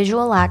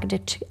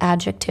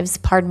adjectives,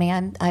 pardon me,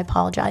 I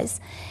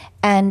apologize,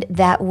 and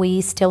that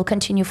we still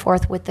continue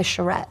forth with the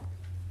charrette.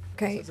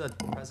 Okay. This is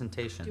a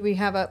presentation. Do we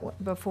have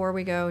before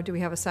we go, do we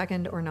have a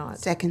second or not?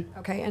 Second.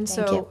 Okay, and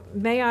Thank so you.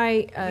 may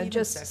I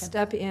just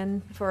step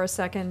in for a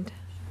second?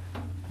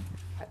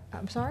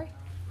 I'm sorry?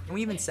 Can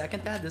we even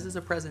second that? This is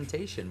a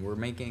presentation. We're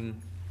making.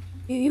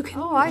 You can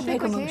Oh, I make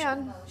think a we motion.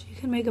 can. You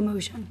can make a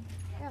motion.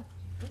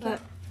 But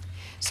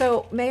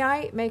So may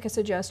I make a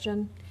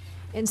suggestion?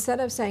 Instead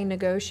of saying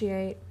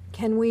negotiate,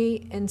 can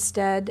we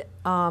instead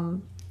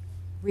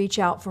reach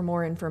out for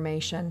more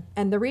information?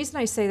 And the reason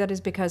I say that is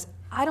because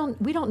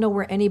we don't know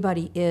where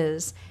anybody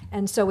is,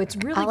 and so it's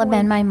really. I'll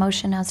amend my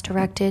motion as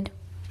directed.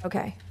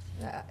 Okay.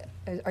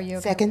 Are you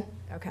okay? Second.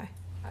 Okay.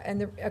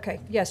 And okay.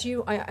 Yes,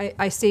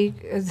 I see.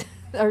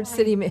 Our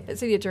city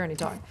attorney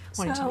talking.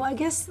 so I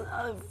guess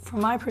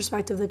from my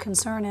perspective, the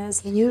concern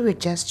is, Can you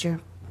adjust your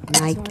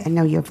mic? I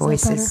know your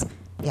voice is.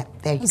 Yeah,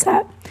 there you is go.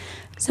 that,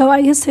 so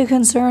I guess the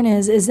concern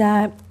is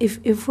that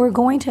if we're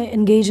going to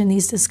engage in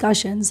these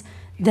discussions,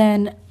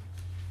 then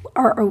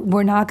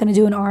we're not going to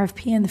do an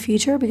RFP in the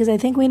future, because I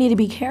think we need to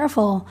be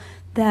careful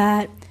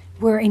that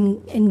we're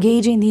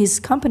engaging these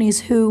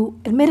companies who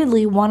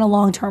admittedly want a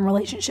long-term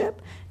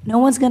relationship. No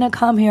one's going to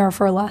come here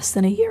for less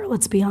than a year,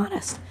 let's be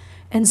honest.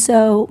 And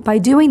so by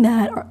doing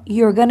that,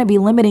 you're going to be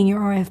limiting your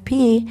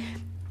RFP.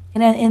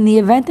 And in the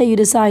event that you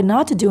decide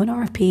not to do an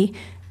RFP,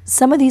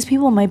 some of these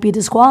people might be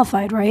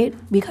disqualified, right?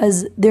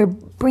 Because they're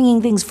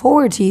bringing things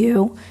forward to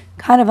you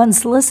kind of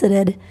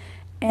unsolicited,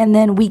 and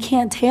then we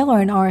can't tailor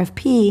an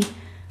RFP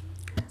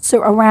so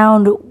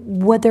around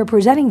what they're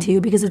presenting to you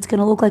because it's going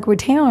to look like we're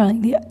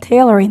tailoring the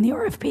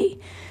RFP.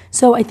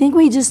 So I think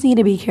we just need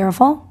to be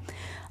careful.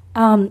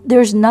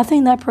 There's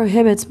nothing that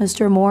prohibits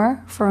Mr.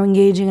 Moore from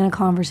engaging in a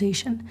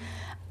conversation.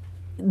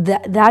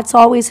 That's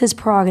always his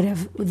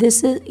prerogative.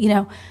 This is,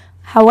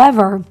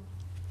 however,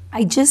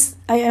 I'm just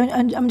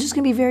going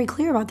to be very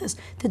clear about this.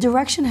 The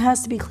direction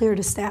has to be clear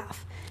to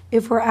staff.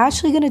 If we're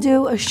actually going to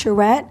do a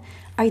charrette,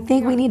 I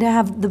think we need to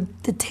have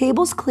the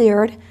tables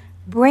cleared,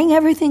 bring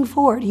everything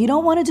forward. You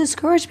don't want to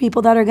discourage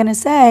people that are going to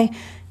say,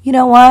 you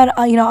know what,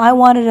 I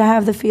wanted to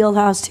have the field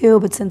house too,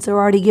 but since they're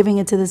already giving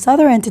it to this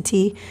other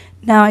entity,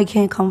 now I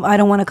can't come, I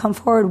don't want to come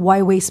forward,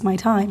 why waste my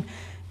time?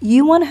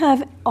 You want to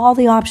have all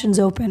the options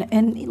open,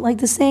 and like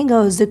the saying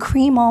goes, the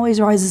cream always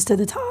rises to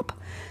the top.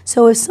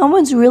 So if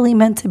someone's really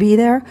meant to be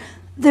there,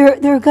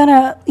 they're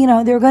gonna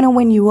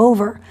win you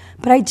over.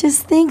 But I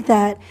just think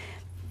that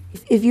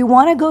if you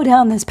want to go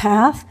down this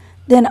path,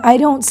 then I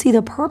don't see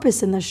the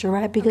purpose in the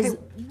charrette because.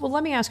 Okay, well,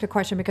 let me ask a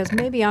question because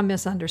maybe I'm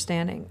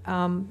misunderstanding,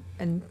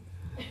 and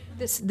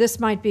this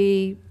might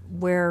be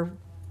where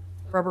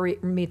rubber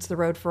meets the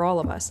road for all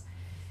of us.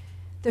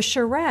 The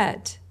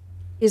charrette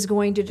is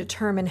going to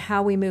determine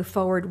how we move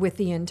forward with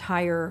the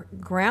entire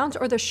grounds,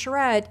 or the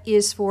charrette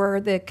is for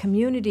the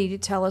community to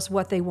tell us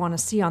what they want to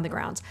see on the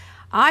grounds.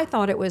 I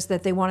thought it was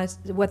that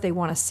what they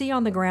want to see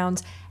on the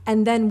grounds,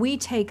 and then we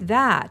take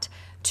that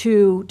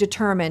to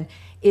determine,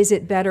 is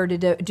it better to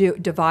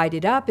divide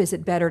it up? Is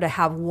it better to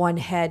have one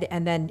head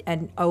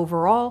and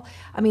overall?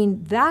 I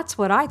mean, that's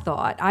what I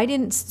thought. I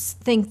didn't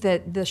think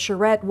that the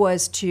charrette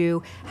was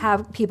to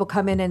have people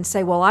come in and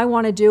say, well, I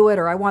want to do it,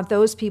 or I want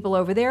those people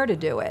over there to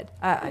do it.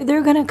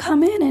 They're going to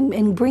come in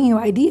and bring you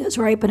ideas,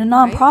 right? But a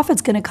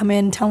nonprofit's going to come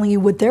in telling you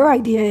what their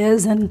idea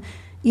is and,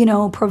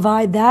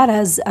 provide that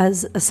as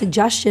a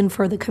suggestion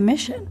for the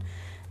commission.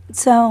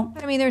 So,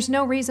 I mean, there's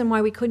no reason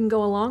why we couldn't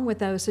go along with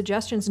those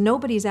suggestions.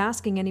 Nobody's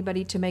asking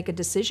anybody to make a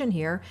decision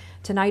here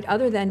tonight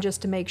other than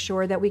just to make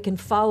sure that we can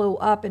follow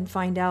up and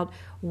find out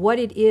what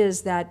it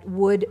is that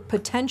would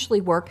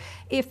potentially work.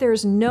 If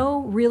there's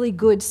no really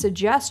good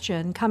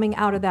suggestion coming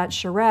out of that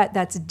charrette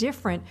that's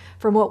different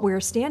from what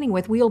we're standing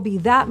with, we'll be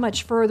that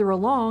much further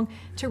along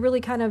to really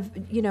kind of,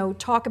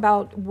 talk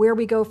about where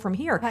we go from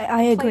here.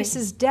 I agree. Place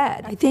is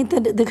dead. I think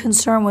that the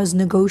concern was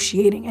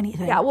negotiating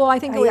anything. Yeah, well, I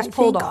think it was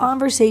pulled off.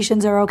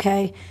 Conversations are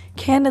okay.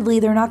 Candidly,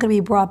 they're not going to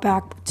be brought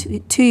back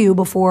to you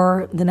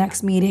before the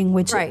next meeting,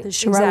 which the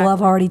charrette will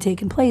have already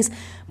taken place.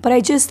 But I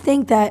just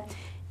think that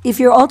if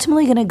you're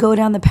ultimately going to go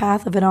down the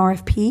path of an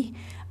RFP,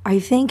 I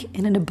think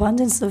in an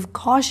abundance of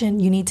caution,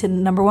 you need to,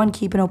 number one,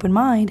 keep an open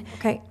mind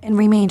and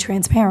remain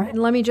transparent.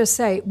 And let me just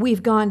say,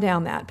 we've gone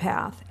down that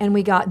path and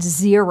we got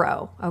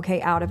zero,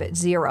 out of it,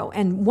 zero.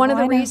 And one of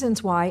the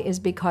reasons why is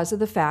because of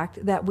the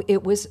fact that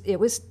it was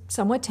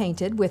somewhat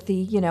tainted with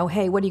the,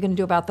 hey, what are you going to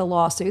do about the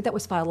lawsuit that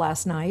was filed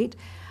last night?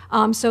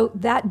 So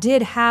that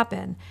did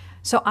happen.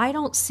 So I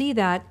don't see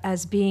that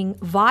as being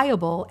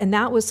viable, and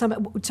that was so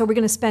we're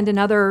going to spend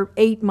another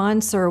 8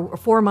 months or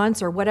 4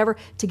 months or whatever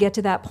to get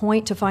to that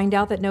point to find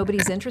out that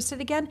nobody's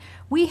interested again.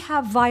 We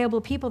have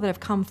viable people that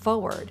have come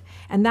forward,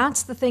 and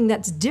that's the thing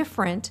that's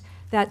different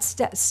that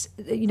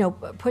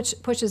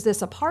pushes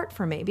this apart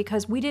for me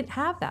because we didn't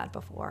have that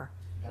before.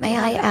 May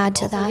I add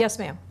to that? Yes,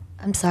 ma'am.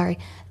 I'm sorry.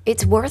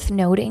 It's worth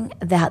noting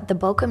that the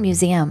Boca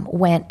Museum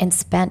went and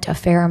spent a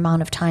fair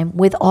amount of time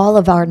with all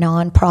of our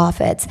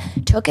nonprofits,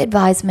 took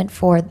advisement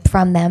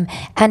from them,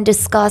 and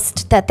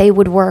discussed that they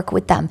would work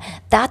with them.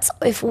 That's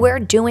if we're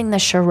doing the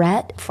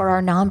charrette for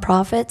our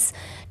nonprofits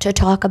to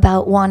talk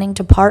about wanting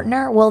to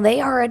partner, well,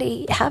 they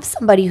already have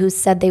somebody who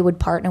said they would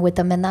partner with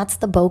them, and that's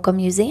the Boca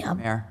Museum.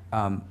 Mayor,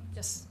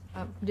 Yes.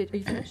 Are you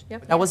finished?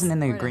 Yep. that wasn't in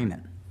the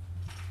agreement.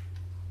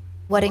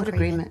 What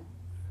agreement?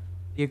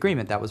 The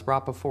agreement that was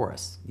brought before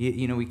us.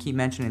 We keep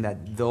mentioning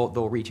that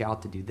they'll reach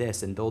out to do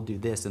this and they'll do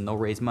this and they'll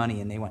raise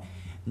money and they want.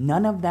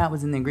 None of that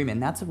was in the agreement.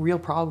 And that's a real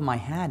problem I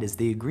had is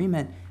the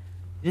agreement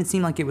didn't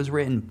seem like it was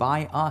written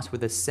by us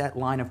with a set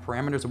line of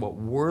parameters of what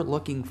we're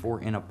looking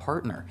for in a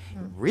partner. It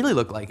really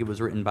looked like it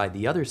was written by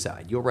the other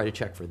side. You'll write a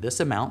check for this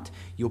amount.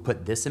 You'll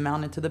put this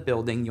amount into the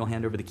building. You'll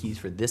hand over the keys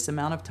for this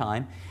amount of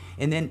time.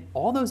 And then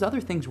all those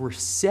other things were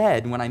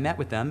said when I met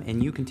with them,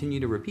 and you continue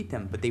to repeat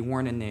them, but they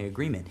weren't in the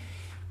agreement.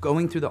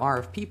 Going through the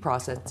RFP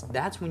process,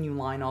 that's when you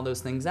line all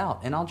those things out.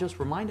 And I'll just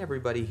remind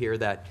everybody here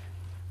that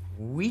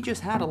we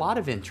just had a lot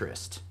of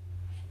interest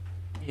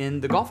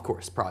in the golf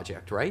course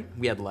project, right?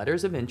 We had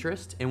letters of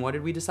interest, and what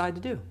did we decide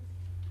to do?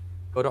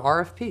 Go to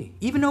RFP.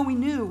 Even though we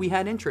knew we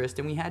had interest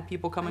and we had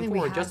people coming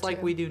forward, just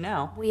like we do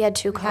now. We had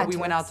two contracts.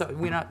 We went out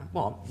to,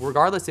 well,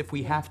 regardless if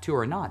we have to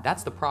or not,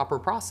 that's the proper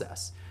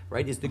process.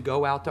 right? Is to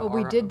go out to Well,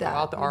 we did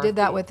that. We did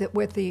that with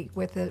the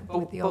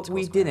old But school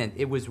we square. didn't.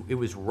 It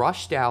was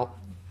rushed out,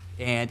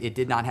 and it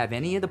did not have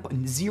any of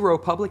the zero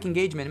public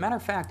engagement. Matter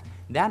of fact,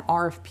 that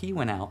RFP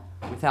went out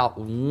without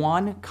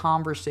one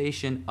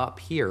conversation up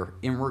here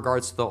in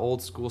regards to the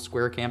old school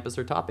square campus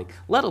or topic,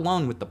 let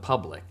alone with the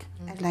public.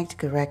 I'd like to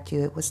correct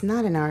you. It was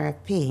not an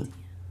RFP.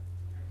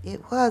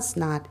 It was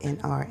not an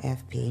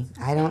RFP.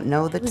 I don't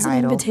know the It was title.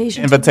 an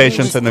invitation.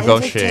 Invitation to It was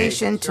negotiate.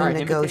 Invitation to Sorry,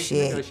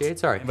 negotiate.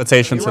 Sorry.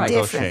 Invitation to You're right.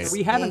 negotiate.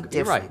 We haven't. Big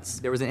You're right. difference.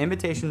 There was an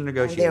invitation to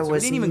negotiate. There so we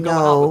was didn't even go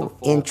out with no a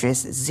full.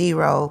 interest,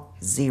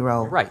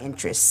 zero Right.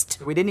 interest.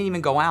 We didn't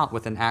even go out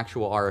with an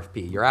actual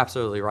RFP. You're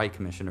absolutely right,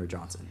 Commissioner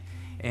Johnson.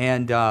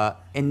 And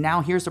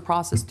now here's the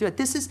process. Dude,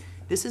 this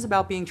is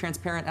about being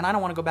transparent, and I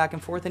don't want to go back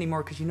and forth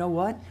anymore because you know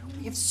what?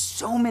 We have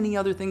so many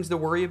other things to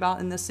worry about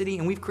in this city,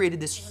 and we've created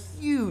this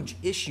huge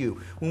issue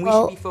when we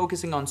Well, should be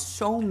focusing on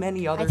so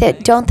many other I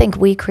things. don't think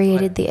we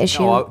created the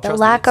issue. trust The me,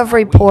 lack it's of not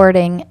we.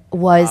 reporting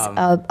was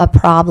a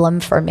problem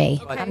for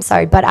me. I'm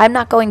sorry, but I'm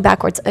not going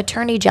backwards.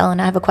 Attorney Jelen,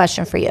 I have a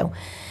question for you.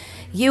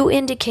 You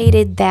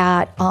indicated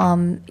that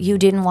you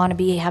didn't want to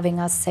be having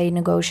us say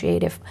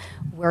negotiate if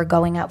we're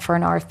going out for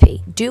an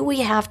RFP. Do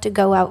we have to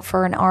go out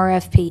for an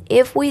RFP?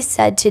 If we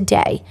said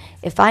today,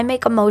 if I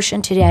make a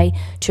motion today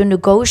to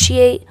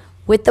negotiate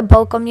with the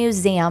Boca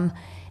Museum,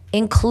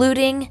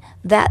 including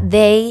that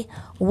they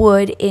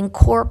would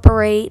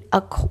incorporate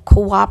a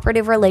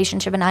cooperative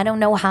relationship, and I don't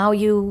know how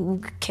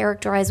you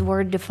characterize,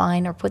 word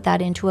define, or put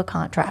that into a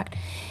contract.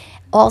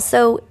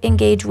 Also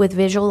engage with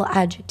visual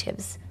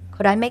adjectives.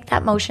 Could I make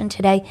that motion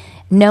today,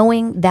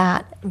 knowing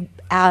that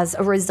as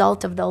a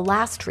result of the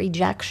last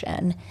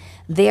rejection,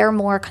 they're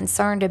more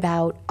concerned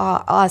about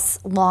us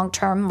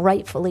long-term,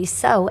 rightfully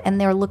so, and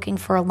they're looking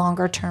for a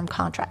longer-term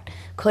contract?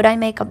 Could I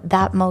make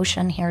that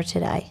motion here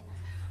today?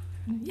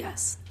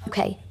 Yes.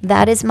 Okay,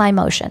 that is my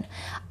motion.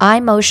 I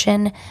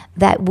motion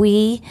that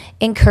we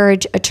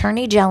encourage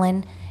Attorney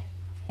Jelen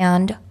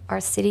and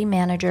our city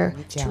manager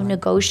to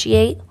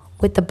negotiate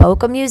with the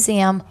Boca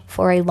Museum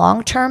for a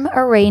long-term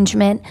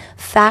arrangement,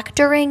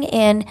 factoring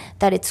in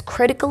that it's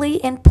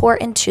critically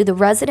important to the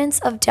residents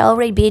of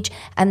Delray Beach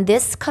and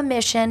this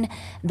commission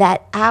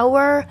that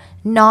our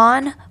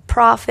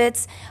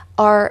nonprofits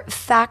are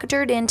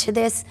factored into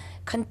this.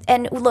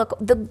 And look,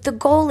 the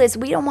goal is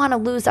we don't want to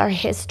lose our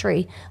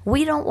history.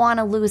 We don't want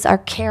to lose our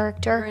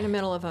character. We're in the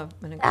middle of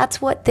That's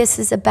what this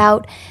is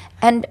about.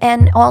 And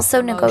also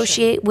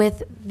negotiate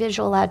with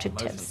visual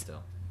adjectives.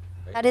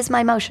 That is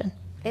my motion.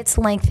 It's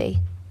lengthy.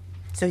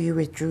 So you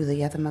withdrew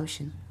the other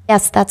motion?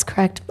 Yes, that's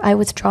correct. I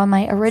withdraw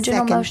my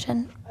original Second.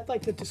 motion. I'd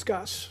like to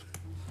discuss.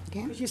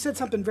 Okay. Because you said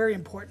something very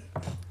important.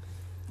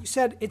 You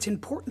said it's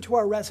important to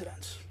our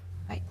residents.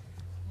 Right.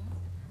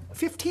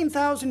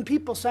 15,000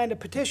 people signed a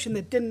petition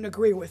that didn't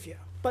agree with you.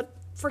 But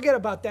forget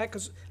about that,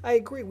 because I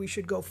agree we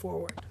should go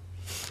forward.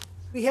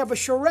 We have a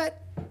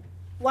charrette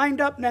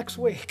lined up next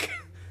week.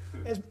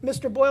 As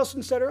Mr.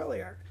 Boylston said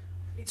earlier,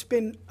 it's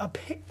been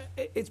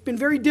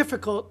very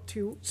difficult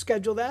to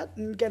schedule that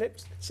and get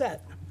it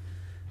set.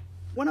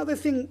 One other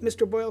thing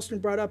Mr. Boylston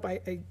brought up,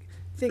 I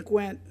think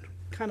went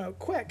kind of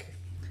quick,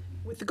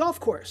 with the golf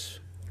course.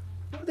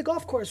 What did the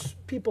golf course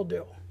people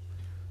do?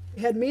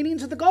 We had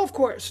meetings at the golf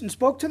course and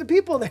spoke to the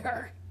people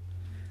there.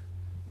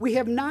 We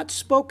have not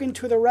spoken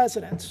to the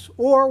residents,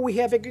 or we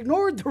have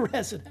ignored the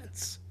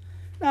residents.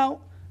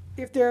 Now,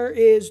 if there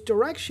is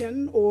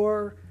direction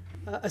or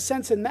a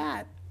sense in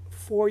that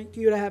for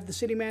you to have the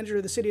city manager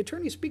or the city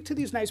attorney speak to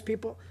these nice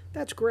people,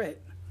 that's great.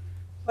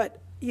 But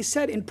you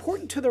said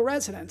important to the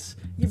residents.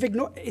 You've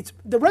ignored,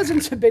 the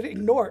residents have been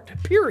ignored,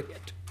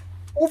 period.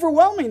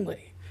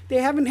 Overwhelmingly. They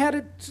haven't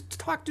had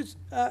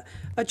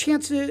a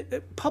chance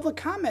to public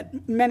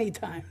comment many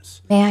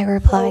times. May I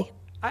reply? So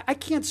I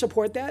can't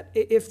support that.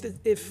 If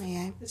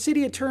the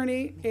city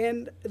attorney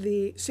and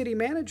the city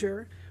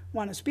manager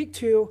want to speak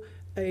to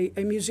a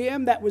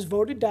museum that was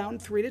voted down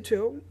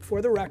 3-2,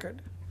 for the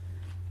record,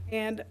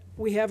 and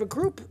we have a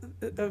group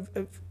of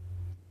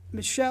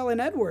Michelle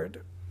and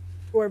Edward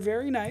who are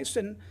very nice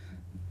and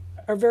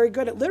are very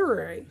good at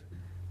literary,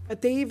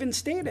 but they even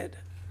stated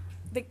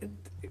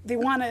they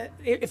want to,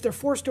 if they're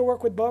forced to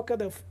work with Boca,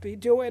 they'll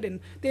do it, and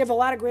they have a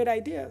lot of great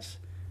ideas.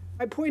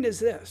 My point is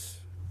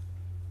this.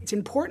 It's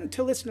important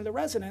to listen to the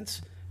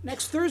residents.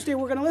 Next Thursday,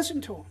 we're going to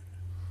listen to them.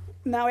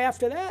 Now,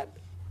 after that,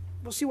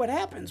 we'll see what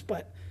happens,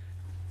 but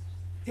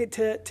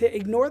to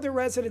ignore the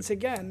residents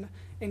again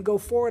and go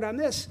forward on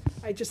this,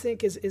 I just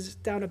think is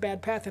down a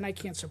bad path, and I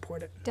can't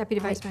support it. Deputy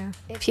Vice Mayor.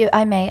 If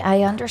I may,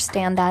 I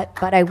understand that,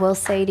 but I will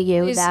say to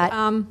you Please,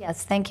 that,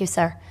 yes, thank you,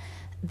 sir.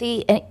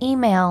 An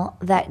email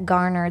that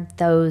garnered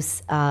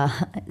those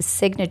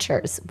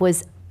signatures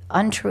was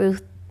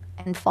untruth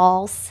and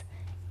false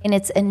in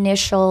its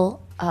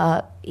initial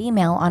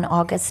email on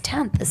August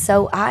 10th.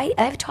 So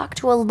I've talked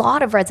to a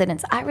lot of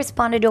residents. I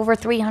responded to over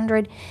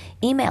 300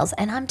 emails,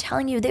 and I'm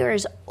telling you, there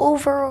is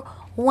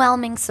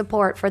overwhelming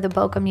support for the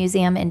Boca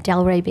Museum in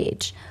Delray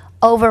Beach.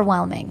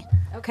 Overwhelming.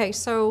 Okay,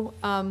 so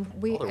Call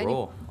the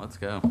roll. Let's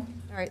go.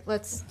 All right,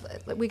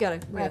 we gotta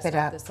Wrap it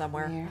stop up. this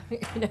somewhere. Mayor.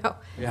 You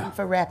know.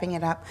 For wrapping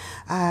it up,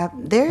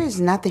 there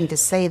is nothing to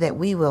say that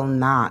we will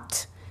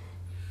not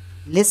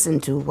listen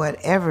to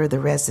whatever the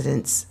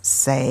residents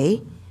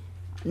say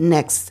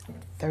next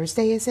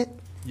Thursday, is it?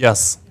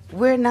 Yes.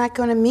 We're not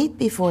going to meet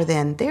before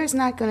then. There's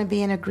not going to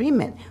be an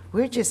agreement.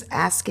 We're just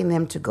asking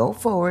them to go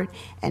forward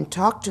and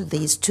talk to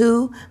these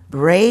two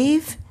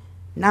brave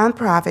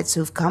nonprofits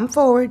who've come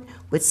forward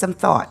with some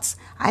thoughts.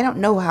 I don't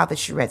know how the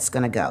charrette's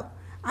going to go.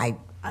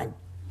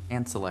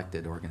 And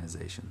selected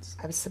organizations.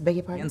 I beg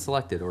your pardon? And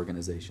selected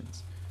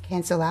organizations.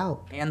 Cancel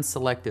out. And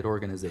selected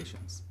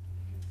organizations.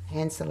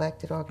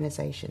 Hand-selected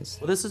organizations.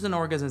 Well, this is an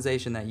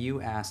organization that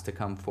you asked to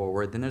come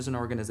forward. Then there's an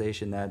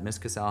organization that Ms.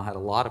 Cassell had a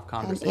lot of And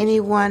conversations.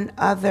 anyone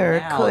other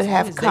Now, could as long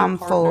have as they come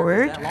partner-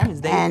 forward as long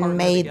as they partner and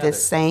made the together.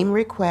 same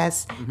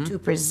request to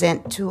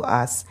present to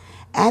us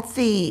at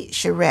the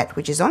charrette,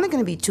 which is only going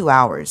to be 2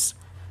 hours.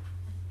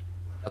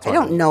 That's I all.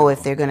 don't know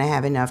if they're going to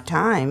have enough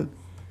time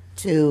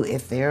to,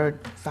 if there are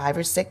 5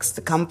 or 6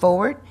 to come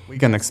forward. We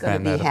can It's going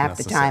expand to that be if half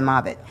the necessary. time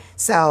of it.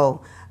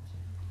 So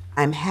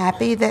I'm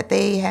happy that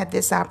they had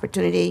this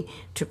opportunity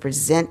to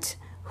present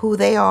who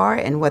they are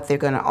and what they're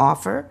going to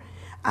offer.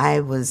 I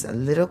was a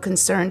little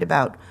concerned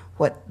about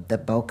what the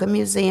Boca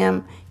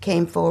Museum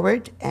came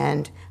forward,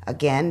 and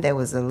again, there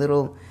was a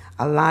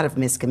lot of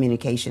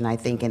miscommunication, I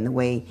think, in the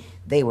way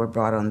they were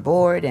brought on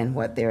board and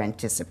what their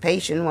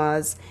anticipation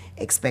was,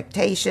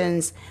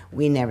 expectations.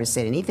 We never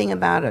said anything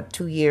about a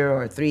 2-year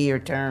or a 3-year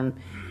term,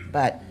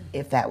 but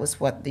if that was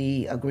what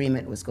the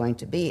agreement was going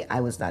to be, I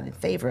was not in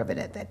favor of it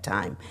at that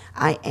time.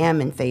 I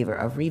am in favor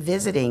of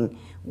revisiting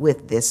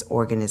with this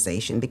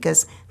organization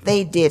because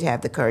they did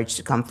have the courage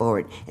to come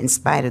forward in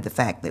spite of the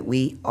fact that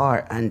we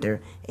are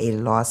under a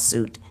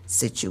lawsuit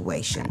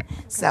situation.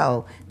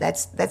 So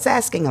that's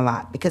asking a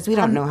lot because we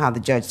don't know how the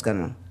judge is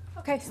going to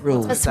Okay.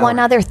 rule. Just So one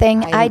other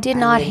thing, I did I'm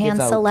not ready to hand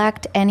vote.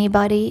 select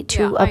anybody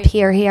to Yeah, I-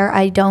 appear here.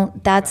 I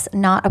don't, that's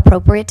not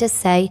appropriate to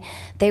say.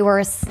 They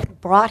were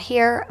brought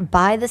here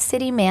by the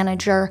city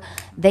manager.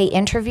 They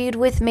interviewed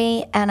with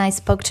me, and I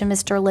spoke to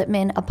Mr.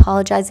 Littman,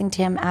 apologizing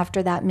to him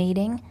after that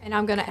meeting. And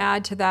I'm going to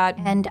add to that.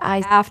 And I-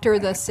 After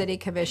the city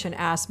commission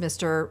asked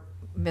Mr.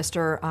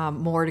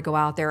 Moore to go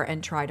out there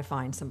and try to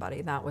find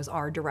somebody. That was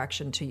our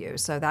direction to you.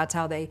 So that's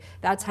how That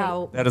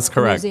is the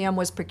correct. museum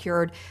was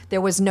procured.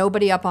 There was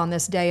nobody up on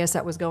this dais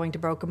that was going to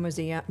Boca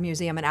Museum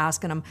and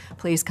asking them,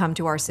 please come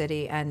to our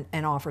city and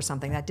offer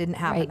something. That didn't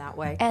happen Right. that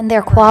way. And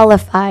they're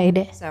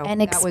qualified So and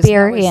that was-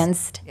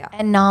 experienced yeah.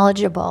 and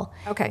knowledgeable.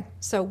 Okay,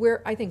 so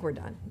I think we're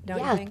done, don't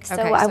you Yeah, think? so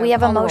Okay, we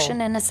have a call the roll. motion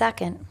and a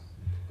second.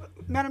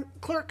 Madam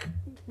Clerk,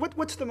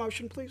 what's the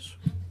motion, please?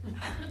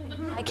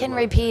 I can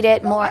repeat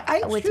it more,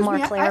 with Excuse more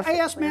me, I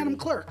clarification. asked Madam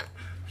Clerk.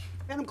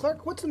 Madam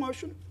Clerk, what's the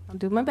motion? I'll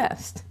do my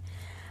best.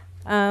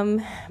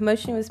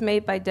 Motion was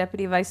made by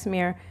Deputy Vice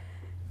Mayor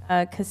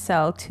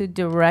Cassell to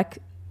direct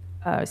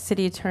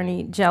City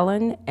Attorney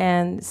Jellin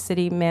and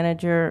City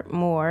Manager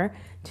Moore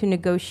to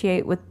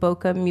negotiate with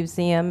Boca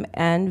Museum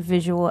and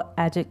Visual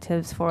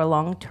Adjectives for a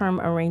long-term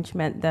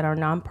arrangement that our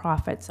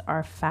nonprofits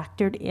are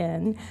factored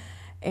in.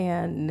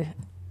 And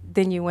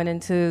then you went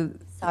into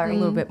a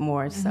little bit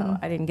more, so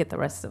I didn't get the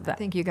rest of I that.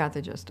 think you got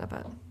the gist of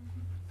it.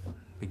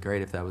 Be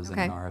great if that was in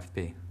Okay. an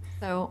RFP.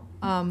 So,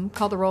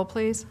 call the roll,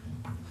 please.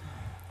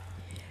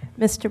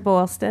 Mr.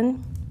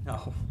 Boylston,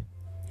 No.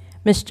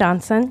 Ms.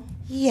 Johnson,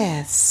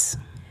 Yes.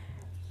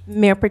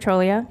 Mayor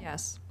Petrolia,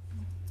 Yes.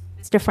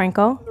 Mr.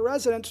 Franco, The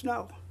residents,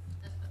 no.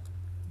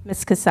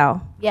 Ms.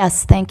 Cassell.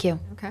 Yes, thank you.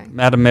 Okay.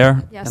 Madam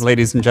Mayor Yes. and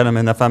ladies and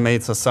gentlemen, if I may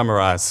to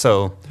summarize,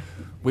 so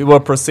we will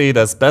proceed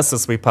as best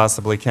as we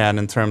possibly can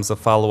in terms of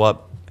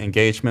follow-up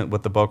engagement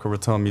with the Boca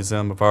Raton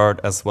Museum of Art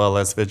as well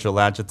as Visual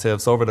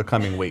Adjectives over the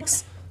coming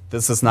weeks.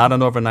 This is not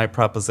an overnight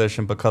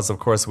proposition because, of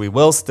course, we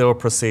will still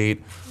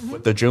proceed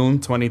with the June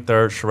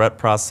 23rd charrette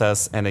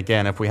process. And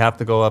again, if we have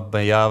to go up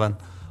beyond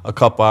a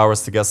couple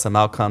hours to get some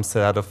outcomes to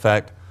that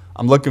effect,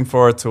 I'm looking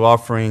forward to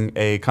offering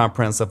a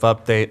comprehensive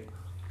update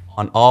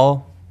on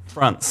all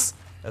fronts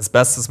as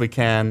best as we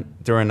can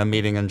during the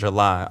meeting in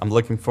July. I'm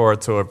looking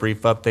forward to a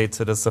brief update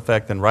to this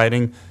effect in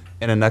writing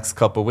in the next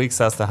couple of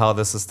weeks as to how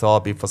this is to all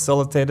be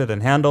facilitated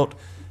and handled.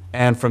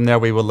 And from there,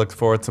 we will look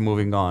forward to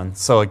moving on.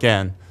 So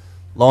again,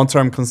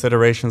 long-term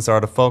considerations are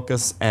the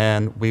focus,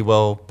 and we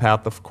will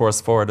path the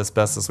course forward as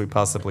best as we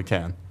possibly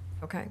can.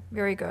 Okay,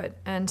 very good.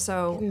 And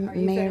so, are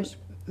you Mayor, finished?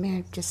 may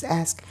I just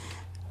ask,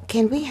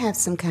 can we have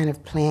some kind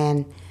of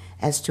plan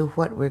as to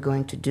what we're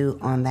going to do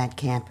on that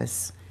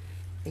campus?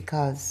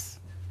 Because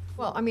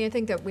Well, I mean, I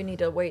think that we need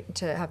to wait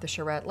to have the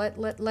charrette.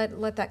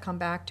 Let that come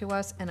back to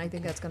us, and I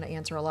think that's going to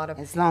answer a lot of.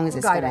 as long as will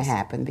it's guide going to us.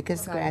 happen,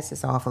 because Will guide grass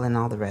is awful and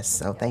all the rest,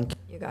 so thank you.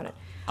 You got it.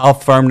 I'll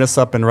firm this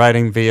up in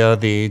writing via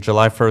the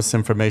July 1st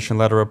information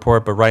letter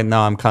report, but right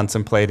now I'm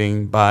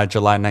contemplating by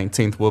July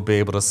 19th, we'll be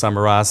able to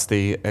summarize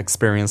the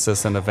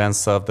experiences and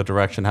events of the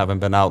direction having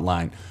been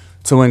outlined.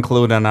 To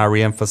include, and I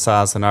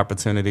reemphasize, an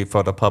opportunity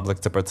for the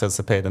public to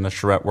participate in a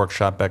charrette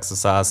workshop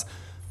exercise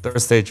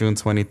Thursday, June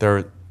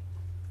 23rd,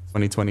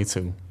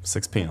 2022,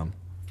 6 p.m.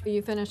 Are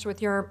you finished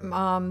with your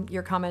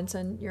comments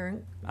and your?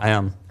 I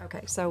am.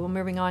 Okay, so we're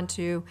moving on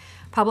to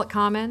public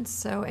comments.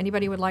 So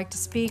anybody would like to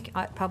speak,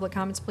 public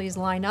comments, please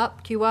line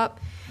up, queue up.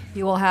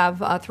 You will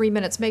have 3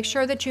 minutes. Make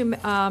sure that you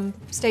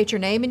state your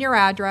name and your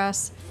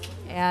address,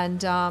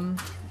 and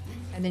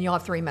then you'll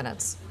have 3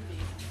 minutes.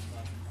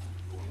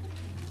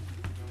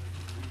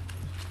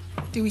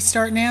 Do we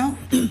start now?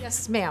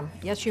 Yes, ma'am.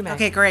 Yes, you may.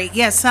 Okay, great.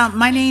 Yes,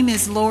 my name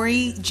is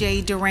Lori J.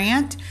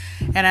 Durant,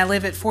 and I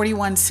live at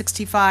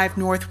 4165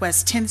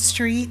 Northwest 10th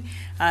Street,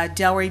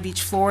 Delray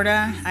Beach,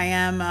 Florida. I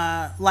am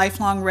a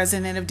lifelong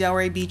resident of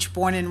Delray Beach,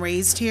 born and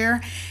raised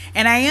here.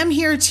 And I am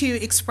here to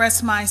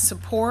express my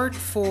support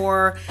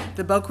for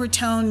the Boca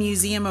Raton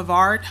Museum of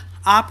Art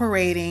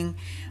operating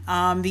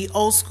the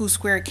Old School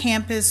Square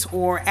campus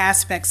or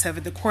aspects of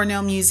it, the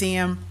Cornell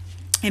Museum,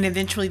 and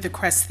eventually the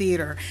Crest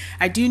Theater.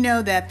 I do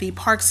know that the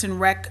Parks and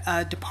Rec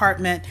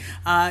department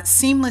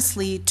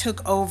seamlessly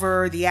took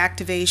over the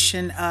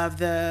activation of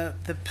the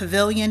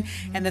pavilion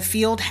and the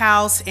field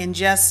house, and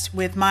just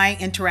with my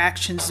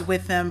interactions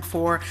with them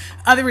for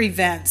other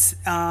events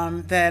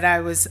that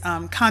I was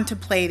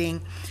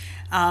contemplating,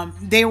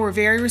 they were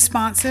very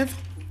responsive.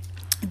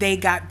 They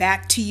got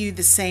back to you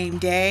the same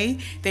day.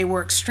 They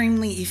were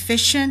extremely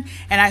efficient,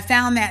 and I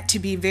found that to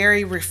be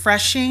very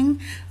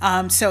refreshing.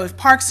 So if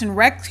Parks and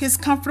Rec is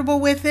comfortable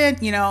with it,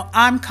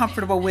 I'm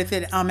comfortable with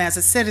it as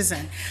a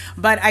citizen.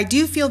 But I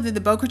do feel that the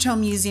Boca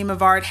Raton Museum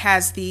of Art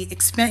has the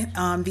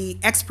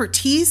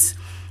expertise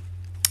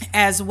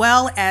as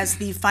well as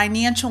the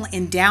financial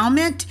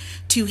endowment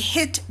to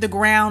hit the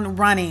ground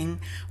running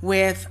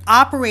with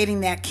operating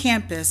that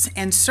campus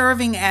and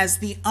serving as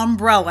the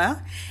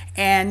umbrella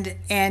and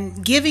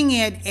giving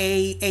it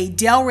a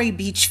Delray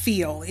Beach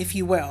feel, if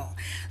you will.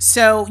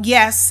 So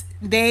yes,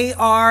 they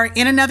are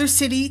in another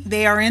city,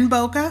 they are in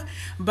Boca,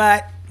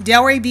 but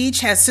Delray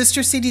Beach has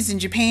sister cities in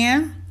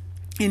Japan,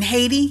 in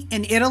Haiti,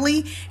 in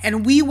Italy,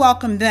 and we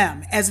welcome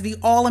them as the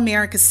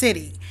All-America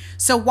City.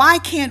 So why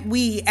can't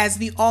we, as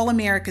the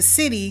All-America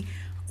City,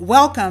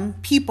 welcome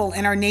people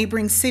in our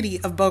neighboring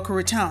city of Boca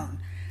Raton?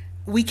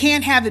 We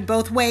can't have it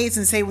both ways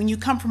and say, when you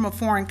come from a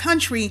foreign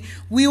country,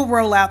 we'll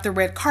roll out the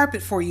red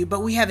carpet for you,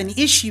 but we have an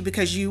issue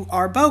because you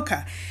are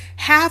Boca.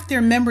 Half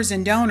their members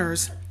and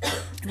donors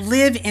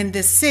live in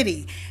this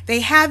city. They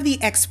have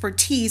the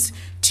expertise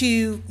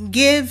to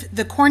give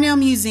the Cornell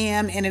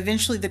Museum and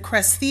eventually the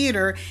Crest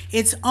Theater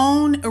its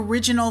own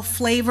original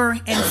flavor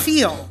and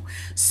feel.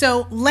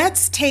 So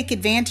let's take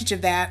advantage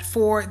of that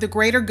for the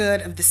greater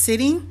good of the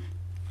city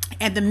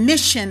and the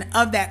mission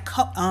of that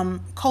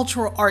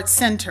cultural arts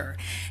center.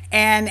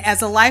 And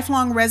as a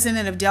lifelong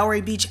resident of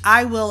Delray Beach,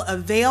 I will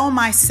avail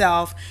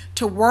myself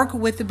to work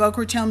with the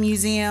Boca Raton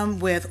Museum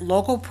with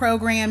local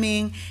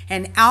programming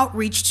and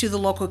outreach to the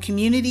local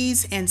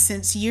communities. And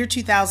since year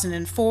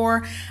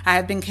 2004, I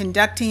have been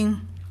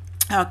conducting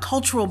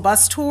cultural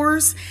bus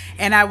tours,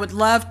 and I would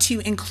love to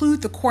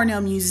include the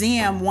Cornell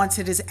Museum once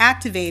it is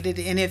activated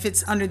and if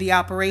it's under the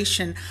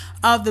operation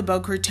of the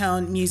Boca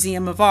Raton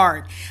Museum of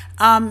Art.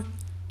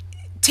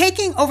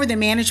 Taking over the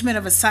management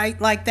of a site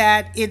like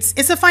that,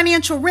 it's a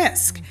financial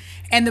risk.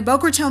 And the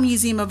Boca Raton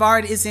Museum of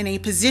Art is in a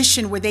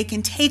position where they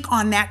can take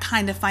on that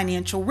kind of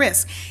financial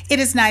risk. It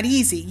is not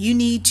easy. You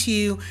need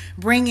to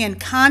bring in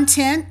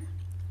content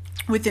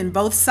within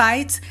both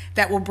sites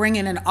that will bring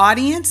in an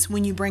audience.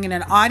 When you bring in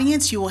an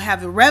audience, you will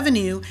have the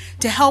revenue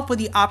to help with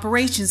the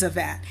operations of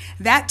that.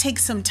 That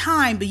takes some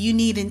time, but you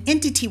need an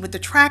entity with a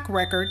track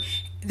record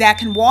that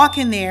can walk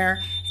in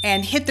there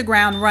and hit the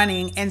ground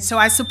running. And so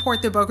I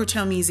support the Boca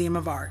Raton Museum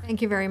of Art.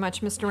 Thank you very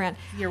much, Ms. Durant.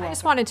 You're welcome. I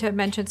just wanted to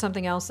mention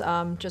something else,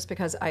 just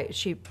because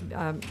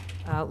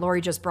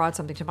Lori just brought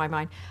something to my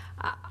mind.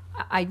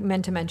 I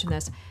meant to mention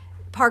this.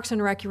 Parks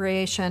and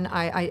Recreation,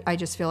 I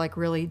just feel like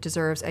really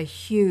deserves a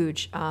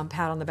huge pat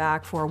on the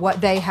back for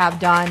what they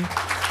have done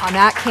on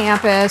that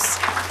campus.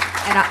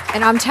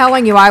 And I'm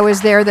telling you, I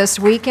was there this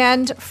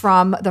weekend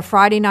from the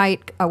Friday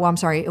night,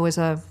 it was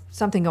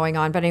something going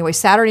on, but anyway,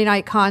 Saturday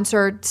night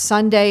concert.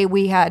 Sunday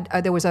we had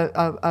there was a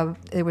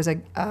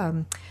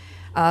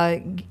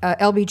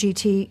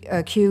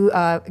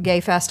LGBTQ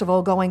gay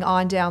festival going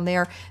on down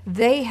there.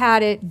 They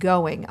had it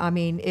going. I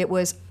mean, it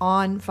was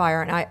on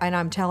fire, and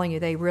I'm telling you,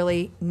 they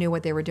really knew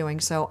what they were doing.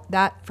 So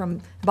that, from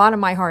the bottom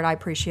of my heart, I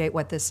appreciate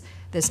what this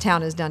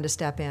town has done to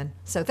step in.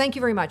 So thank you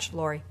very much,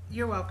 Lori.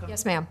 You're welcome.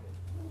 Yes, ma'am.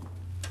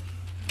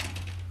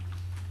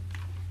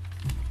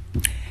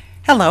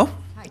 Hello.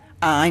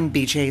 I'm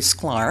BJ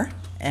Sklar,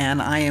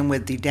 and I am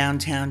with the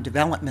Downtown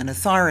Development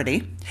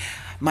Authority.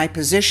 My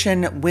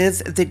position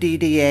with the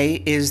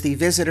DDA is the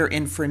Visitor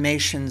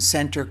Information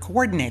Center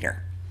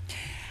Coordinator.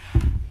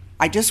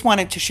 I just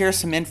wanted to share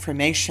some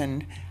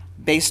information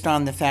based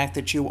on the fact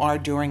that you are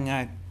doing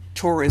a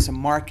tourism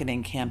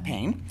marketing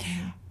campaign,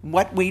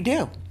 what we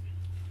do.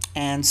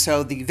 And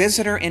so the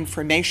Visitor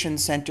Information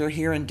Center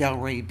here in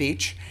Delray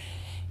Beach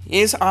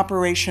is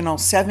operational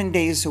 7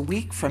 days a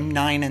week from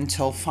 9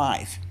 until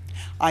 5.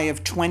 I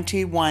have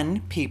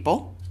 21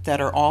 people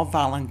that are all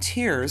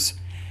volunteers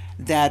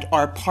that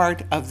are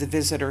part of the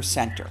visitor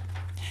center.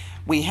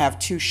 We have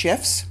 2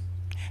 shifts.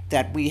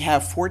 that we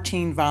have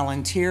 14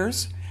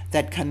 volunteers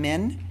that come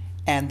in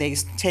and they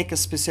take a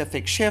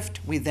specific shift.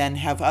 We then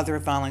have other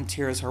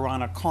volunteers who are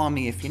on a call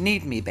me if you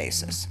need me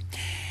basis.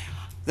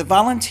 The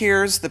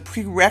volunteers, the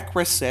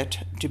prerequisite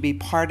to be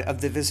part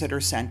of the visitor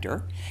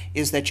center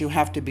is that you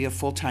have to be a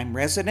full-time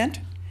resident.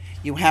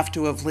 You have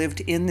to have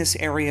lived in this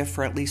area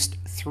for at least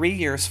 3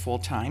 years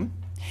full-time.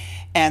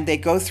 And they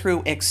go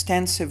through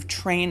extensive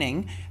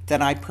training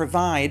that I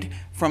provide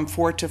from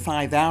 4 to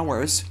 5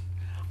 hours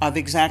of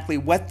exactly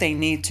what they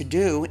need to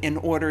do in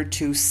order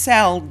to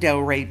sell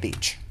Delray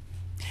Beach.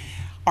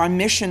 Our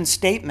mission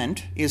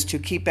statement is to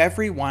keep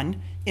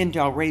everyone in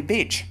Delray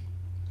Beach.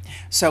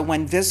 So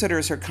when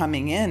visitors are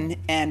coming in,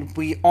 and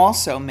we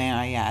also, may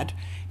I add,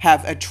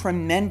 have a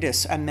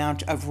tremendous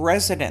amount of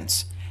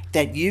residents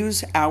that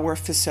use our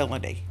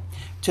facility,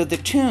 to the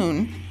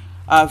tune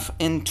of,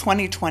 in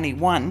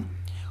 2021,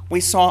 we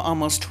saw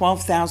almost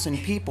 12,000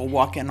 people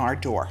walk in our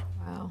door.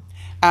 Wow.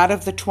 Out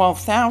of the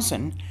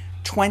 12,000,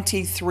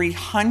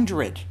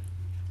 2,300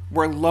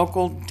 were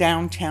local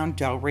downtown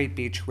Delray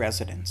Beach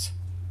residents.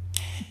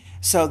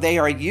 So they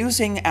are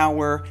using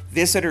our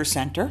visitor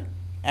center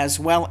as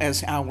well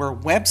as our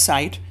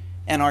website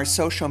and our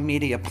social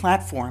media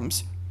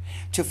platforms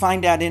to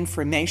find out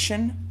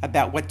information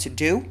about what to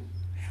do,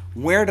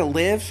 where to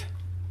live.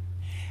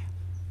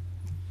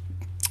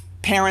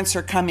 Parents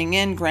are coming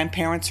in,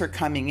 grandparents are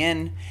coming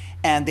in,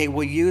 and they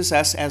will use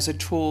us as a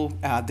tool,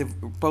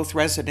 both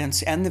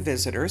residents and the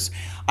visitors.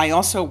 I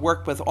also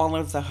work with all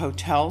of the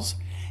hotels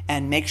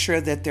and make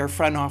sure that their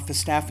front office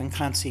staff and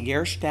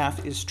concierge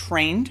staff is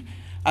trained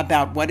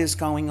about what is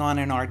going on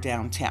in our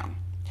downtown.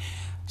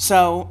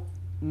 So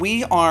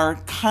we are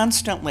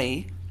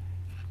constantly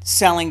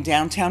selling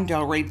downtown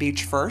Delray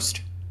Beach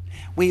first.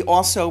 We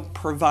also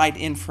provide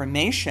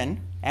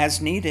information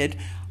as needed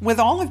with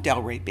all of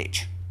Delray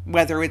Beach,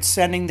 whether it's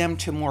sending them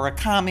to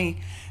Murakami,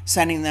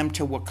 sending them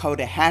to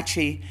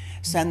Wakota-Hatchie,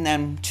 send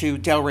them to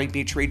Delray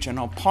Beach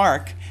Regional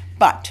Park.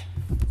 But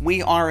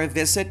we are a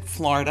Visit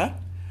Florida,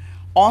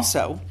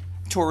 also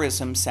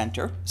tourism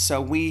center,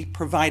 so we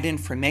provide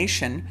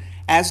information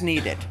as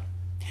needed.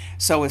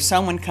 So if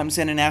someone comes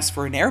in and asks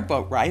for an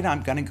airboat ride,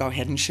 I'm going to go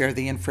ahead and share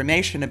the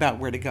information about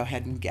where to go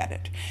ahead and get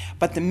it.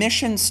 But the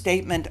mission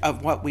statement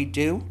of what we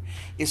do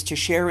is to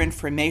share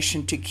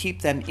information to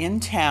keep them in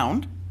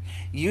town,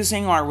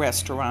 using our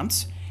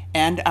restaurants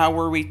and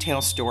our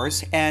retail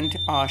stores, and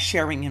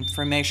sharing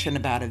information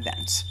about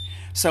events.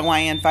 So I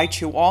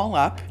invite you all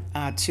up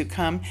to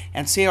come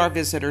and see our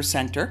visitor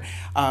center.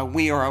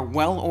 We are a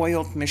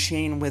well-oiled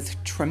machine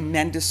with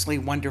tremendously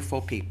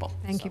wonderful people.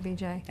 Thank you,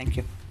 BJ. Thank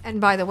you. And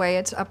by the way,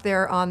 it's up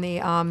there on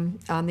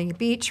the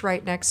beach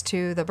right next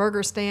to the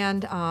burger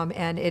stand,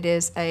 and it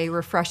is a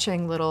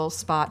refreshing little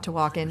spot to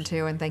walk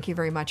into, and thank you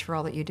very much for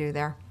all that you do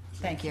there.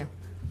 Thank you.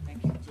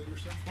 Thank you.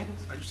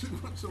 I just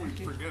didn't want someone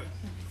to forget it.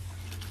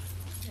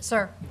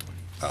 Sir.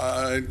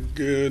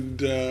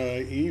 Good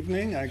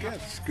evening, I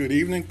guess. Good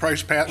evening.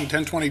 Price Patton,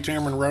 1020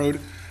 Tamron Road.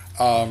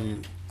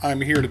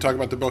 I'm here to talk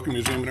about the Boca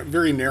Museum in a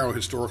very narrow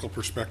historical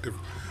perspective.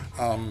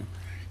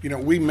 You know,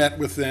 we met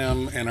with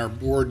them, and our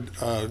board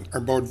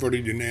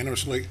voted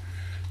unanimously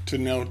to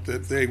note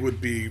that they would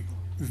be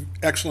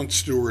excellent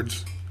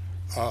stewards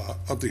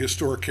of the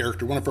historic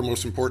character, one of our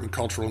most important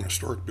cultural and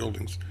historic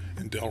buildings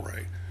in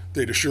Delray.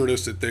 They'd assured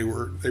us that they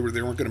weren't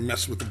going to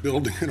mess with the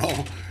building at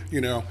all,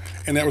 you know,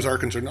 and that was our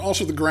concern.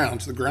 Also, the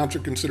grounds. The grounds are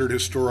considered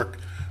historic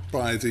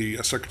by the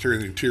Secretary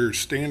of the Interior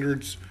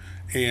standards,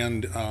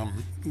 and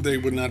they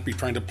would not be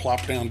trying to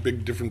plop down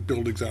big different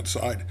buildings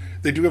outside.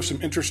 They do have some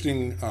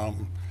interesting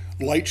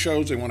light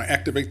shows. They want to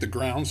activate the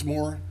grounds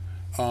more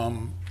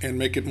and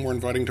make it more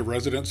inviting to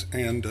residents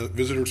and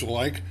visitors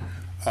alike.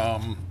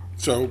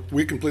 So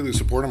we completely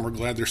support them. We're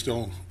glad they're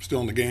still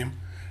in the game,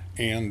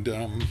 and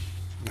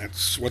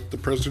that's what the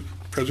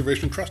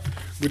Preservation Trust,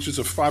 which is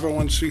a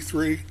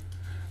 501c3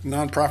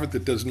 nonprofit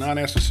that does not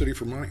ask the city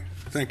for money.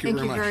 Thank you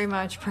very much. Thank you very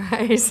much,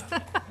 Price.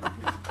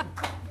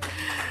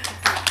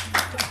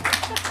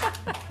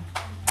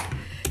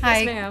 Hi.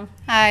 Yes, ma'am.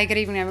 Hi, good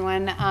evening,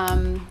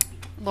 everyone.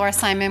 Laura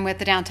Simon with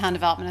the Downtown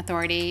Development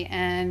Authority.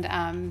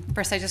 And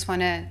first, I just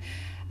want to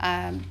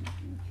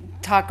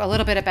talk a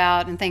little bit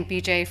about and thank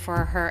BJ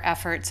for her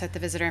efforts at the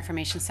Visitor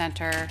Information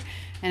Center,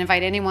 and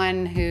invite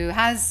anyone who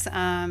has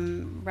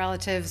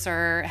relatives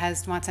or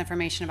wants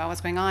information about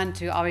what's going on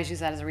to always use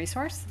that as a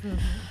resource.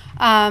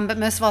 Mm-hmm. But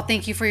most of all,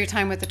 thank you for your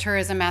time with the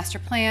Tourism Master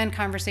Plan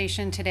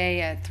conversation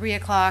today at 3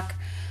 o'clock.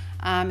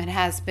 It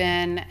has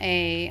been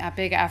a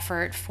big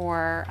effort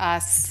for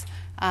us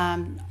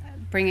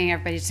bringing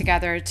everybody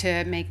together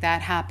to make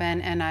that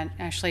happen and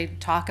actually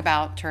talk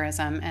about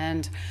tourism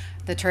and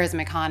the tourism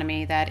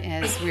economy that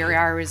is. We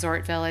are a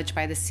resort village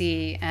by the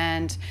sea,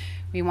 and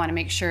we want to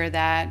make sure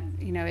that,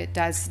 you know, it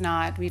does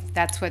not,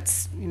 that's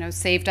what's, you know,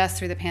 saved us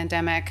through the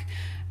pandemic,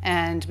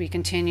 and we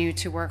continue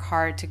to work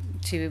hard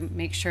to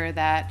make sure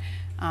that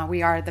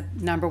We are the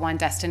 #1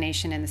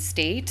 destination in the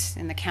state,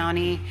 in the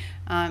county,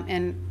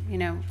 and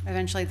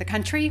eventually the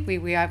country.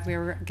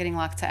 We're getting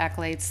lots of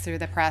accolades through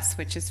the press,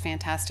 which is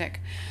fantastic.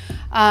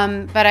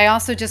 But I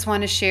also just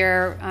want to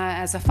share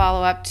as a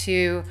follow-up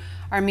to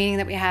our meeting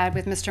that we had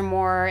with Mr.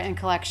 Moore in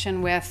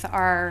collection with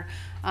our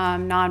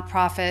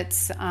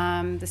nonprofits,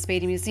 the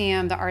Spady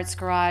Museum, the Arts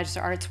Garage, the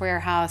Arts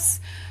Warehouse,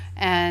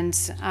 and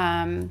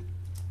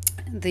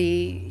the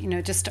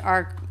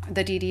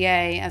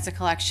DDA as a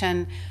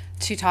collection,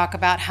 to talk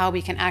about how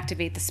we can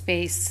activate the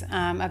space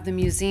of the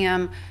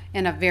museum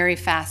in a very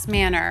fast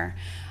manner.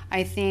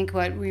 I think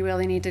what we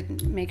really need to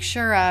make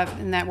sure of,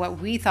 and that what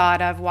we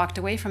thought of, walked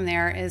away from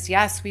there, is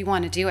yes, we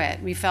want to do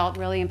it. We felt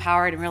really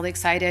empowered and really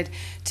excited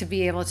to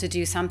be able to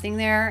do something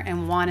there,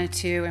 and wanted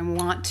to and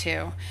want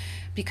to,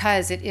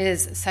 because it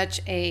is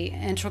such a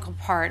integral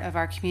part of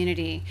our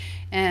community,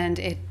 and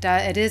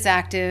it is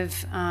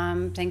active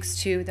thanks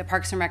to the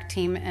Parks and Rec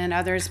team and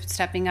others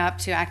stepping up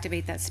to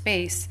activate that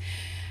space.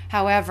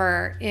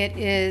 However, it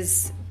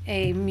is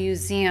a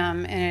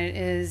museum, and it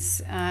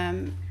is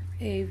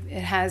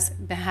it has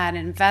had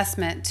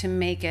investment to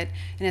make it,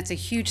 and it's a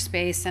huge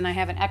space. And I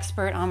have an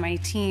expert on my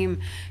team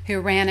who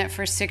ran it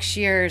for 6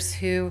 years,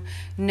 who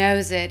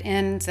knows it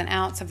ins and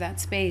outs of that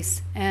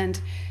space,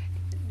 and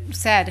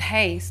said,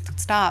 hey,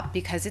 stop,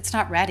 because it's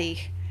not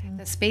ready.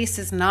 The space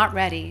is not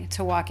ready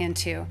to walk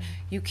into.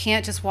 You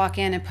can't just walk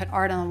in and put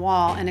art on the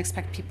wall and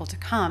expect people to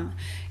come.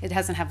 It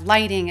doesn't have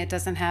lighting, it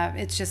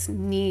just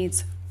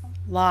needs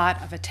a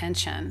lot of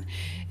attention.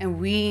 And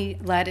we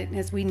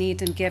need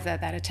to give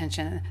that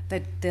attention.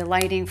 The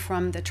lighting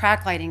from the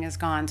track lighting is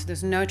gone, so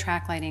there's no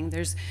track lighting.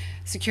 There's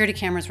security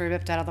cameras were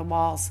ripped out of the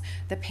walls.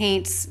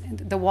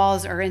 The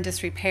walls are in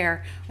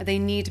disrepair. They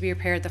need to be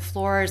repaired. The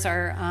floors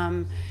are,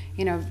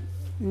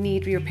 need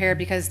to be repaired,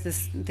 because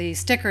the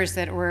stickers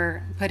that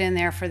were put in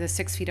there for the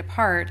 6 feet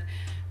apart,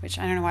 which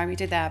I don't know why we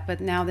did that,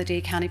 but now the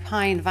Dade County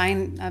Pine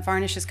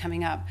varnish is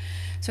coming up.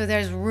 So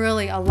there's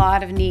really a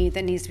lot of need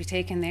that needs to be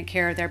taken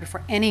care of there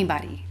before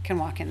anybody can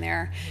walk in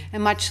there.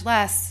 And much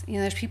less,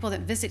 there's people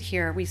that visit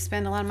here. We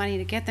spend a lot of money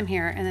to get them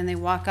here, and then they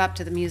walk up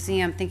to the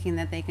museum thinking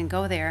that they can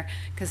go there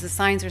because the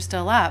signs are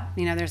still up.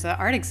 There's an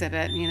art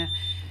exhibit,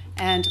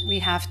 and we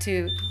have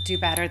to do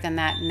better than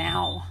that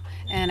now.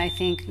 And I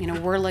think,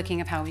 we're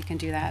looking at how we can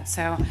do that.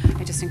 So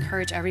I just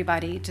encourage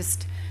everybody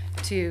just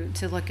to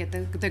look at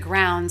the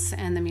grounds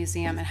and the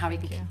museum and how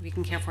we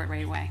can care for it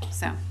right away.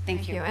 So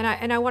thank you.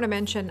 And I want to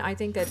mention, I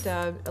think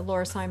that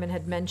Laura Simon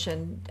had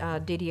mentioned,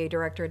 DDA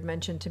director had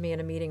mentioned to me in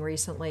a meeting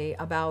recently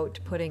about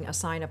putting a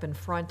sign up in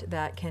front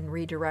that can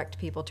redirect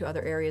people to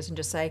other areas and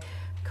just say,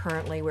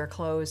 currently we're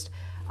closed.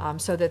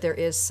 So that there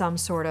is some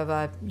sort of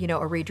a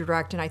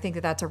redirect, and I think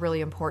that that's a really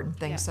important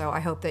thing. Yeah. So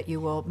I hope that you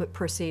will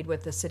proceed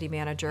with the city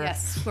manager.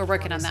 Yes, we're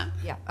working on that.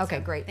 Yeah. Okay.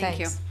 So, great. Thank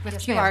Thanks. you. With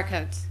yes, QR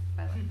codes.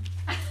 By the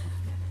way.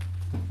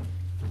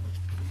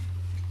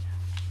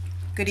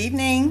 Good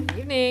evening. Good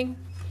evening.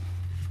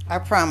 I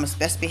promise,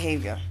 best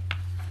behavior.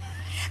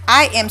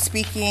 I am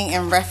speaking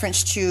in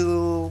reference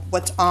to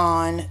what's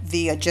on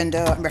the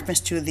agenda, in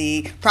reference to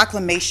the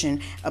proclamation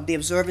of the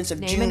observance of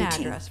Juneteenth. Name and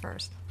address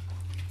first.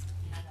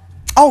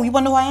 Oh, you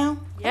want to know who I am?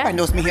 Yeah, everybody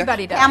knows me here.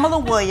 Does. Pamela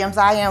Williams.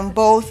 I am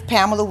both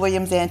Pamela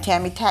Williams and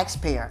Tammy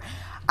Taxpayer.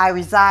 I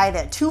reside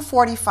at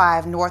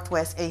 245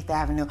 Northwest 8th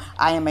Avenue.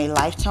 I am a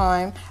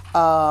lifetime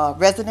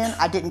resident.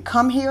 I didn't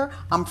come here.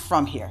 I'm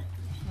from here.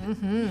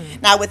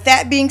 Mm-hmm. Now, with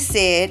that being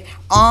said,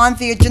 on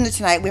the agenda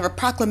tonight, we have a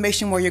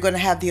proclamation where you're going to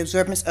have the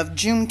observance of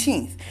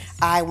Juneteenth.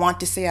 I want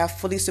to say I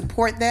fully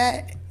support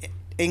that.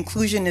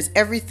 Inclusion is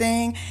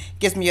everything.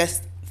 Gives me a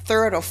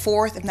third or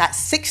fourth, if not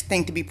sixth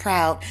thing to be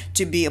proud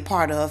to be a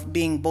part of,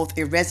 being both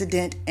a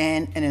resident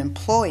and an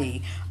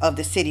employee of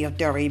the city of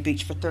Delray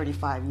Beach for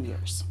 35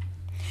 years.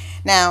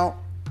 Now,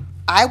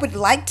 I would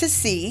like to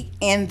see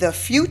in the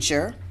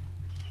future,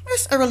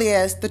 as early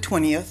as the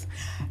 20th,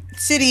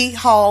 City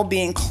Hall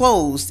being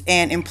closed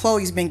and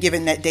employees being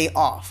given that day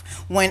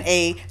off. When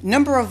a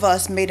number of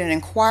us made an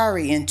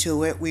inquiry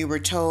into it, we were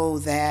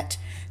told that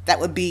that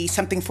would be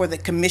something for the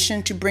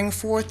commission to bring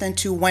forth and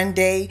to one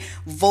day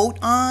vote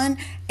on.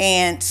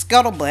 And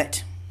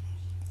Scuttlebutt,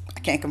 I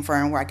can't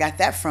confirm where I got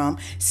that from,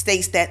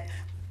 states that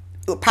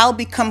it would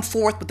probably come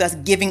forth with us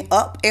giving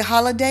up a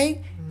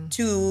holiday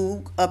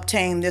to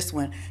obtain this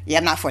one. Yeah,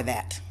 I'm not for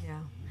that. Yeah.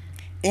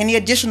 Any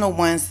additional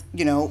ones,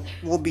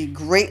 will be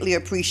greatly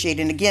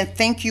appreciated. And again,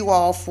 thank you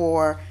all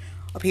for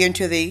appearing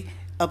to the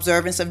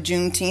observance of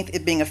Juneteenth,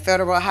 it being a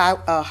federal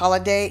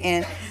holiday.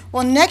 And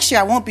well, next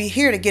year I won't be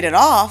here to get it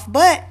off,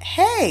 but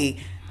hey,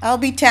 I'll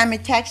be Tammy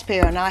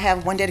Taxpayer, and I'll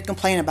have one day to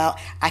complain about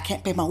I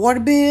can't pay my water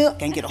bill,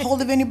 can't get a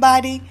hold of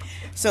anybody.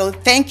 So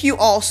thank you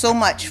all so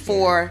much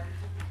for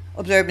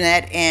observing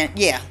that. And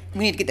yeah,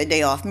 we need to get that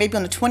day off, maybe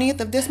on the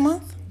 20th of this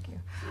month.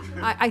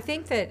 I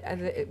think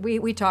that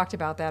we talked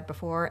about that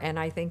before, and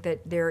I think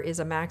that there is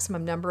a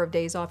maximum number of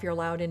days off you're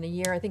allowed in a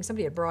year. I think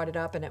somebody had brought it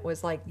up, and it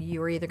was like you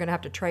were either going to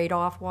have to trade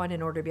off one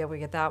in order to be able to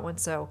get that one,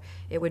 so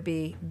it would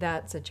be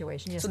that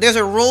situation. Yes. So there's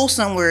a rule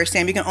somewhere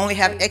saying you can only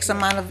have X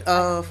amount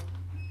of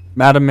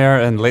Madam Mayor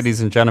and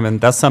ladies and gentlemen,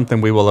 that's something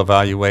we will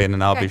evaluate,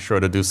 and I'll be sure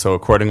to do so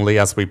accordingly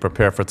as we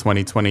prepare for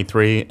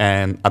 2023.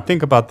 And I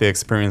think about the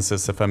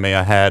experiences, if I may,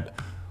 I had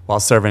while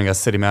serving as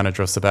city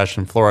manager of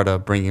Sebastian, Florida,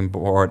 bringing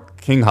aboard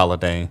King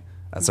Holiday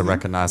as a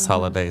recognized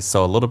holiday.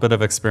 So a little bit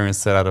of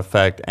experience to that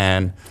effect.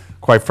 And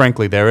quite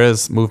frankly, there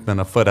is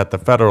movement afoot at the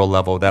federal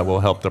level that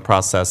will help the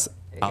process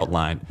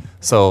outline.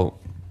 So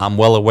I'm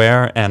well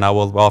aware, and I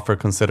will offer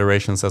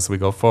considerations as we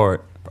go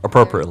forward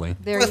appropriately.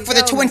 There For you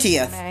the go,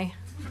 20th. Mr. May.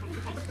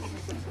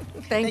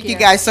 Thank Thank you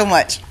guys so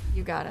much.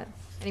 You got it.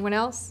 Anyone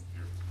else?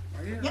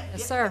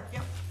 Yes, sir.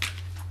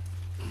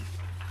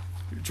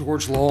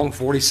 George Long,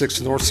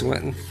 46 North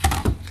Swinton.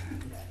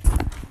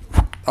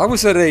 I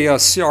was at a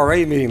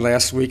CRA meeting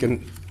last week,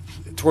 and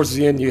towards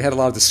the end, you had a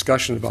lot of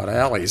discussion about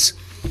alleys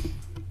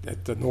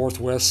at the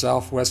northwest,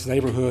 southwest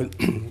neighborhood,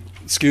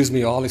 excuse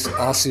me,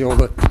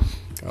 Osceola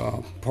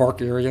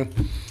Park area.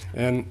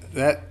 And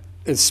that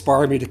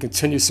inspired me to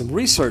continue some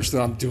research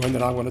that I'm doing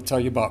that I want to tell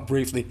you about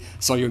briefly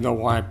so you'll know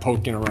why I'm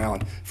poking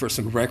around for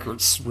some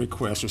records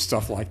requests or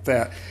stuff like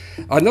that.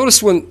 I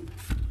noticed when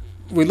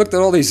we looked at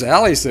all these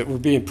alleys that were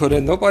being put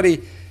in,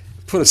 nobody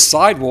put a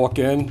sidewalk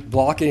in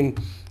blocking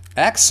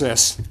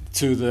access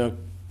to the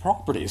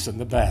properties in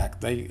the back.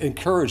 They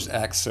encouraged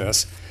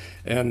access.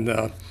 And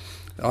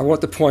I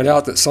want to point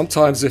out that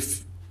sometimes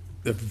if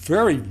a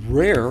very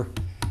rare,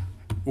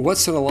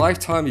 once in a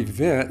lifetime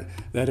event,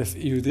 that if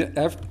you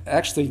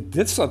actually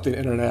did something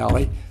in an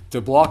alley to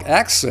block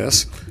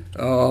access,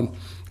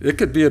 it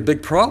could be a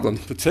big problem,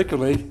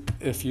 particularly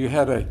if you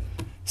had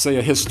say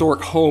a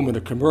historic home in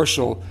a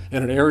commercial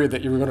in an area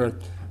that you were going to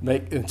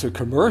make into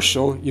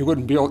commercial.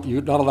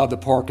 You're not allowed to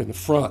park in the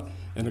front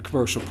in a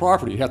commercial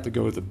property. You have to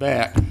go to the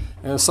back,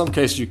 and in some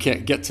cases you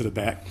can't get to the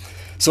back.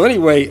 So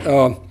anyway,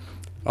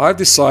 I've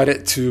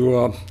decided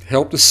to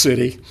help the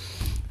city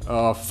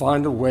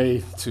find a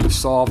way to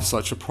solve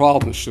such a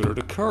problem should it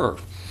occur.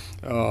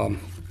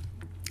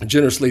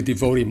 Generously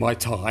devoting my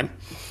time.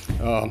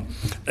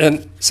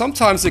 And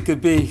sometimes it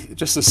could be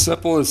just as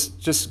simple as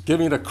just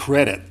giving a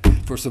credit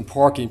for some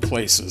parking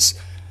places,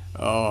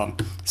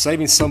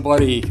 saving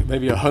somebody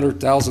maybe a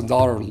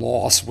 $100,000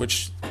 loss,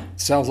 which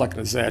sounds like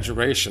an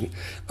exaggeration,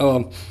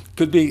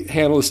 could be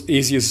handled as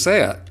easy as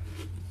that.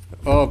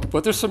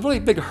 But there's some really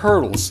big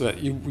hurdles that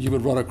you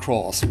would run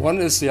across. One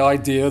is the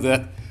idea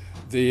that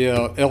the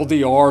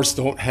LDRs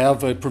don't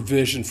have a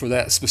provision for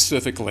that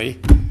specifically.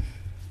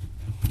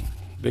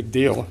 Big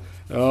deal.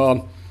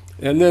 And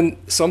then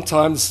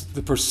sometimes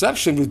the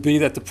perception would be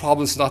that the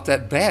problem's not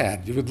that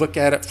bad. You would look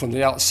at it from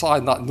the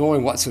outside, not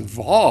knowing what's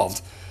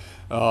involved,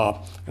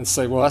 and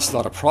say, well, that's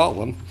not a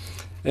problem.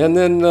 And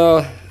then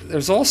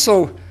there's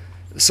also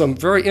some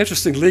very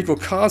interesting legal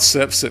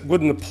concepts that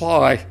wouldn't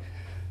apply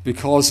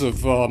because of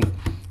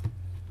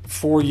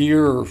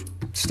 4-year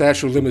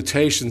statute of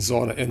limitations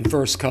on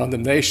inverse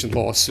condemnation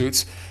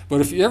lawsuits. But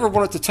if you ever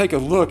wanted to take a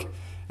look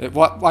at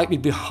what might be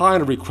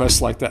behind a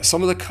request like that,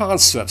 some of the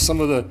concepts, some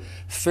of the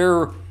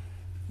fair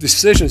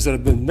decisions that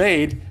have been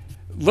made,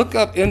 look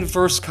up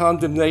inverse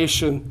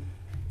condemnation,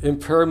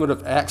 impairment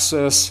of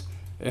access,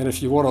 and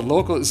if you want a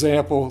local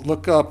example,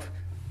 look up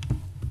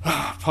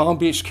Palm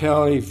Beach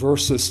County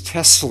versus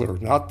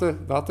Tesler, not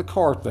the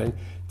car thing,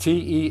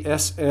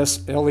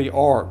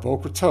 Tessler,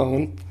 Boca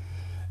Raton,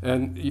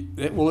 and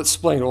it will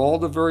explain all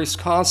the various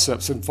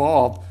concepts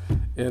involved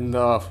in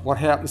what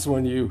happens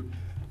when you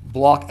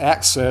block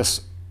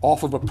access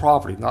off of a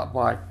property, not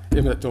by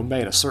eminent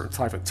domain, a certain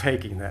type of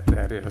taking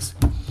that is.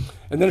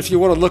 And then if you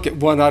want to look at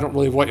one I don't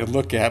really want you to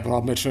look at, but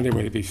I'll mention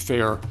anyway to be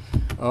fair,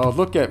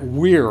 look at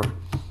Weir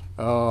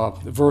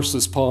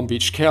versus Palm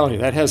Beach County.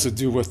 That has to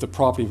do with the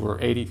property where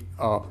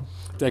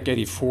Deck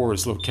 84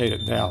 is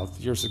located now,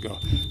 years ago.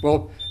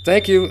 Well,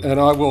 thank you, and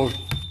I will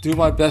do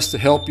my best to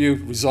help you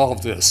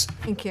resolve this.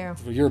 Thank you.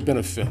 For your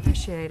benefit.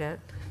 Appreciate it.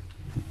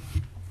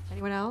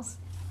 Anyone else?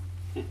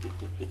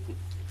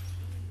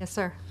 Yes,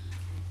 sir.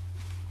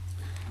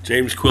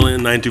 James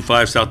Quillian,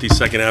 925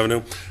 Southeast 2nd Avenue.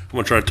 I'm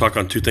going to try to talk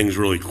on two things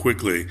really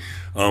quickly.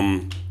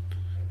 In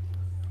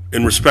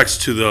respects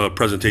to the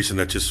presentation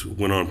that just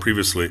went on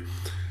previously,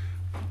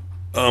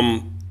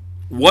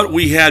 what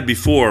we had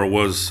before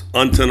was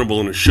untenable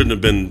and it shouldn't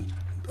have been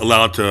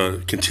allowed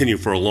to continue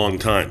for a long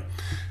time.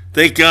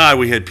 Thank God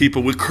we had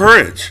people with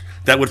courage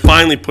that would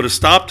finally put a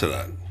stop to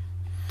that.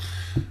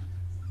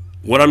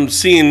 What I'm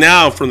seeing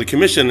now from the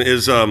commission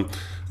is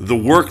the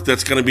work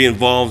that's going to be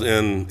involved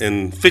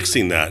in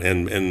fixing that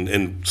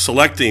and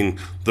selecting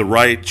the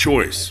right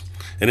choice.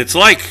 And it's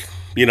like,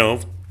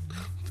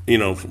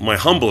 my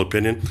humble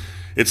opinion,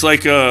 it's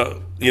like,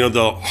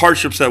 the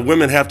hardships that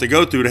women have to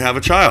go through to have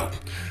a child.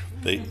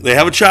 They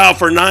have a child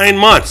for 9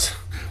 months.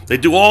 They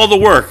do all the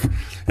work.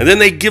 And then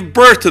they give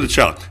birth to the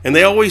child. And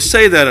they always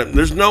say that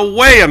there's no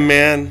way a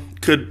man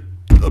could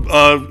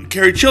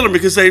carry children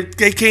because they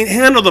can't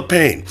handle the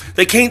pain.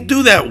 They can't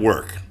do that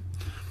work.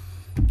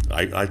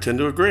 I tend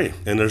to agree.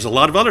 And there's a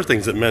lot of other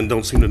things that men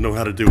don't seem to know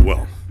how to do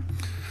well.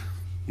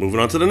 Moving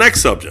on to the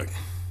next subject.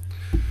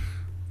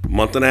 A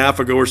month and a half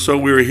ago or so,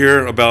 we were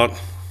here about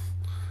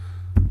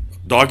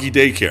doggy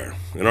daycare.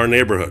 in our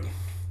neighborhood.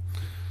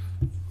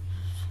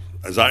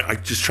 As I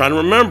just trying to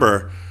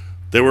remember,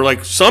 there were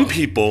like some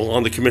people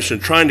on the commission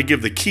trying to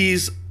give the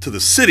keys to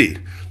the city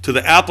to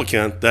the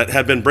applicant that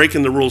had been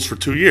breaking the rules for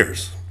 2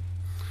 years.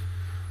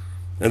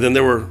 And then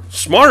there were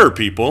smarter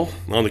people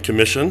on the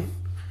commission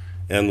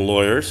and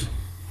lawyers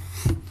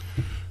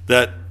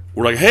that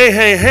were like,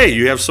 hey,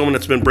 you have someone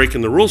that's been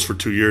breaking the rules for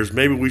 2 years.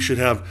 Maybe we should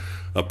have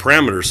a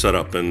parameter set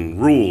up and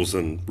rules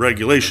and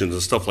regulations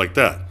and stuff like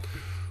that.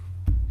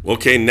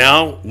 Okay,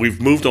 now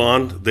we've moved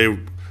on. They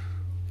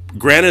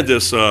granted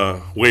this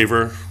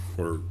waiver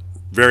or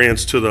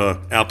variance to the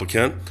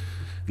applicant.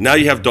 Now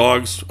you have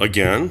dogs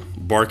again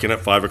barking at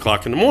 5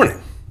 o'clock in the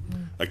morning,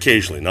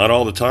 occasionally, not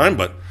all the time.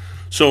 But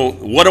so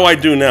what do I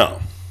do now?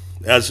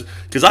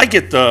 Because I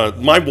get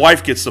my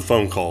wife gets the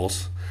phone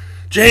calls.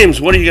 James,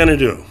 what are you going to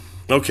do?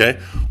 Okay,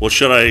 well,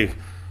 should I,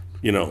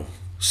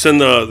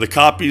 send the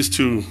copies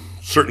to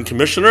certain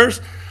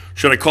commissioners?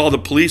 Should I call the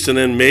police and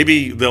then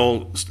maybe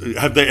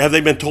have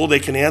they been told they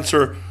can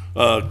answer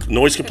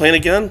noise complaint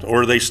again,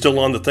 or are they still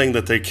on the thing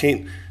that they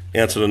can't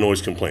answer the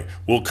noise complaint?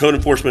 Will code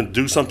enforcement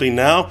do something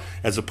now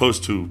as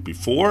opposed to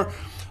before?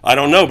 I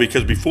don't know,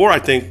 because before I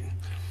think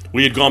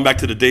we had gone back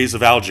to the days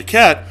of Al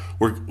Jaquette,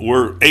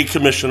 where a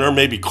commissioner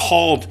maybe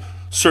called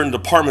certain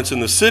departments in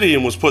the city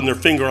and was putting their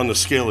finger on the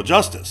scale of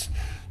justice.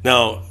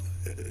 Now,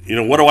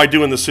 what do I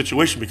do in this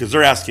situation? Because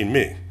they're asking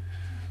me.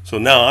 So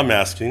now I'm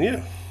asking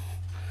you.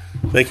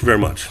 Thank you very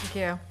much. Thank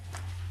you.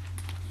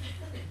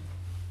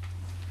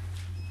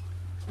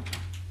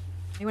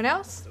 Anyone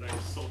else?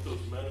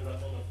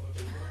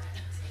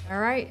 All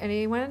right,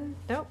 anyone?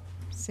 Nope.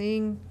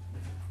 Seeing?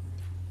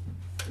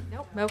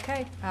 Nope,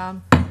 okay.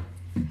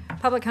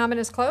 Public comment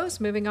is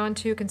closed. Moving on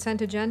to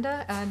consent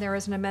agenda, and there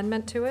is an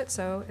amendment to it,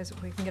 so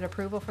we can get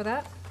approval for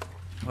that.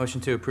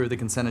 Motion to approve the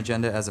consent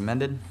agenda as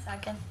amended.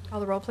 Second. Call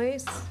the roll,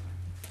 please.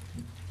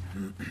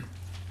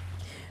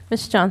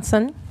 Ms.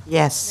 Johnson?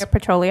 Yes. Mayor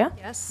Petrolia?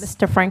 Yes.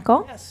 Mr.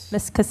 Frankel? Yes.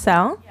 Ms.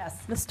 Cassell? Yes.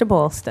 Mr.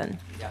 Boylston?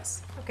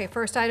 Yes. Okay,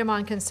 first item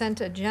on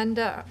consent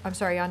agenda,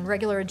 on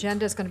regular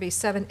agenda is going to be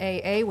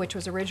 7AA, which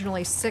was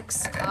originally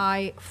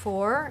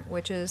 6I4,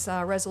 which is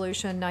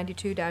Resolution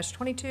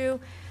 92-22,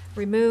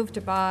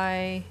 removed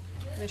by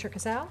Commissioner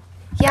Cassell.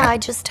 Yeah, I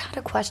just had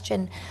a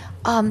question.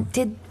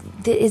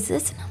 Is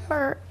this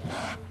number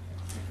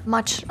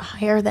much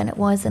higher than it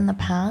was in the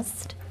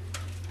past?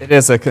 It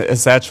is.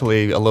 It's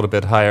actually a little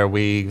bit higher.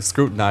 We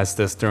scrutinized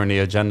this during the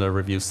agenda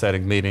review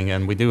setting meeting,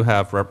 and we do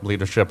have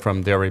leadership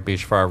from Delray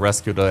Beach Fire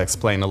Rescue to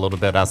explain a little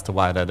bit as to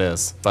why that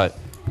is. But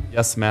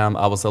yes, ma'am,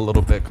 I was a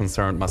little bit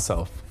concerned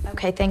myself.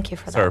 Okay, thank you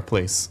for that. Sir,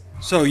 please.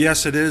 So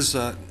yes, it is.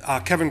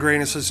 Kevin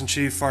Grain, Assistant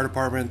Chief, Fire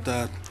Department.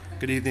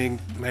 Good evening,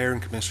 Mayor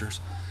and Commissioners.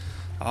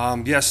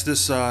 Yes,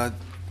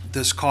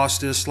 this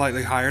cost is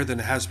slightly higher than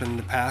it has been in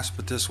the past,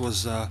 but this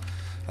was an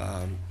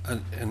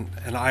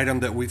item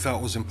that we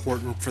felt was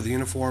important for the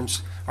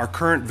uniforms. Our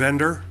current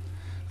vendor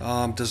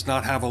does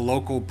not have a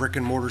local brick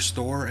and mortar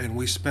store, and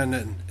we spend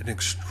an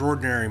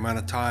extraordinary amount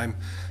of time,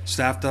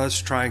 staff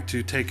does, trying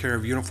to take care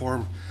of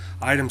uniform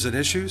items and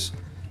issues.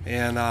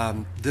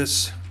 And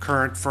this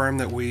current firm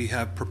that we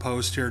have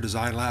proposed here,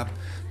 Design Lab,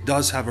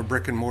 does have a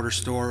brick and mortar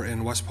store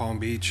in West Palm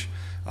Beach.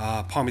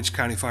 Palm Beach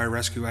County Fire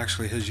Rescue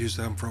actually has used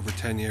them for over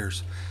 10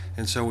 years.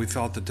 And so we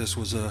felt that this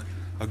was a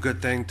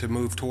good thing to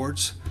move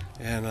towards,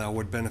 and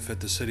would benefit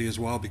the city as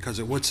well, because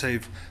it would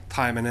save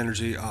time and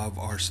energy of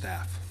our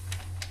staff.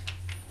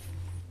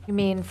 You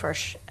mean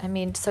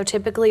so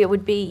typically it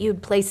would be,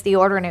 you'd place the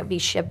order and it would be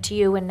shipped to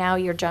you, and now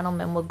your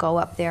gentleman will go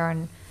up there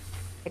and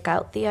pick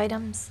out the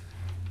items?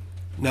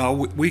 No,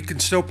 we can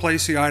still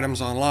place the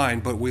items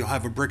online, but we'll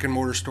have a brick and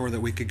mortar store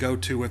that we could go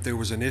to if there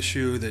was an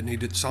issue that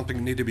needed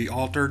to be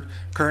altered.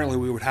 Currently,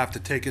 we would have to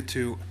take it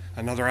to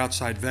another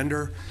outside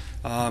vendor.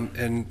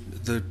 And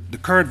the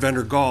current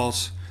vendor,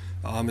 Galls,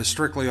 is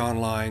strictly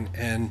online,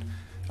 and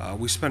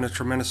we spend a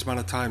tremendous amount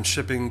of time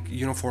shipping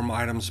uniform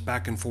items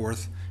back and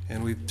forth,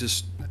 and we've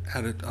just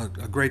had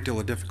a great deal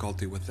of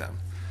difficulty with them.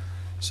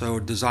 So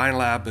Design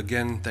Lab,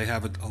 again, they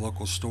have a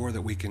local store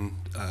that we can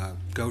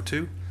go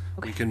to.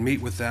 Okay. We can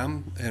meet with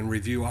them and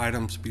review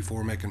items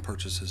before making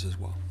purchases as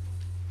well.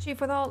 Chief,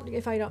 with all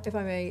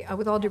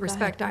due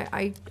respect,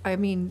 I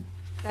mean,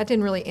 that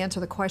didn't really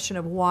answer the question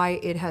of why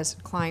it has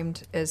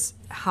climbed as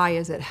high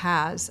as it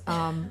has.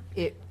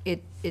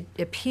 It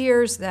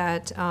appears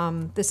that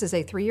this is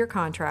a 3-year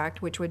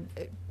contract, which would,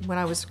 when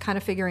I was kind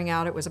of figuring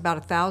out, it was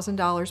about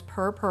 $1,000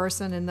 per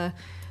person in the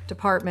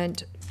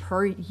department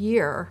per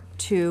year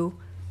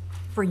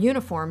for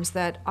uniforms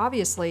that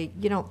obviously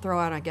you don't throw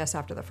out, I guess,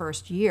 after the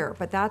first year.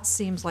 But that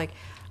seems like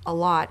a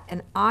lot.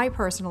 And I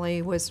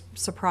personally was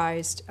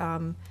surprised,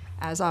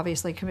 as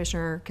obviously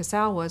Commissioner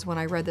Cassell was, when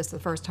I read this the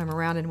first time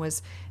around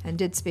and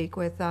did speak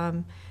with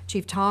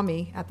Chief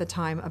Tommy at the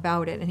time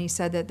about it. And he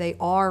said that they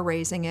are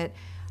raising it,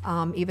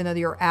 even though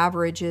your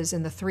average is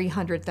in the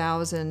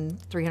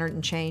 300,000, 300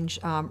 and change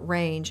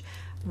range.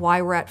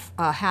 Why we're at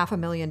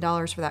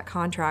 $500,000 for that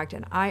contract.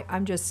 And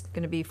I'm just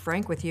going to be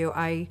frank with you.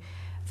 I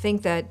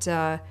think that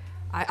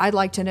I'd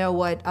like to know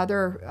what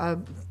other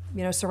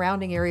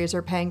surrounding areas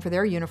are paying for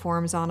their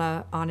uniforms on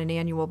an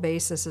annual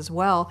basis as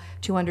well,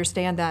 to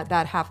understand that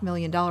that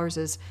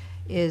 $500,000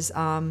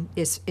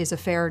 is a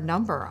fair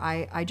number.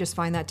 I just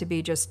find that to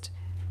be just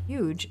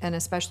huge, and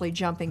especially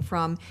jumping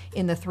from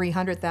in the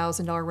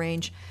 $300,000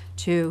 range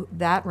to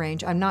that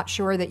range. I'm not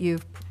sure that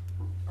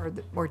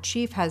or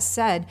Chief has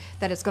said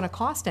that it's going to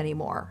cost any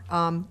more,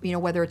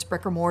 whether it's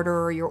brick or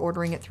mortar or you're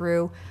ordering it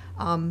through.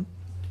 To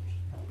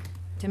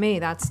me,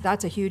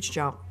 that's a huge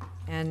jump,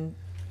 and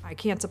I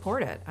can't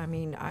support it. I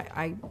mean,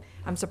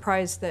 I'm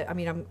surprised that,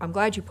 I'm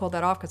glad you pulled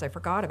that off because I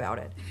forgot about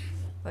it.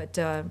 But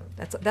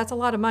that's a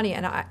lot of money,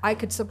 and I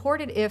could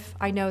support it if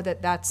I know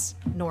that that's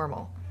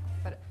normal.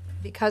 But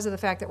because of the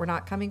fact that we're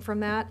not coming from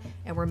that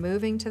and we're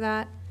moving to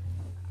that,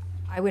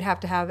 I would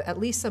have to have at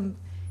least some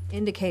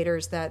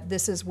indicators that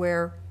this is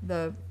where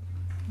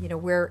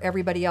where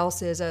everybody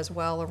else is as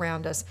well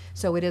around us.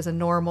 So it is a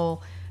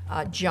normal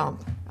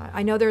jump.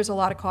 I know there's a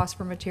lot of cost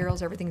for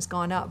materials, everything's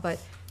gone up, but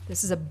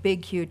this is a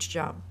big, huge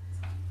jump.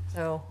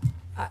 So,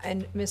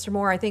 and Mr.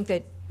 Moore, I think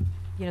that,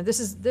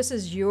 this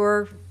is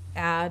your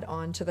add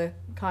on to the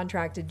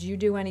contract. Did you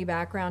do any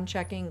background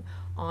checking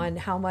on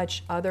how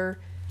much other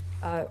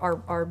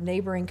our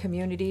neighboring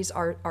communities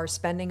are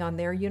spending on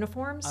their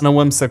uniforms? On a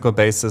whimsical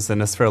basis,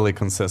 and it's fairly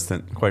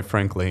consistent, quite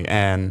frankly.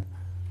 And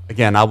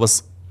again,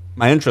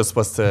 my interest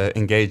was to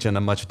engage in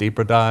a much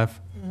deeper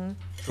dive,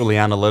 truly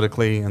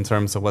analytically, in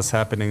terms of what's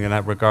happening in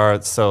that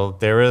regard. So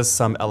there is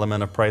some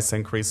element of price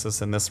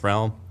increases in this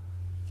realm.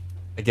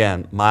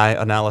 Again, my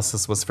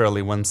analysis was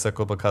fairly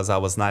whimsical because I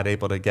was not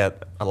able to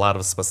get a lot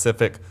of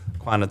specific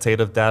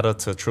quantitative data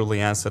to truly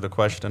answer the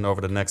question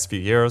over the next few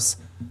years.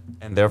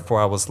 And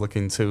therefore, I was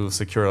looking to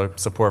secure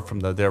support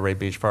from the Delray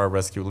Beach Fire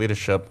Rescue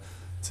leadership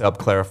to help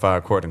clarify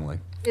accordingly.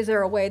 Is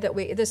there a way that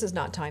this is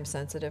not time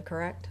sensitive,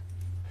 correct?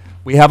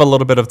 We have a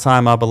little bit of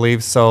time, I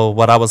believe, so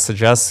what I would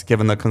suggest,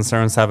 given the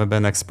concerns haven't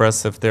been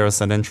expressed, if there is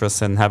an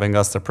interest in having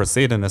us to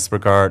proceed in this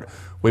regard,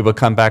 we would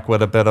come back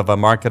with a bit of a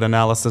market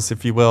analysis,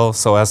 if you will,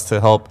 so as to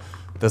help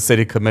the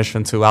City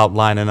Commission to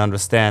outline and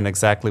understand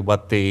exactly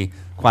what the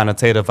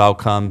quantitative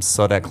outcomes,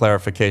 so that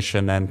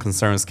clarification and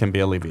concerns can be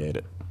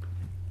alleviated.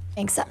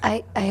 Thanks.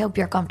 I hope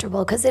you're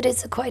comfortable, because it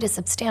is quite a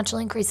substantial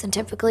increase, and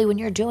typically when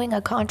you're doing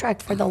a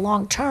contract for the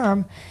long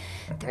term,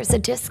 there's a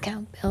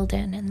discount built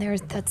in, and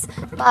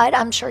but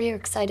I'm sure you're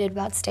excited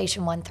about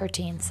Station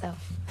 113, so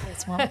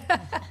this one.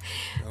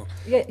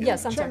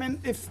 Yes, I'm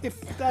Chairman, if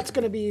that's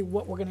going to be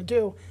what we're going to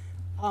do,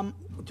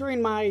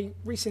 during my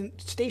recent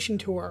station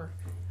tour,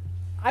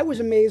 I was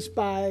amazed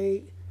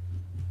by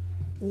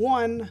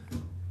one.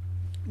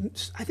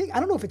 I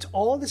don't know if it's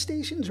all of the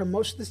stations or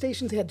most of the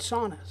stations, they had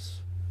saunas.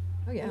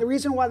 Oh, yeah. And the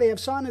reason why they have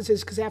saunas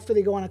is because after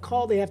they go on a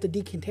call, they have to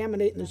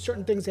decontaminate, and there's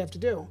certain things they have to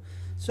do.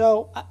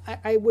 So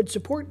I would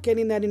support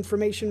getting that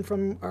information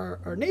from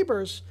our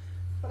neighbors,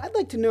 but I'd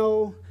like to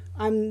know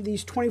on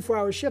these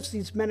 24-hour shifts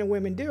these men and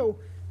women do,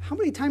 how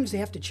many times they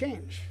have to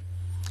change.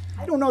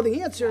 I don't know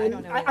the answer,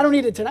 and I don't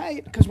need it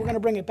tonight because we're going to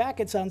bring it back,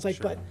 it sounds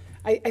like, but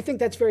I think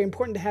that's very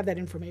important to have that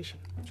information.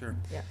 Sure.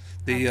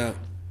 Yeah.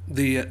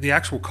 The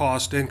actual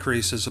cost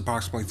increase is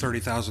approximately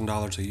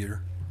 $30,000 a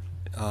year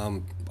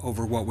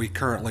over what we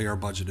currently are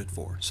budgeted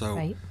for. So.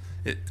 Right.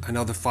 I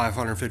know the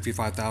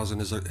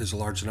 $555,000 is a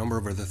large number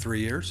over the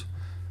 3 years,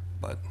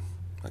 but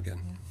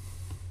again.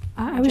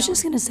 I was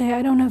just going to say,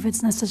 I don't know if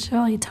it's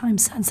necessarily time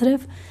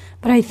sensitive,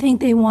 but I think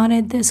they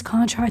wanted this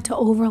contract to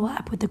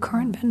overlap with the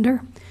current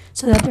vendor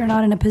so that they're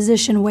not in a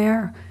position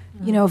where,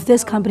 if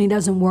this company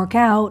doesn't work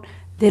out,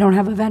 they don't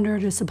have a vendor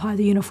to supply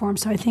the uniform.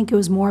 So I think it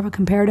was more of a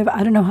comparative.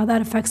 I don't know how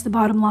that affects the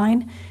bottom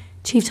line.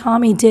 Chief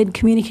Tommy did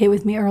communicate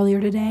with me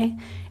earlier today,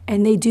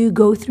 and they do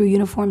go through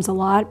uniforms a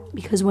lot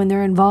because when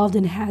they're involved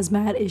in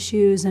hazmat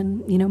issues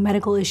and,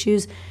 medical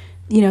issues,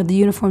 the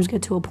uniforms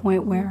get to a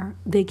point where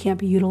they can't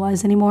be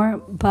utilized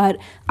anymore. But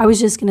I was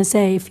just going to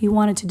say, if you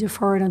wanted to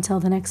defer it until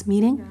the next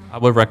meeting. I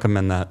would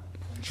recommend that,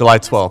 July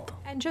 12th.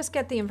 And just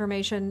get the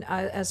information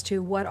as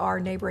to what our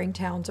neighboring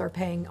towns are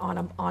paying on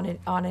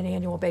an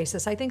annual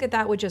basis. I think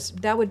that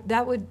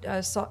would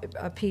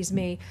appease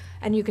me,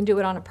 and you can do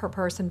it on a per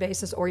person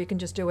basis, or you can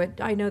just do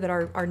it. I know that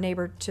our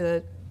neighbor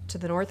to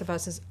the north of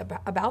us is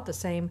about the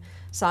same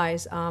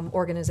size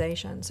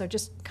organization. So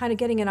just kind of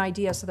getting an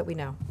idea so that we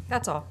know.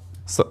 That's all.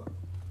 So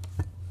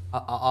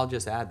I'll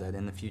just add that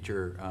in the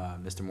future,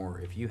 Mr. Moore,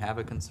 if you have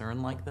a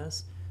concern like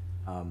this,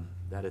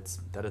 that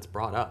it's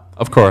brought up.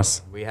 Of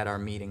course. We had our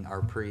meeting,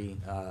 our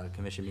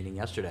pre-commission meeting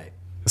yesterday.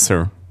 Yes,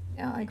 sir.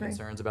 Yeah, I agree.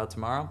 Concerns about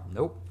tomorrow?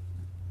 Nope.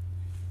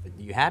 But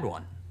you had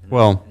one.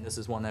 And this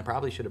is one that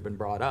probably should have been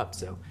brought up.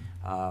 So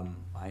I'm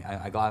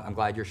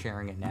glad you're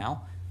sharing it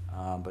now.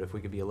 But if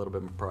we could be a little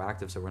bit more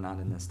proactive so we're not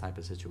in this type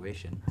of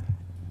situation.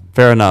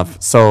 Fair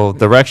enough. So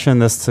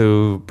direction is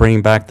to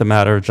bring back the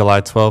matter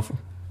July 12th,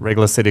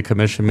 regular city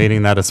commission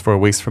meeting. That is 4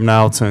 weeks from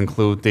now, to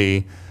include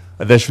the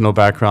additional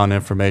background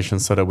information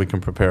so that we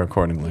can prepare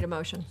accordingly. Need a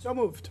motion. So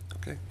moved.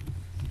 Okay.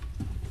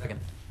 Second.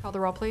 Call the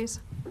roll, please.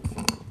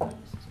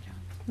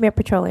 Mayor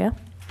Petrolia,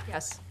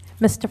 Yes.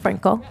 Mr.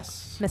 Frankel?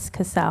 Ms.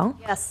 Cassell?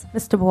 Yes.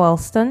 Mr.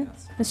 Boylston?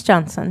 Ms.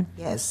 Johnson?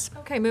 Yes.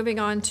 Okay, moving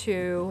on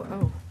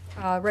to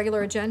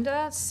regular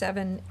agenda,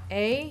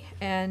 7A,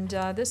 and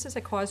this is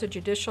a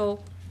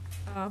quasi-judicial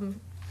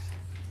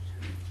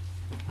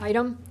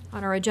item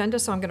on our agenda,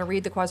 so I'm going to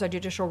read the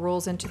quasi-judicial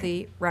rules into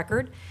the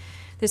record.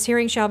 This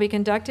hearing shall be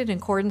conducted in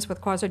accordance with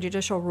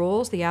quasi-judicial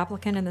rules. The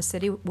applicant and the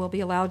city will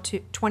be allowed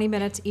 20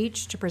 minutes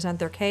each to present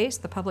their case.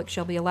 The public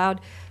shall be allowed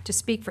to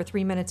speak for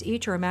 3 minutes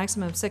each, or a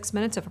maximum of 6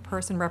 minutes if a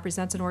person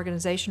represents an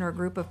organization or a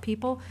group of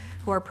people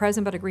who are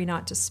present but agree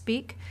not to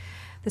speak.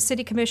 The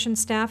city commission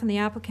staff and the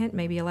applicant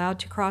may be allowed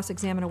to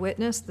cross-examine a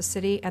witness. The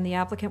city and the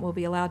applicant will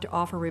be allowed to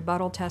offer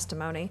rebuttal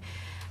testimony.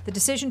 The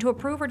decision to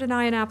approve or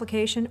deny an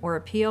application or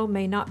appeal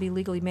may not be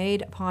legally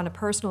made upon a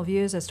personal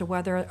views as to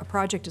whether a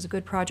project is a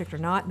good project or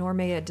not, nor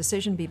may a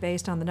decision be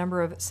based on the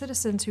number of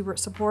citizens who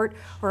support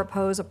or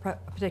oppose a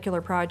particular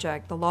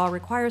project. The law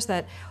requires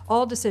that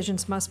all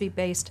decisions must be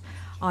based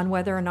on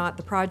whether or not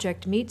the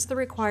project meets the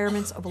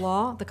requirements of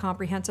law, the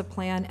comprehensive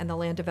plan, and the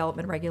land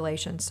development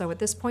regulations. So at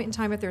this point in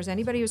time, if there's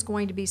anybody who's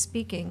going to be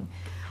speaking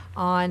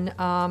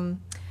on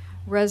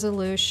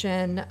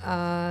resolution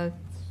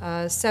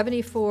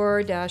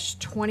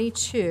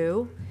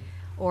 74-22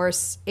 or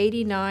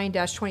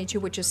 89-22,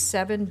 which is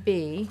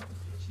 7B.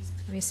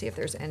 Let me see if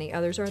there's any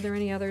others. Are there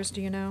any others?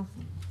 Do you know?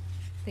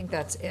 I think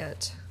that's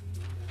it.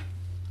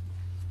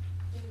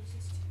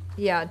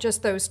 Yeah,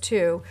 just those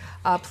two.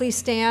 Please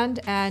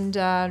stand and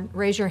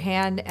raise your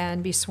hand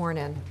and be sworn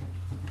in.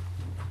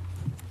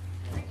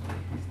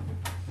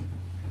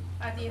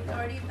 By the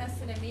authority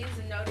vested in me as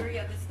a notary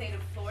of the state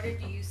of Florida,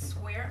 do you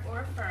swear or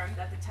affirm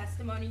that the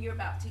testimony you're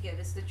about to give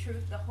is the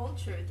truth, the whole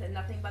truth, and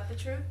nothing but the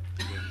truth?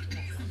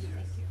 Thank you.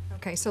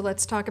 Okay, so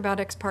let's talk about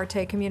ex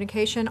parte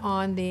communication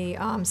on the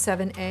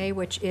 7A,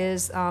 which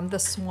is the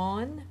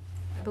SWAN,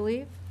 I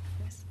believe.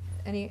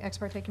 Any ex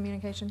parte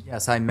communication?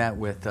 Yes, I met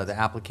with the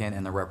applicant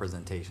and the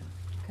representation.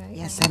 Okay.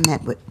 Yes, I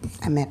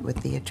met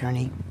with the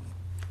attorney.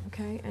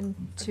 Okay, and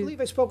I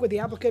believe I spoke with the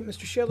applicant,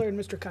 Mr. Schiller, and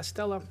Mr.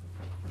 Costello.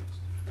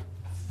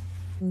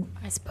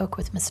 I spoke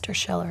with Mr.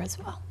 Schiller as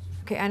well.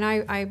 Okay, and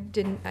I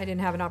didn't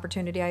have an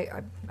opportunity.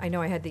 I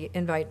know I had the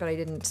invite, but I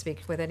didn't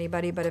speak with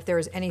anybody. But if there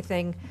was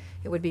anything,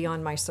 it would be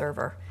on my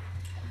server.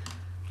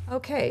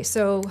 Okay,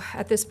 so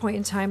at this point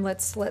in time,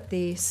 let's let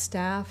the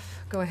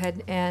staff go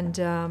ahead and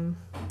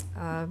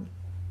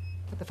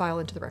put the file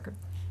into the record.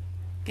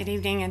 Good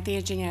evening,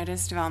 Anthea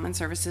Giniotis, Development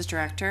Services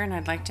Director, and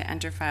I'd like to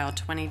enter file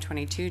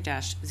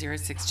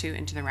 2022-062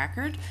 into the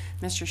record.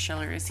 Mr.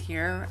 Schiller is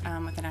here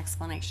with an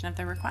explanation of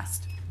the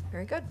request.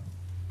 Very good.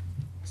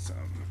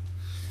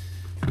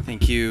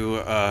 Thank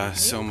you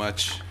so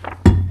much,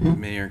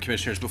 Mayor and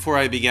Commissioners. Before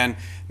I begin,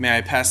 may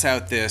I pass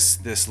out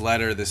this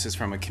letter? This is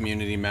from a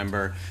community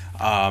member.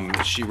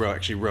 She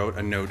actually wrote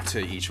a note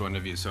to each one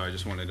of you, so I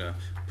just wanted to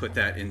put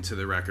that into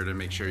the record and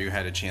make sure you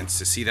had a chance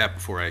to see that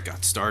before I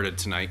got started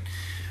tonight.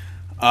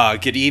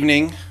 Good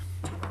evening.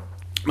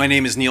 My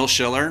name is Neil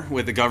Schiller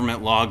with the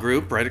Government Law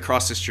Group right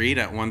across the street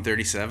at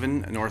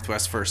 137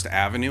 Northwest 1st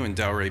Avenue in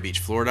Delray Beach,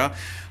 Florida.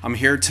 I'm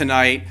here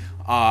tonight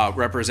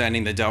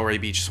representing the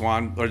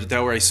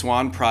Delray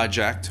Swan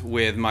project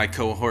with my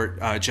cohort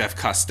Jeff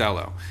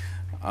Costello.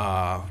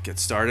 Get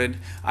started.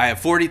 I have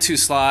 42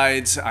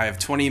 slides. I have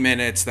 20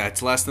 minutes.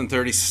 That's less than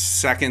 30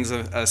 seconds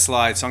a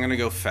slide, so I'm going to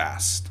go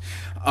fast.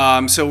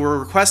 So we're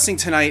requesting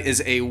tonight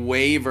is a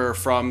waiver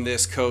from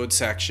this code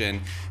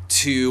section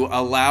to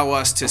allow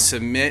us to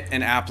submit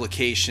an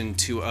application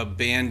to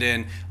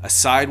abandon a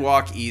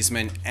sidewalk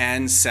easement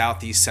and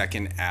Southeast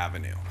 2nd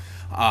Avenue.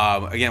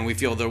 Again, we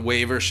feel the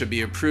waiver should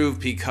be approved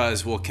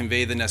because we'll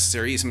convey the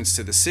necessary easements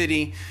to the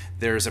city.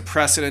 There's a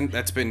precedent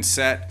that's been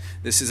set.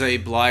 This is a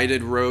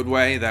blighted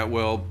roadway that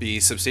will be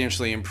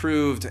substantially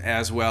improved,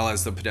 as well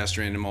as the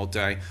pedestrian and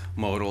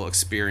multimodal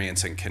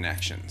experience and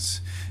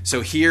connections. So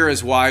here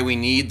is why we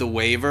need the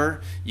waiver.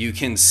 You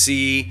can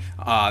see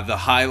the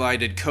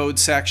highlighted code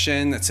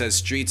section that says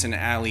streets and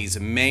alleys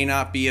may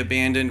not be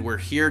abandoned. We're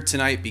here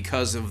tonight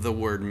because of the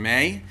word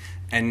may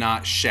and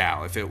not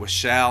shall. If it was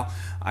shall,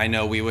 I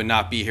know we would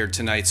not be here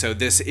tonight. So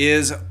this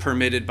is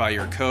permitted by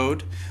your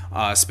code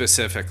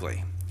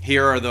specifically.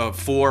 Here are the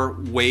 4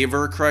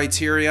 waiver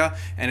criteria.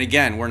 And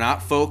again, we're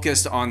not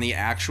focused on the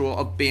actual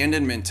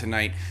abandonment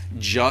tonight,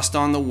 just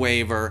on the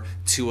waiver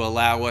to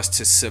allow us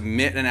to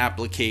submit an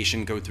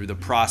application, go through the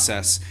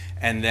process,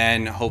 and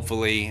then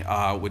hopefully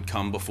would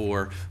come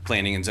before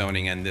Planning and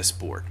Zoning and this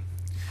board.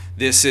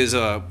 This is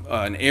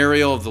an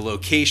aerial of the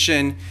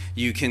location.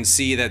 You can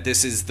see that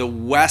this is the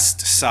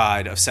west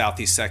side of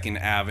Southeast 2nd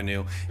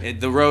Avenue.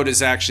 The road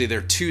is actually, there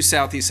are 2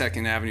 Southeast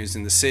 2nd Avenues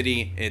in the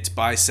city. It's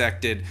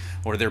bisected,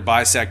 or they're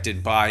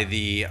bisected by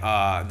the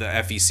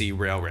FEC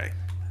railway.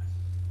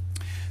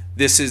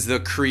 This is the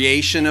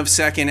creation of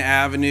Second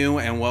Avenue,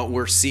 and what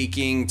we're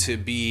seeking to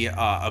be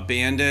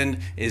abandoned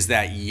is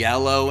that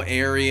yellow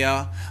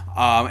area.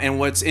 And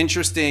what's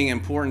interesting,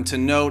 important to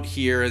note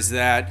here is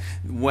that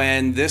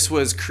when this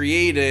was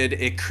created,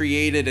 it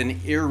created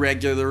an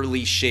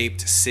irregularly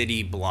shaped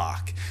city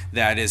block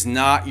that is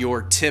not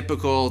your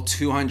typical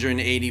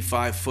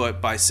 285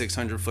 foot by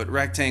 600 foot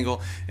rectangle.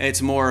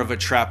 It's more of a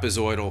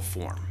trapezoidal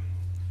form.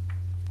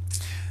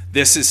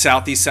 This is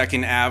Southeast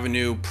 2nd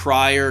Avenue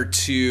prior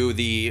to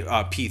the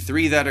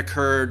P3 that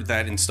occurred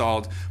that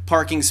installed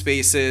parking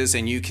spaces,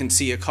 and you can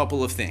see a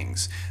couple of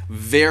things.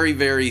 Very,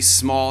 very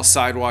small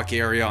sidewalk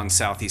area on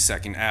Southeast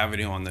 2nd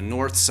Avenue on the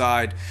north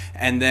side,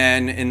 and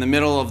then in the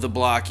middle of the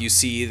block you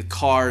see the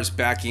cars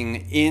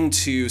backing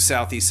into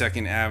Southeast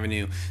 2nd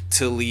Avenue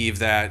to leave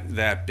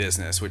that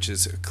business, which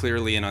is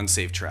clearly an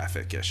unsafe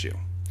traffic issue.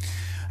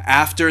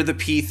 After the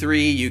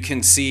P3, you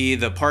can see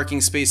the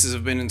parking spaces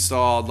have been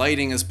installed,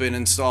 lighting has been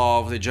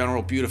installed, the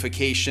general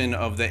beautification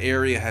of the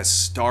area has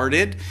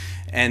started,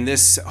 and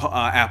this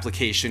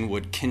application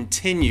would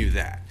continue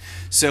that.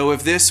 So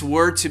if this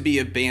were to be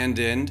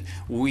abandoned,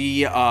 we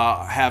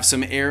have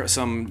some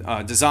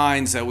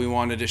designs that we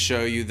wanted to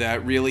show you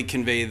that really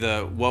convey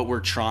what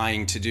we're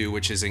trying to do,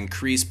 which is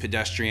increase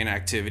pedestrian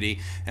activity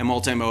and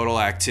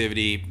multimodal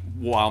activity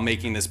while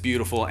making this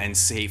beautiful and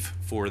safe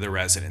for the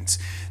residents.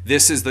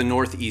 This is the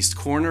northeast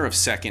corner of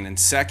 2nd and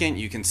 2nd.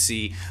 You can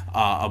see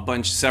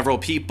several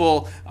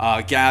people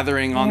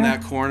gathering on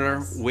that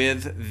corner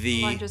with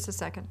the... Hold on just a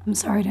second. I'm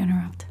sorry to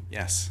interrupt.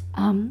 Yes.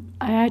 I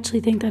actually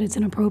think that it's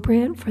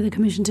inappropriate for the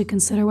commission to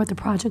consider what the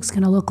project's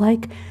going to look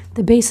like.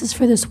 The basis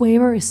for this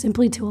waiver is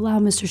simply to allow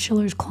Mr.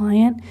 Schiller's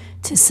client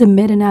to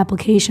submit an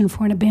application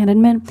for an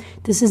abandonment.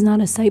 This is not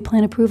a site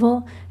plan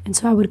approval, and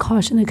so I would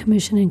caution the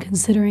commission in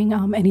considering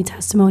any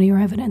testimony or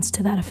evidence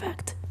to that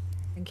effect.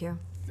 Thank you.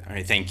 All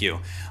right, thank you.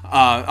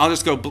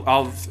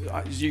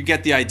 You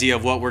get the idea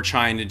of what we're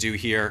trying to do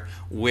here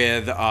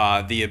with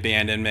the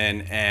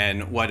abandonment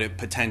and what it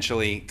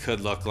potentially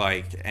could look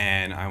like.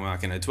 And I'm not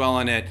going to dwell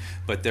on it,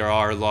 but there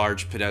are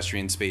large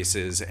pedestrian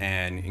spaces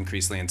and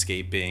increased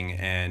landscaping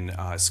and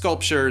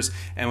sculptures,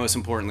 and most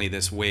importantly,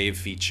 this wave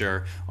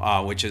feature,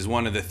 which is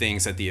one of the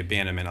things that the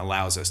abandonment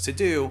allows us to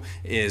do,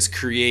 is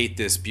create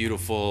this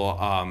beautiful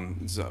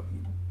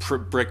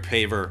brick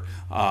paver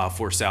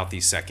for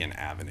Southeast 2nd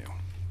Avenue.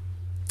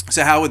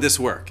 So how would this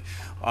work?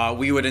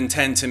 We would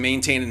intend to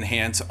maintain and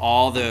enhance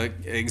all the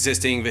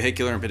existing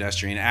vehicular and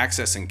pedestrian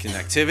access and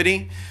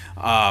connectivity.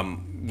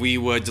 We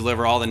would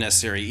deliver all the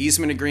necessary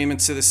easement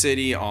agreements to the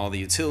city, all the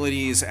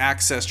utilities,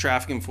 access,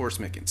 traffic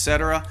enforcement,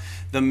 etc.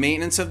 The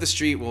maintenance of the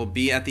street will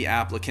be at the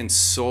applicant's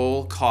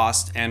sole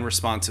cost and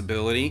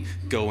responsibility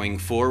going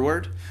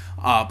forward.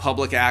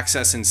 Public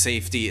access and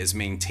safety is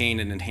maintained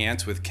and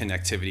enhanced with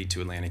connectivity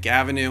to Atlantic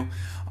Avenue.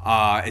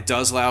 It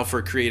does allow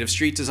for creative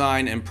street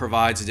design and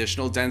provides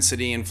additional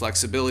density and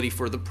flexibility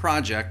for the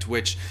project,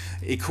 which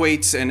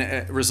equates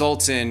and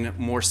results in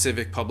more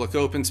civic public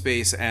open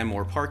space and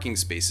more parking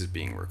spaces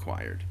being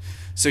required.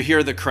 So here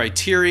are the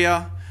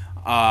criteria.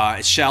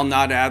 It shall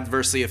not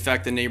adversely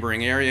affect the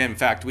neighboring area. In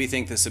fact, we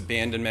think this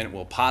abandonment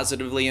will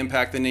positively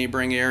impact the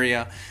neighboring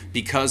area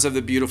because of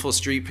the beautiful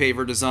street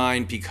paver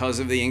design, because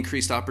of the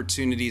increased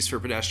opportunities for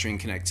pedestrian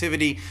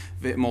connectivity,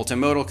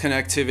 multimodal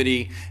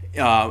connectivity,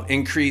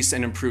 increased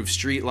and improved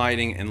street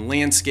lighting and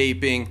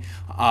landscaping.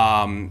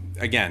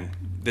 Again,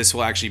 this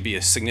will actually be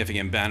a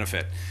significant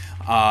benefit.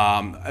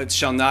 It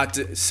shall not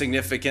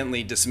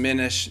significantly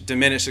diminish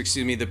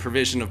the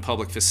provision of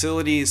public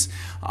facilities.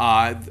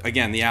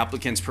 Again, the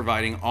applicant's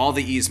providing all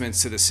the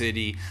easements to the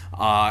city,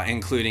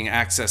 including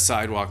access,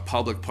 sidewalk,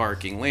 public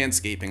parking,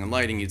 landscaping, and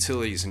lighting,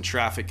 utilities, and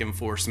traffic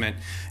enforcement.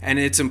 And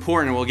it's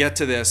important, we'll get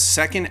to this,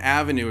 2nd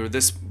Avenue, or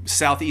this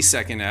Southeast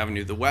 2nd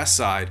Avenue, the west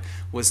side,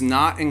 was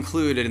not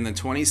included in the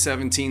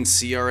 2017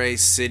 CRA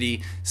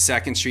City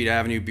 2nd Street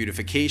Avenue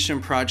Beautification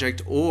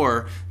Project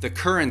or the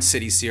current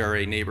City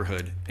CRA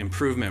Neighborhood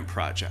Improvement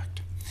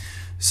Project.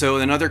 So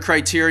another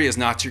criteria is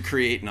not to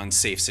create an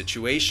unsafe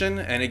situation.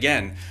 And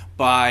again,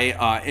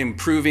 by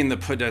improving the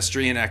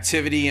pedestrian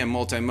activity and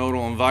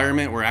multimodal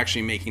environment, we're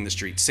actually making the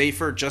street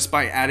safer. Just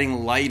by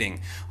adding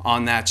lighting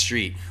on that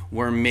street,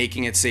 we're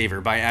making it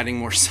safer. By adding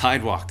more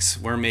sidewalks,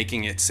 we're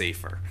making it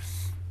safer.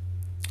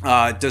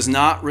 Does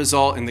not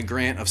result in the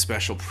grant of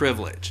special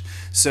privilege.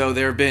 So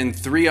there have been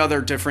 3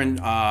 other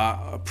different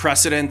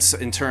precedents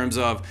in terms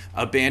of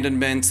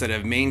abandonments that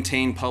have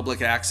maintained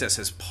public access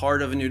as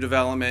part of a new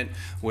development,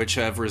 which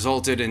have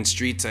resulted in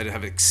streets that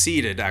have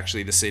exceeded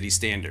actually the city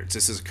standards.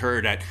 This has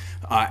occurred at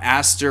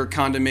Astor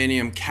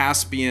Condominium,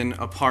 Caspian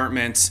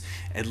Apartments,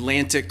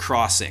 Atlantic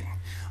Crossing.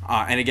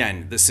 And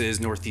again, this is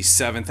Northeast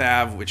 7th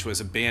Ave, which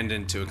was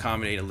abandoned to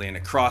accommodate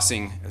Atlantic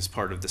Crossing as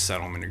part of the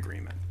settlement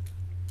agreement.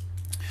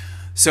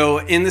 So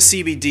in the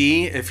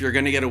CBD, if you're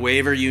going to get a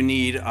waiver, you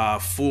need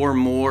 4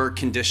 more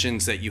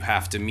conditions that you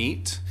have to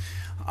meet.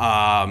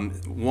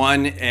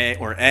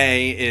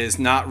 A is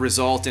not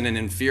result in an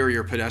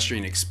inferior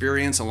pedestrian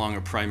experience along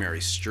a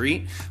primary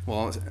street.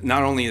 Well,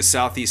 not only is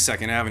Southeast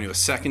 2nd Avenue a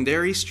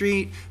secondary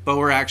street, but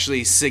we're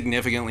actually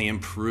significantly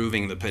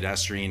improving the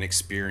pedestrian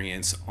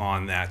experience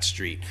on that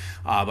street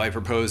by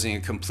proposing a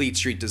complete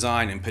street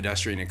design and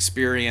pedestrian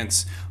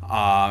experience.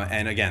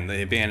 And again,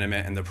 the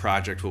abandonment and the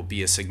project will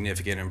be a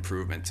significant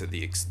improvement to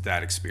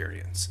that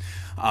experience.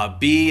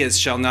 B is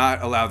shall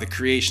not allow the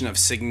creation of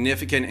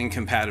significant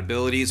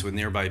incompatibilities with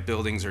nearby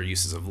buildings or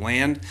uses of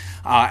land.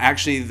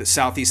 Actually, the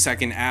Southeast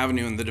 2nd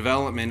Avenue and the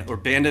development or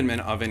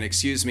abandonment of an,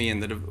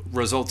 and the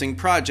resulting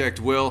project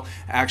will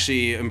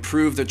actually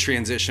improve the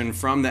transition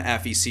from the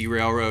FEC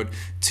Railroad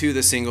to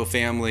the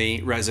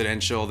single-family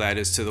residential that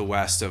is to the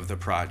west of the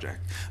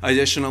project.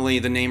 Additionally,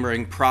 the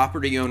neighboring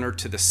property owner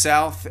to the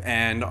south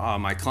and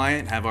my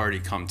client have already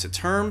come to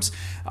terms.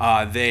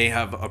 They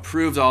have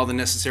approved all the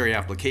necessary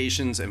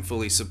applications and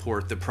fully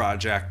support the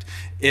project.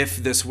 If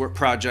this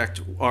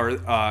project or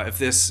if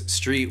this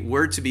street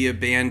were to be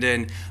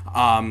abandoned,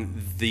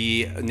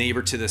 the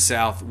neighbor to the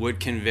south would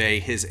convey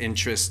his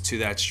interest to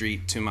that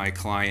street to my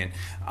client,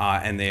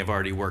 and they have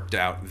already worked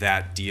out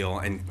that deal.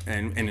 And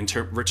in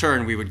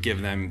return, we would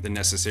give them the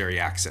necessary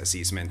access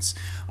easements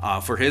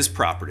for his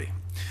property.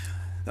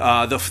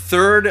 The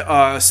third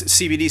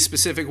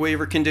CBD-specific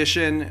waiver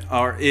condition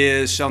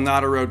is shall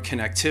not erode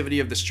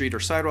connectivity of the street or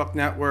sidewalk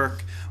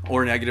network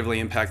or negatively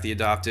impact the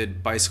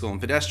adopted bicycle and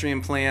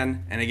pedestrian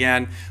plan. And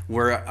again,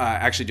 we're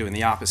actually doing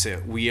the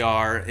opposite. We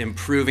are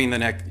improving the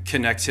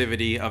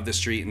connectivity of the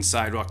street and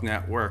sidewalk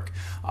network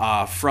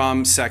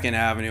from 2nd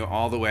Avenue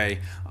all the way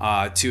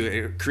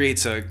it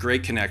creates a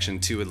great connection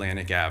to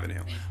Atlantic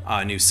Avenue.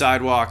 New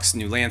sidewalks,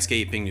 new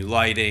landscaping, new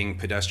lighting,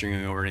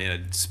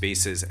 pedestrian-oriented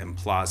spaces, and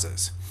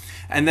plazas.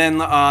 And then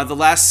the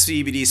last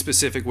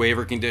CBD-specific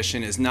waiver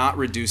condition is not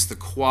reduce the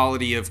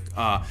quality of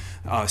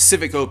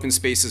civic open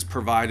spaces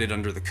provided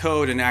under the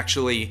code. And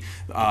actually,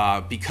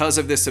 because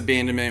of this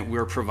abandonment,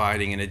 we're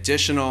providing an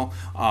additional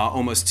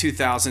almost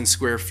 2,000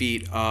 square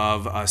feet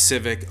of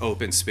civic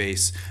open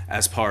space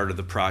as part of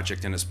the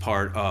project and as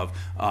part of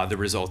the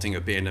resulting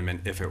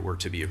abandonment if it were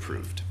to be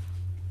approved.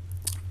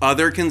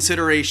 Other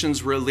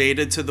considerations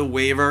related to the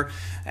waiver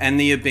and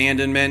the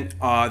abandonment,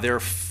 there are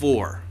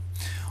 4.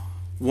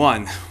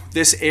 1,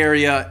 this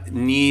area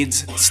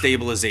needs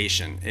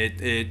stabilization.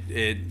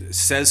 It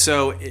says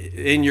so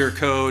in your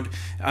code.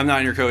 Not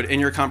in your code, in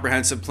your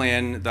comprehensive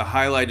plan. The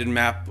highlighted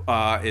map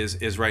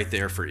is right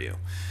there for you.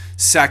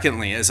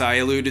 Secondly, as I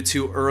alluded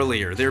to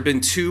earlier, there have been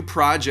 2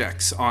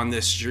 projects on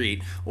this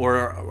street or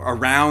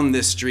around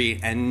this street,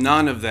 and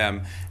none of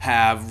them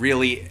have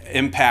really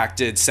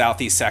impacted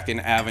Southeast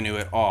 2nd Avenue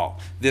at all.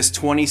 This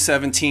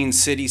 2017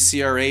 City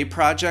CRA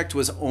project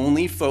was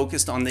only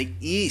focused on the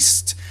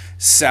east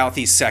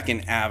Southeast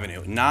 2nd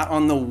Avenue, not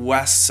on the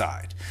west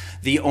side.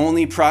 The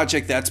only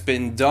project that's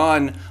been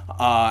done,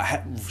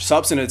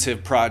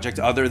 substantive project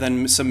other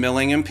than some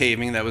milling and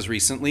paving that was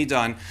recently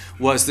done,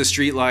 was the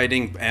street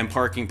lighting and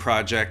parking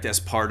project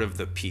as part of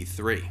the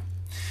P3.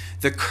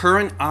 The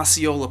current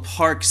Osceola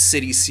Park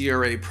City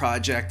CRA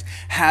project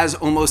has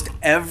almost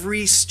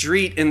every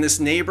street in this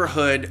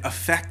neighborhood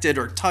affected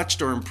or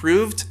touched or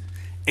improved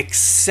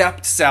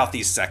except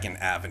Southeast 2nd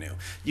Avenue.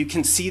 You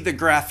can see the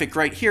graphic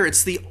right here.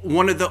 It's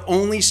one of the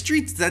only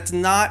streets that's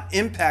not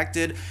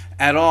impacted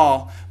at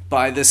all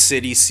by the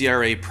City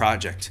CRA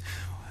project.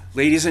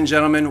 Ladies and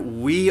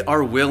gentlemen, we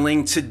are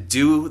willing to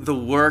do the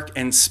work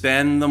and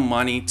spend the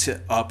money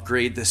to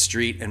upgrade the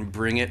street and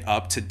bring it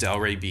up to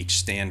Delray Beach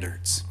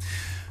standards.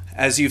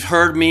 As you've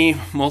heard me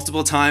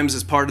multiple times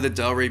as part of the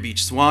Delray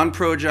Beach Swan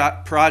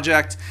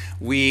project,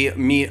 we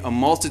meet a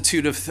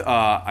multitude of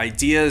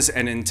ideas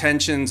and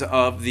intentions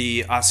of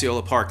the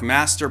Osceola Park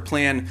Master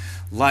Plan,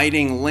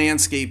 lighting,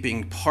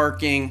 landscaping,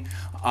 parking,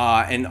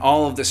 and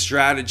all of the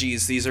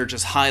strategies. These are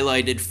just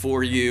highlighted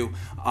for you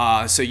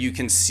so you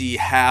can see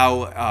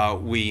how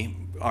we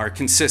are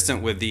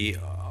consistent with the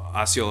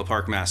Osceola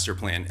Park Master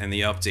Plan and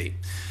the update.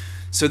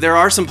 So there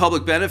are some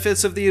public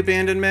benefits of the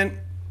abandonment.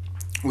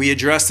 We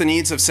address the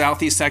needs of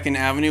Southeast 2nd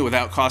Avenue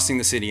without costing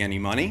the city any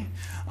money.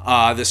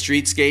 The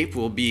streetscape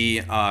will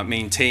be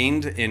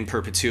maintained in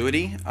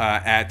perpetuity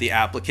at the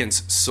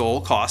applicant's sole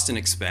cost and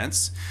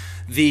expense.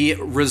 The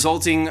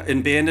resulting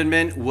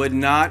abandonment would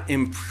not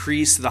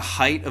increase the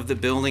height of the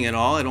building at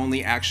all. It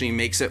only actually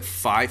makes it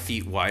 5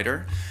 feet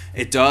wider.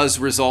 It does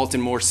result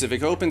in more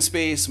civic open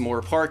space,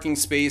 more parking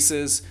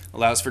spaces,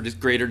 allows for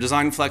greater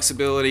design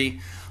flexibility.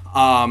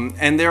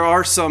 And there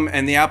are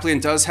and the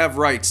applicant does have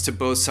rights to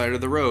both sides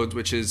of the road,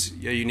 which is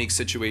a unique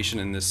situation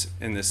in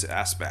this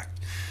aspect.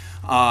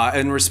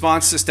 In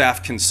response to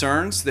staff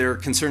concerns, they're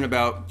concerned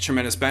about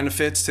tremendous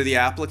benefits to the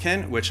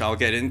applicant, which I'll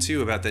get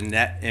into about the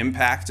net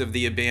impact of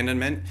the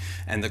abandonment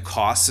and the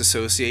costs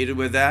associated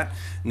with that,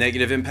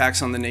 negative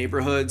impacts on the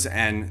neighborhoods,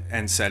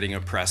 and setting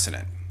a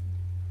precedent.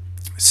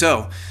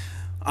 So,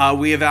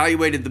 We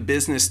evaluated the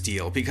business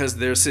deal because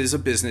this is a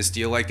business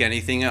deal like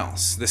anything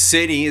else. The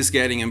city is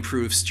getting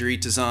improved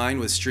street design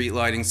with street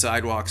lighting,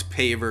 sidewalks,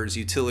 pavers,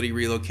 utility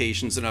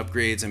relocations and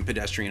upgrades, and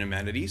pedestrian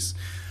amenities.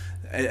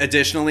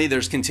 Additionally,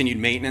 there's continued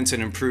maintenance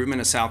and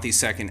improvement of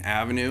Southeast 2nd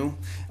Avenue,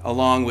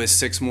 along with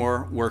 6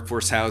 more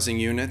workforce housing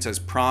units as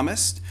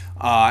promised,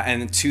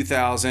 and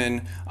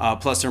 2,000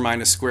 plus or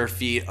minus square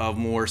feet of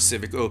more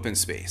civic open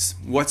space.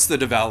 What's the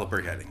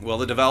developer getting? Well,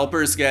 the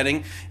developer is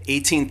getting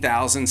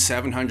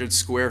 18,700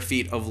 square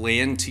feet of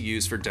land to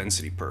use for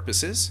density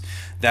purposes.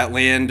 That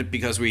land,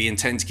 because we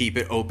intend to keep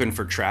it open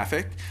for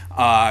traffic,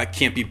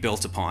 can't be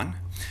built upon.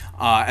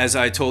 As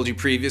I told you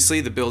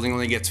previously, the building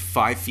only gets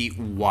 5 feet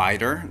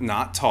wider,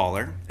 not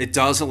taller. It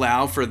does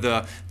allow for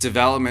the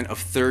development of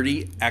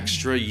 30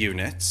 extra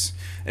units.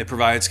 It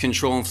provides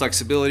control and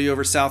flexibility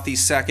over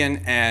Southeast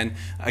 2nd, and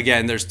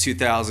again, there's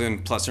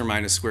 2,000 plus or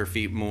minus square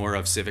feet more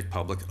of civic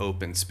public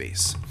open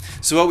space.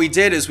 So what we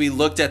did is we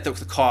looked at the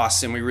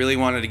costs, and we really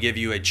wanted to give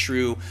you a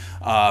true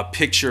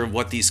picture of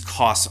what these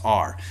costs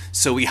are.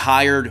 So we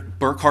hired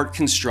Burkhart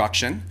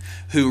Construction,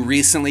 who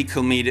recently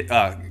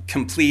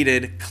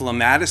completed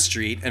Clematis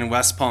Street in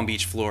West Palm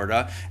Beach,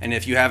 Florida. And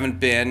if you haven't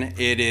been,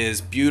 it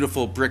is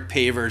beautiful brick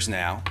pavers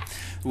now.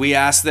 We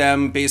asked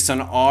them, based on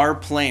our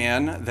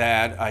plan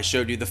that I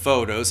showed you the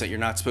photos that you're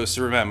not supposed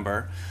to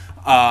remember,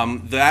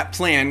 that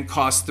plan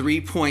cost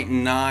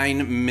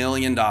 $3.9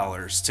 million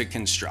to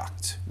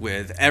construct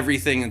with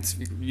everything, it's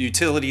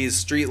utilities,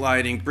 street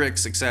lighting,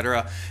 bricks,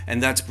 etc.,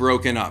 and that's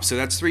broken up. So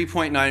that's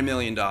 $3.9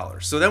 million.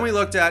 So then we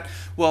looked at,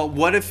 well,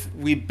 what if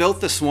we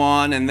built the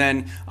Swan, and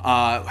then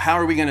how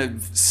are we going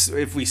to,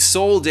 if we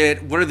sold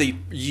it, what are the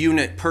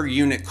per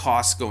unit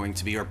costs going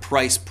to be, or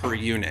price per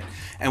unit?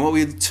 And what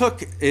we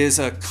took is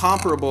a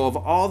comparable of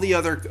all the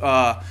other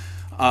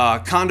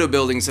condo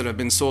buildings that have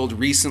been sold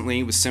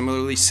recently with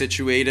similarly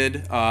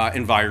situated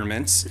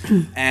environments,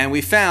 and we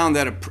found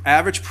that an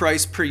average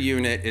price per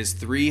unit is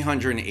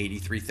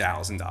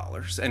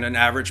 $383,000, and an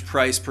average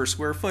price per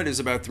square foot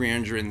is about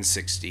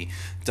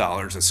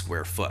 $360 a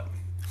square foot.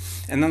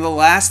 And then the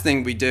last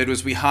thing we did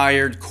was we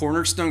hired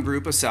Cornerstone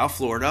Group of South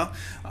Florida,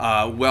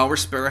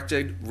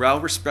 well-respected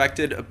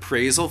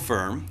appraisal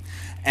firm,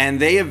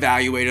 and they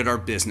evaluated our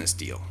business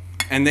deal.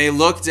 And they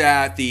looked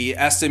at the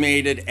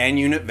estimated end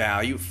unit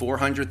value,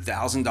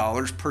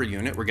 $400,000 per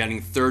unit. We're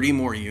getting 30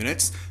 more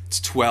units. It's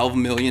 $12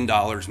 million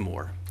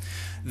more.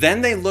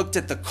 Then they looked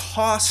at the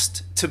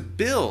cost to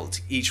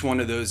build each one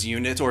of those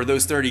units, or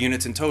those 30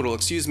 units in total,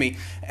 excuse me,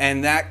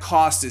 and that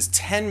cost is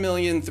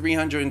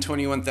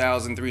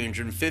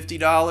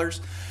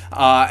 $10,321,350.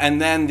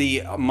 And then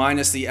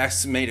minus the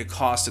estimated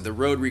cost of the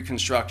road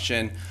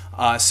reconstruction.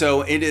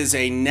 So it is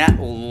a net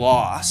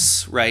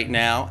loss right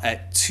now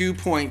at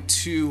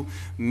 $2.2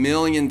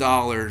 million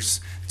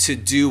to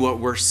do what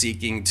we're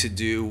seeking to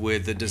do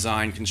with the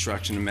design,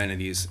 construction,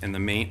 amenities, and the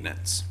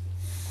maintenance.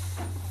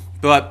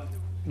 But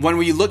when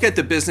we look at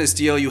the business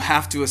deal, you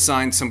have to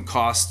assign some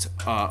cost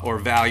or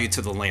value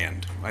to the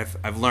land.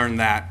 I've learned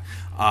that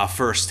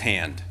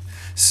firsthand.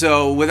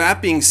 So with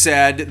that being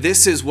said,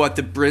 this is what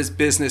the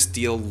business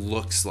deal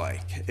looks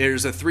like.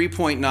 There's a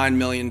 $3.9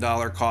 million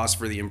cost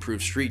for the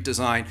improved street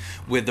design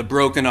with the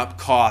broken up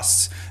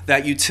costs.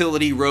 That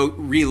utility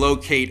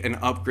relocate and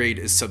upgrade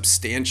is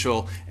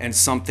substantial and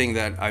something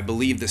that I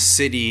believe the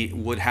city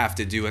would have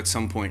to do at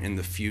some point in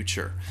the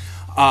future.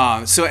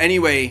 So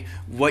anyway,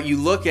 what you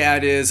look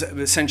at is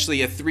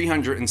essentially a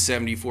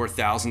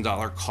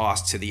 $374,000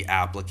 cost to the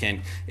applicant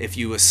if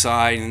you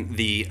assign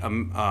the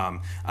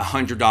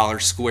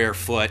 $100 square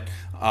foot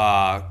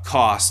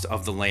cost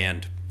of the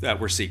land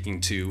that we're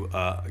seeking to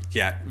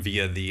get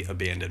via the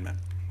abandonment.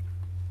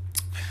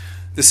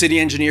 The city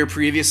engineer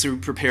previously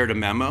prepared a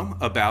memo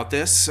about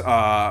this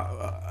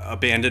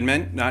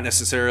abandonment, not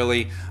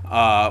necessarily,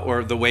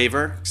 or the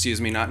waiver,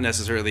 excuse me, not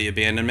necessarily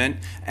abandonment.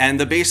 And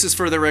the basis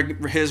for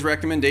his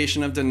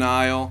recommendation of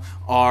denial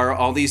are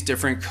all these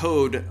different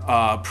code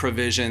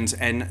provisions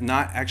and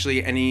not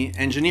actually any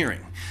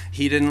engineering.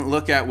 He didn't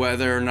look at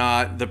whether or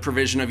not the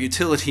provision of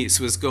utilities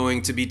was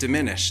going to be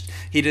diminished.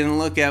 He didn't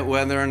look at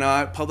whether or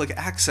not public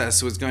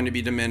access was going to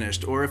be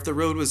diminished, or if the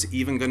road was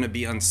even going to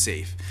be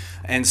unsafe.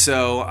 And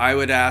so I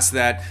would ask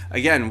that,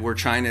 again, we're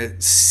trying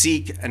to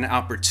seek an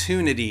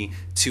opportunity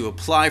to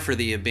apply for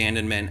the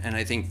abandonment, and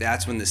I think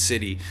that's when the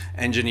city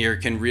engineer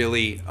can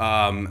really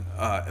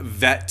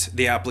vet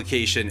the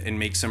application and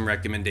make some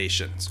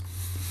recommendations.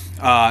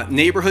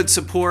 Neighborhood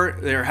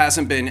support, there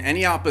hasn't been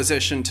any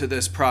opposition to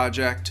this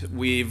project.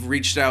 We've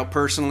reached out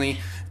personally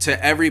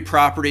to every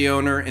property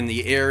owner in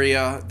the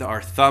area.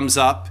 Our thumbs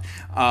up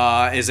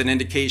is an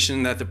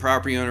indication that the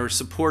property owner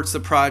supports the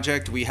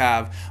project. We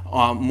have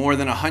more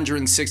than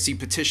 160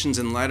 petitions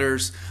and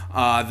letters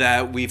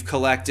that we've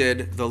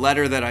collected. The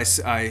letter that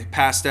I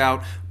passed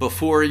out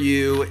before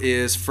you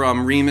is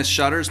from Remus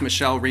Shutters,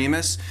 Michelle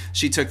Remus.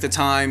 She took the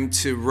time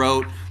to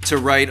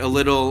write a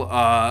little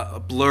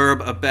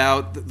blurb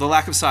about the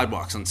lack of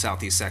sidewalks on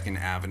Southeast 2nd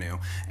Avenue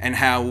and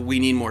how we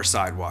need more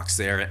sidewalks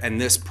there. And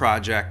this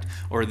project,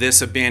 or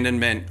this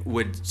abandonment,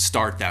 would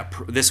start that.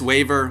 This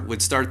waiver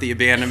would start the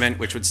abandonment,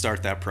 which would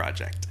start that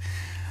project.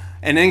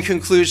 And in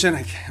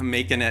conclusion, I'm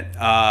making it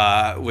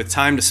with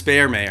time to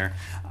spare, Mayor.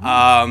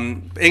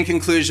 In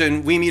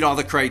conclusion, we meet all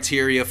the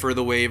criteria for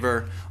the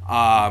waiver.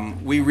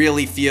 We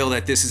really feel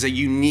that this is a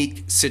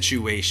unique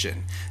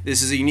situation.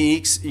 This is a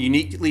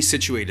uniquely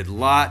situated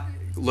lot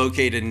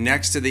located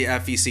next to the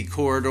FEC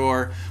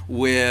corridor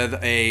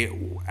with a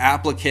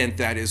applicant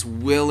that is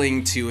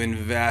willing to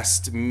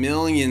invest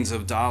millions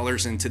of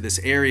dollars into this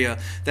area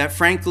that,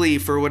 frankly,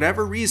 for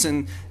whatever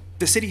reason,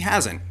 the city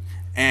hasn't.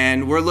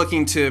 And we're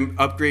looking to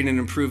upgrade and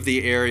improve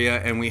the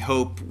area, and we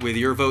hope with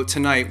your vote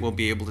tonight we'll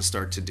be able to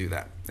start to do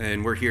that.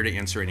 And we're here to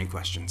answer any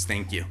questions.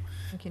 Thank you.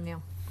 Thank you,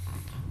 Neil.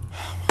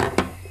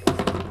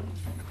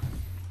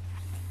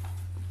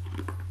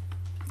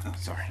 Oh,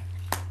 sorry.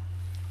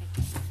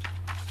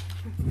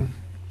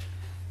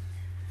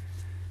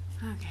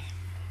 Okay.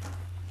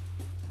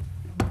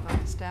 Move on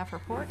to staff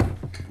report.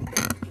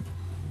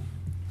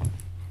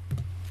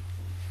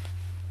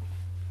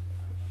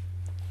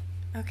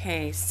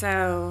 Okay,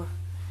 so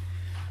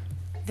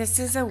this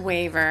is a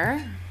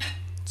waiver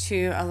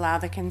to allow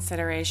the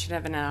consideration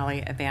of an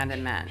alley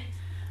abandonment.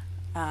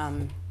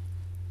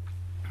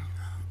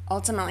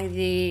 Ultimately,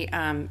 the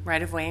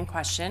right-of-way in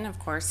question, of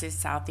course, is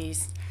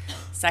Southeast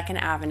 2nd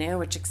Avenue,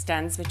 which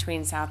extends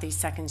between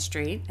Southeast 2nd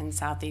Street and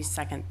Southeast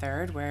 2nd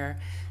 3rd, where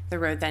the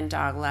road then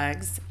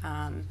doglegs.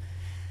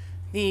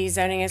 The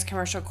zoning is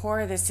commercial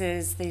core. This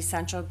is the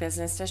central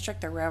business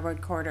district, the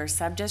railroad corridor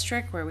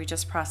sub-district, where we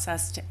just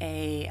processed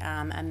a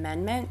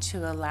amendment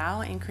to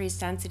allow increased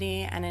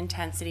density and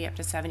intensity up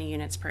to 70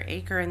 units per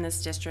acre in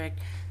this district.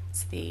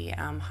 It's the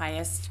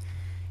highest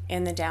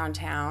in the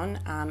downtown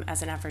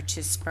as an effort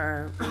to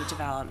spur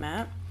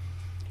redevelopment.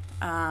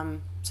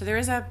 So there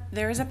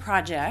is a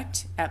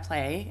project at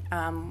play.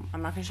 I'm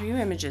not going to show you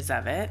images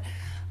of it,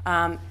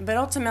 but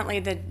ultimately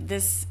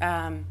this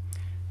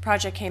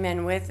project came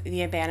in with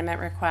the abandonment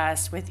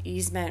request, with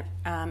easement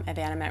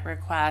abandonment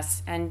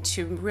requests, and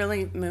to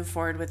really move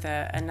forward with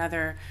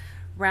another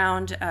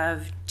round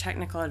of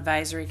technical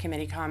advisory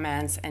committee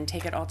comments and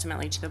take it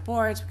ultimately to the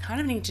boards, we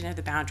kind of need to know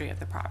the boundary of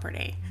the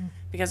property,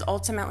 because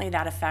ultimately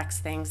that affects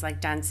things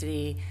like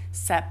density,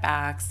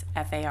 setbacks,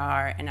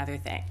 FAR, and other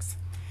things.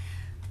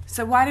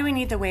 So why do we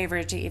need the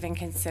waiver to even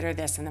consider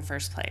this in the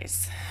first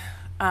place?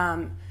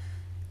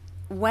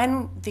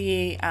 When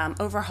the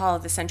overhaul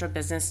of the Central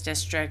Business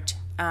District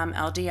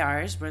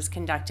LDRs was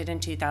conducted in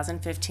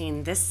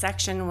 2015, this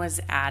section was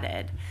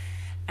added.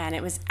 And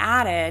it was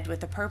added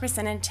with the purpose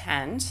and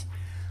intent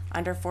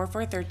under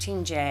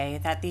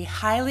 4413J that the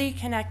highly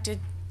connected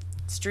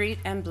street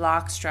and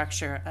block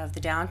structure of the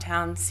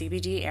downtown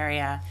CBD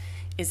area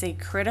is a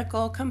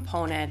critical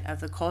component of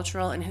the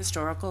cultural and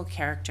historical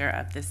character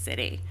of the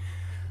city.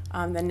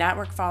 The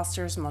network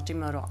fosters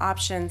multimodal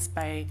options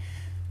by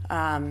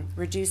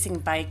reducing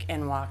bike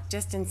and walk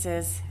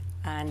distances,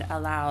 and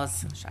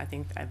allows, I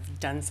think I've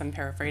done some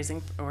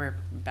paraphrasing or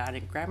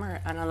bad grammar,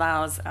 and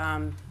allows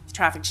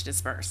traffic to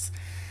disperse.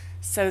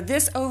 So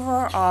this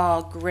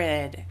overall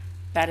grid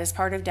that is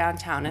part of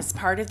downtown is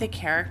part of the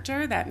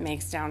character that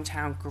makes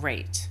downtown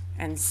great.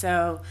 And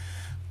so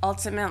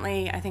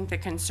ultimately, I think the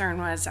concern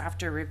was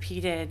after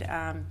repeated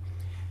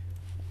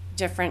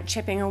different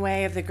chipping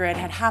away of the grid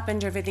had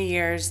happened over the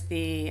years,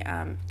 the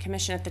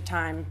commission at the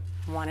time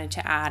wanted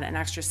to add an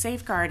extra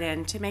safeguard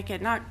in to make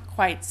it not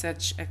quite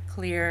such a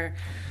clear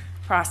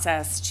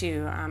process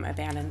to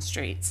abandon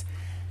streets.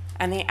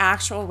 And the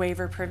actual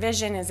waiver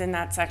provision is in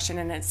that section,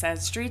 and it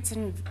says streets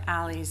and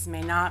alleys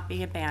may not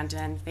be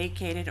abandoned,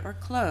 vacated, or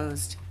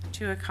closed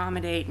to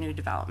accommodate new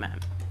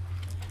development.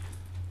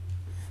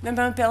 The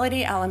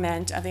mobility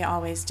element of the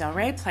Always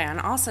Delray plan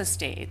also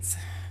states,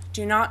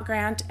 do not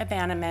grant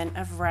abandonment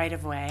of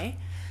right-of-way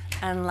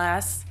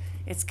unless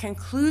it's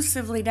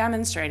conclusively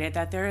demonstrated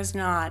that there is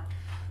not,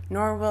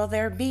 nor will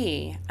there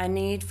be, a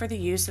need for the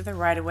use of the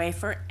right-of-way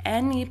for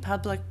any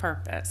public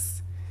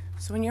purpose.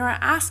 So when you are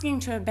asking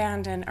to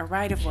abandon a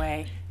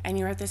right-of-way and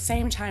you're at the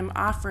same time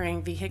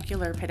offering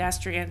vehicular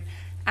pedestrian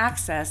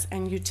access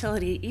and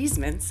utility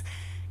easements,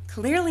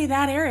 clearly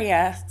that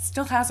area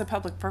still has a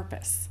public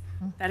purpose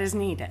that is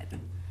needed.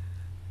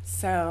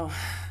 So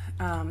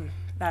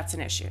that's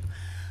an issue.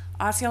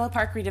 Osceola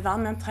Park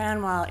redevelopment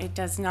plan, while it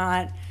does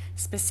not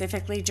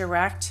specifically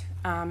direct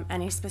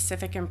any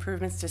specific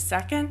improvements to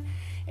Second,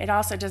 it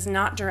also does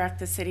not direct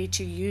the city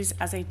to use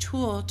as a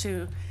tool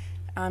to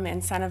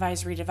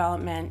incentivize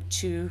redevelopment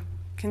to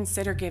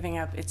consider giving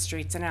up its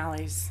streets and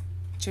alleys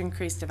to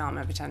increase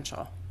development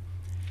potential.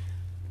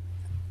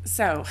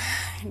 So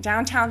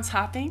downtown's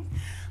hopping.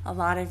 A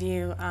lot of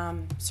you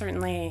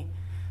certainly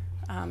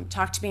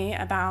talked to me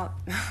about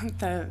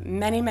the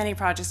many, many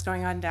projects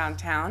going on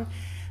downtown.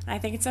 And I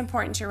think it's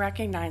important to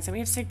recognize that we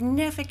have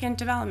significant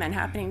development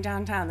happening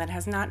downtown that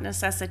has not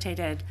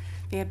necessitated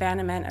the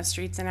abandonment of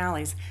streets and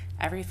alleys.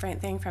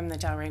 Everything from the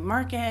Delray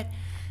Market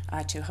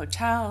to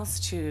hotels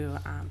to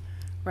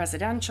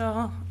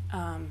residential,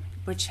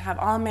 which have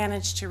all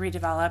managed to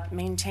redevelop,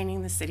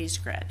 maintaining the city's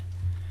grid.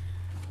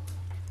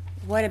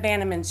 What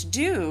abandonments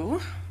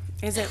do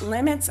is it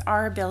limits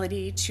our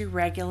ability to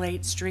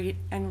regulate street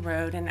and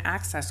road and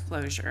access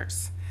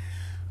closures.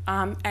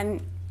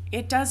 And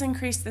it does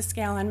increase the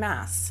scale and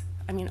mass.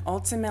 I mean,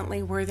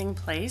 ultimately, Worthing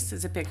Place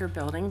is a bigger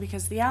building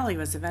because the alley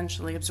was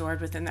eventually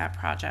absorbed within that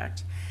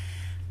project.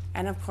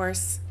 And of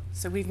course,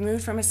 so we've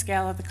moved from a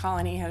scale of the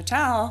Colony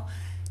Hotel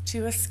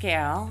to a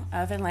scale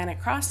of Atlantic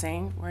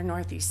Crossing, where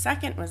Northeast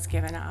 2nd was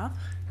given up,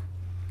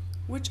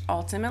 which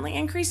ultimately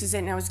increases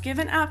it. Now, it was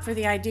given up for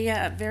the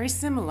idea of very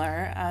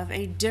similar of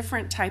a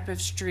different type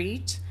of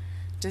street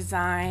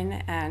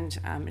design and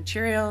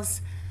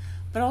materials,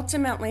 but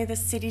ultimately the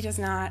city does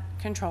not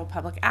control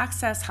public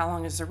access. How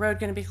long is the road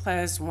going to be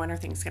closed? When are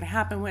things going to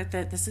happen with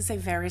it? This is a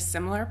very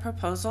similar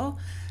proposal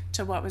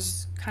to what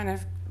was kind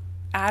of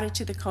added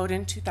to the code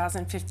in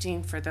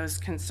 2015 for those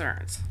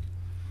concerns.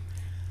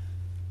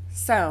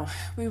 So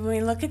when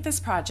we look at this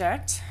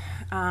project,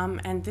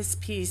 and this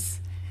piece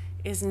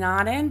is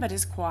not in but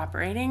is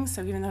cooperating,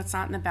 so even though it's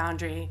not in the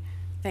boundary,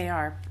 they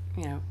are,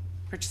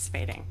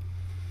 participating.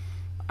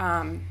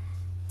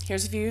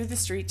 Here's a view of the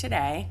street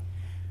today.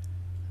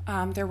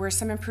 There were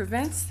some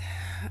improvements.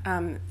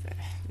 One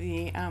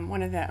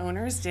of the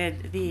owners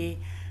did a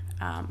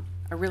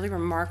really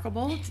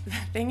remarkable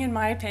thing, in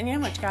my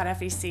opinion, which got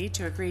FEC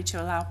to agree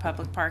to allow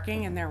public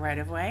parking in their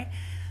right-of-way,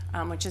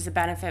 which is a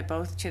benefit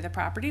both to the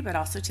property but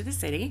also to the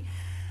city.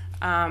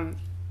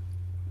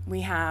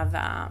 We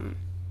have,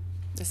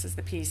 this is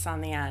the piece on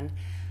the end.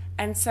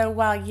 And so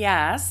while,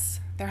 yes,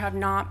 there have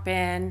not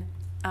been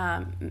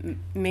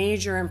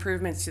major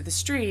improvements to the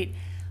street,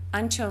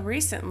 until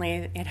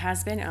recently, it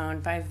has been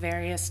owned by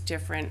various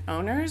different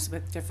owners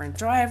with different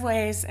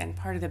driveways, and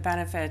part of the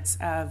benefits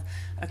of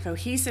a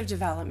cohesive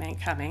development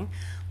coming,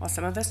 while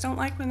some of us don't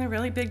like when the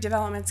really big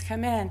developments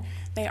come in,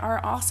 they are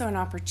also an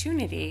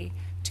opportunity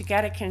to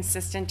get a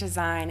consistent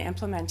design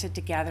implemented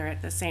together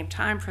at the same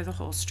time for the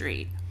whole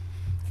street.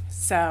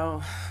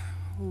 So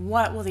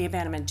what will the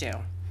abandonment do?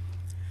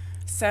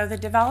 So the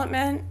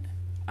development,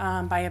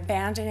 by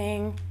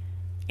abandoning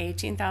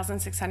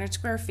 18,600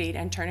 square feet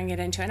and turning it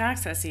into an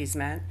access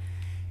easement,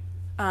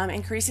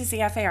 increases the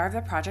FAR of the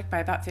project by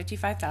about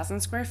 55,000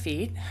 square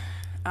feet.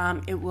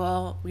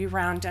 We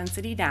round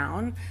density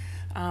down,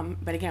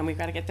 but again, we've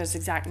got to get those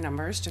exact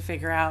numbers to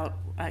figure out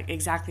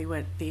exactly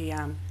what the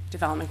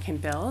development can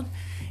build.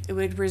 It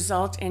would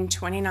result in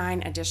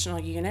 29 additional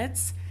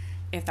units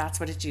if that's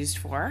what it's used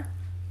for.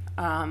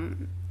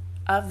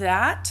 Of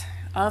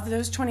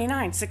those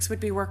 29, 6 would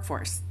be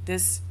workforce.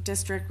 This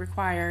district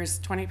requires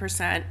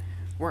 20%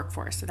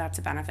 workforce, so that's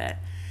a benefit.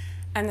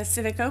 And the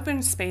civic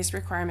open space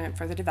requirement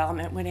for the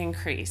development would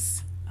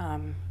increase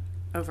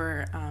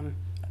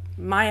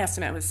my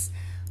estimate was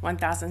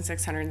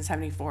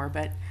 1,674,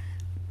 but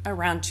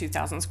around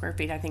 2,000 square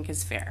feet I think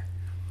is fair.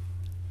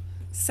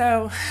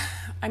 So,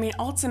 I mean,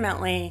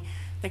 ultimately,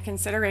 the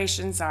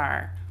considerations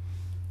are,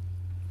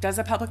 does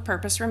a public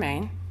purpose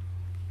remain?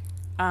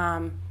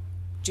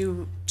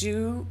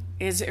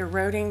 Is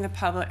eroding the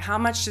public, how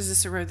much does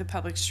this erode the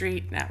public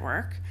street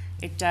network?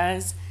 It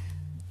does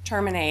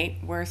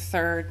terminate where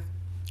 3rd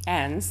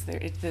ends. The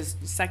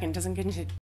 2nd doesn't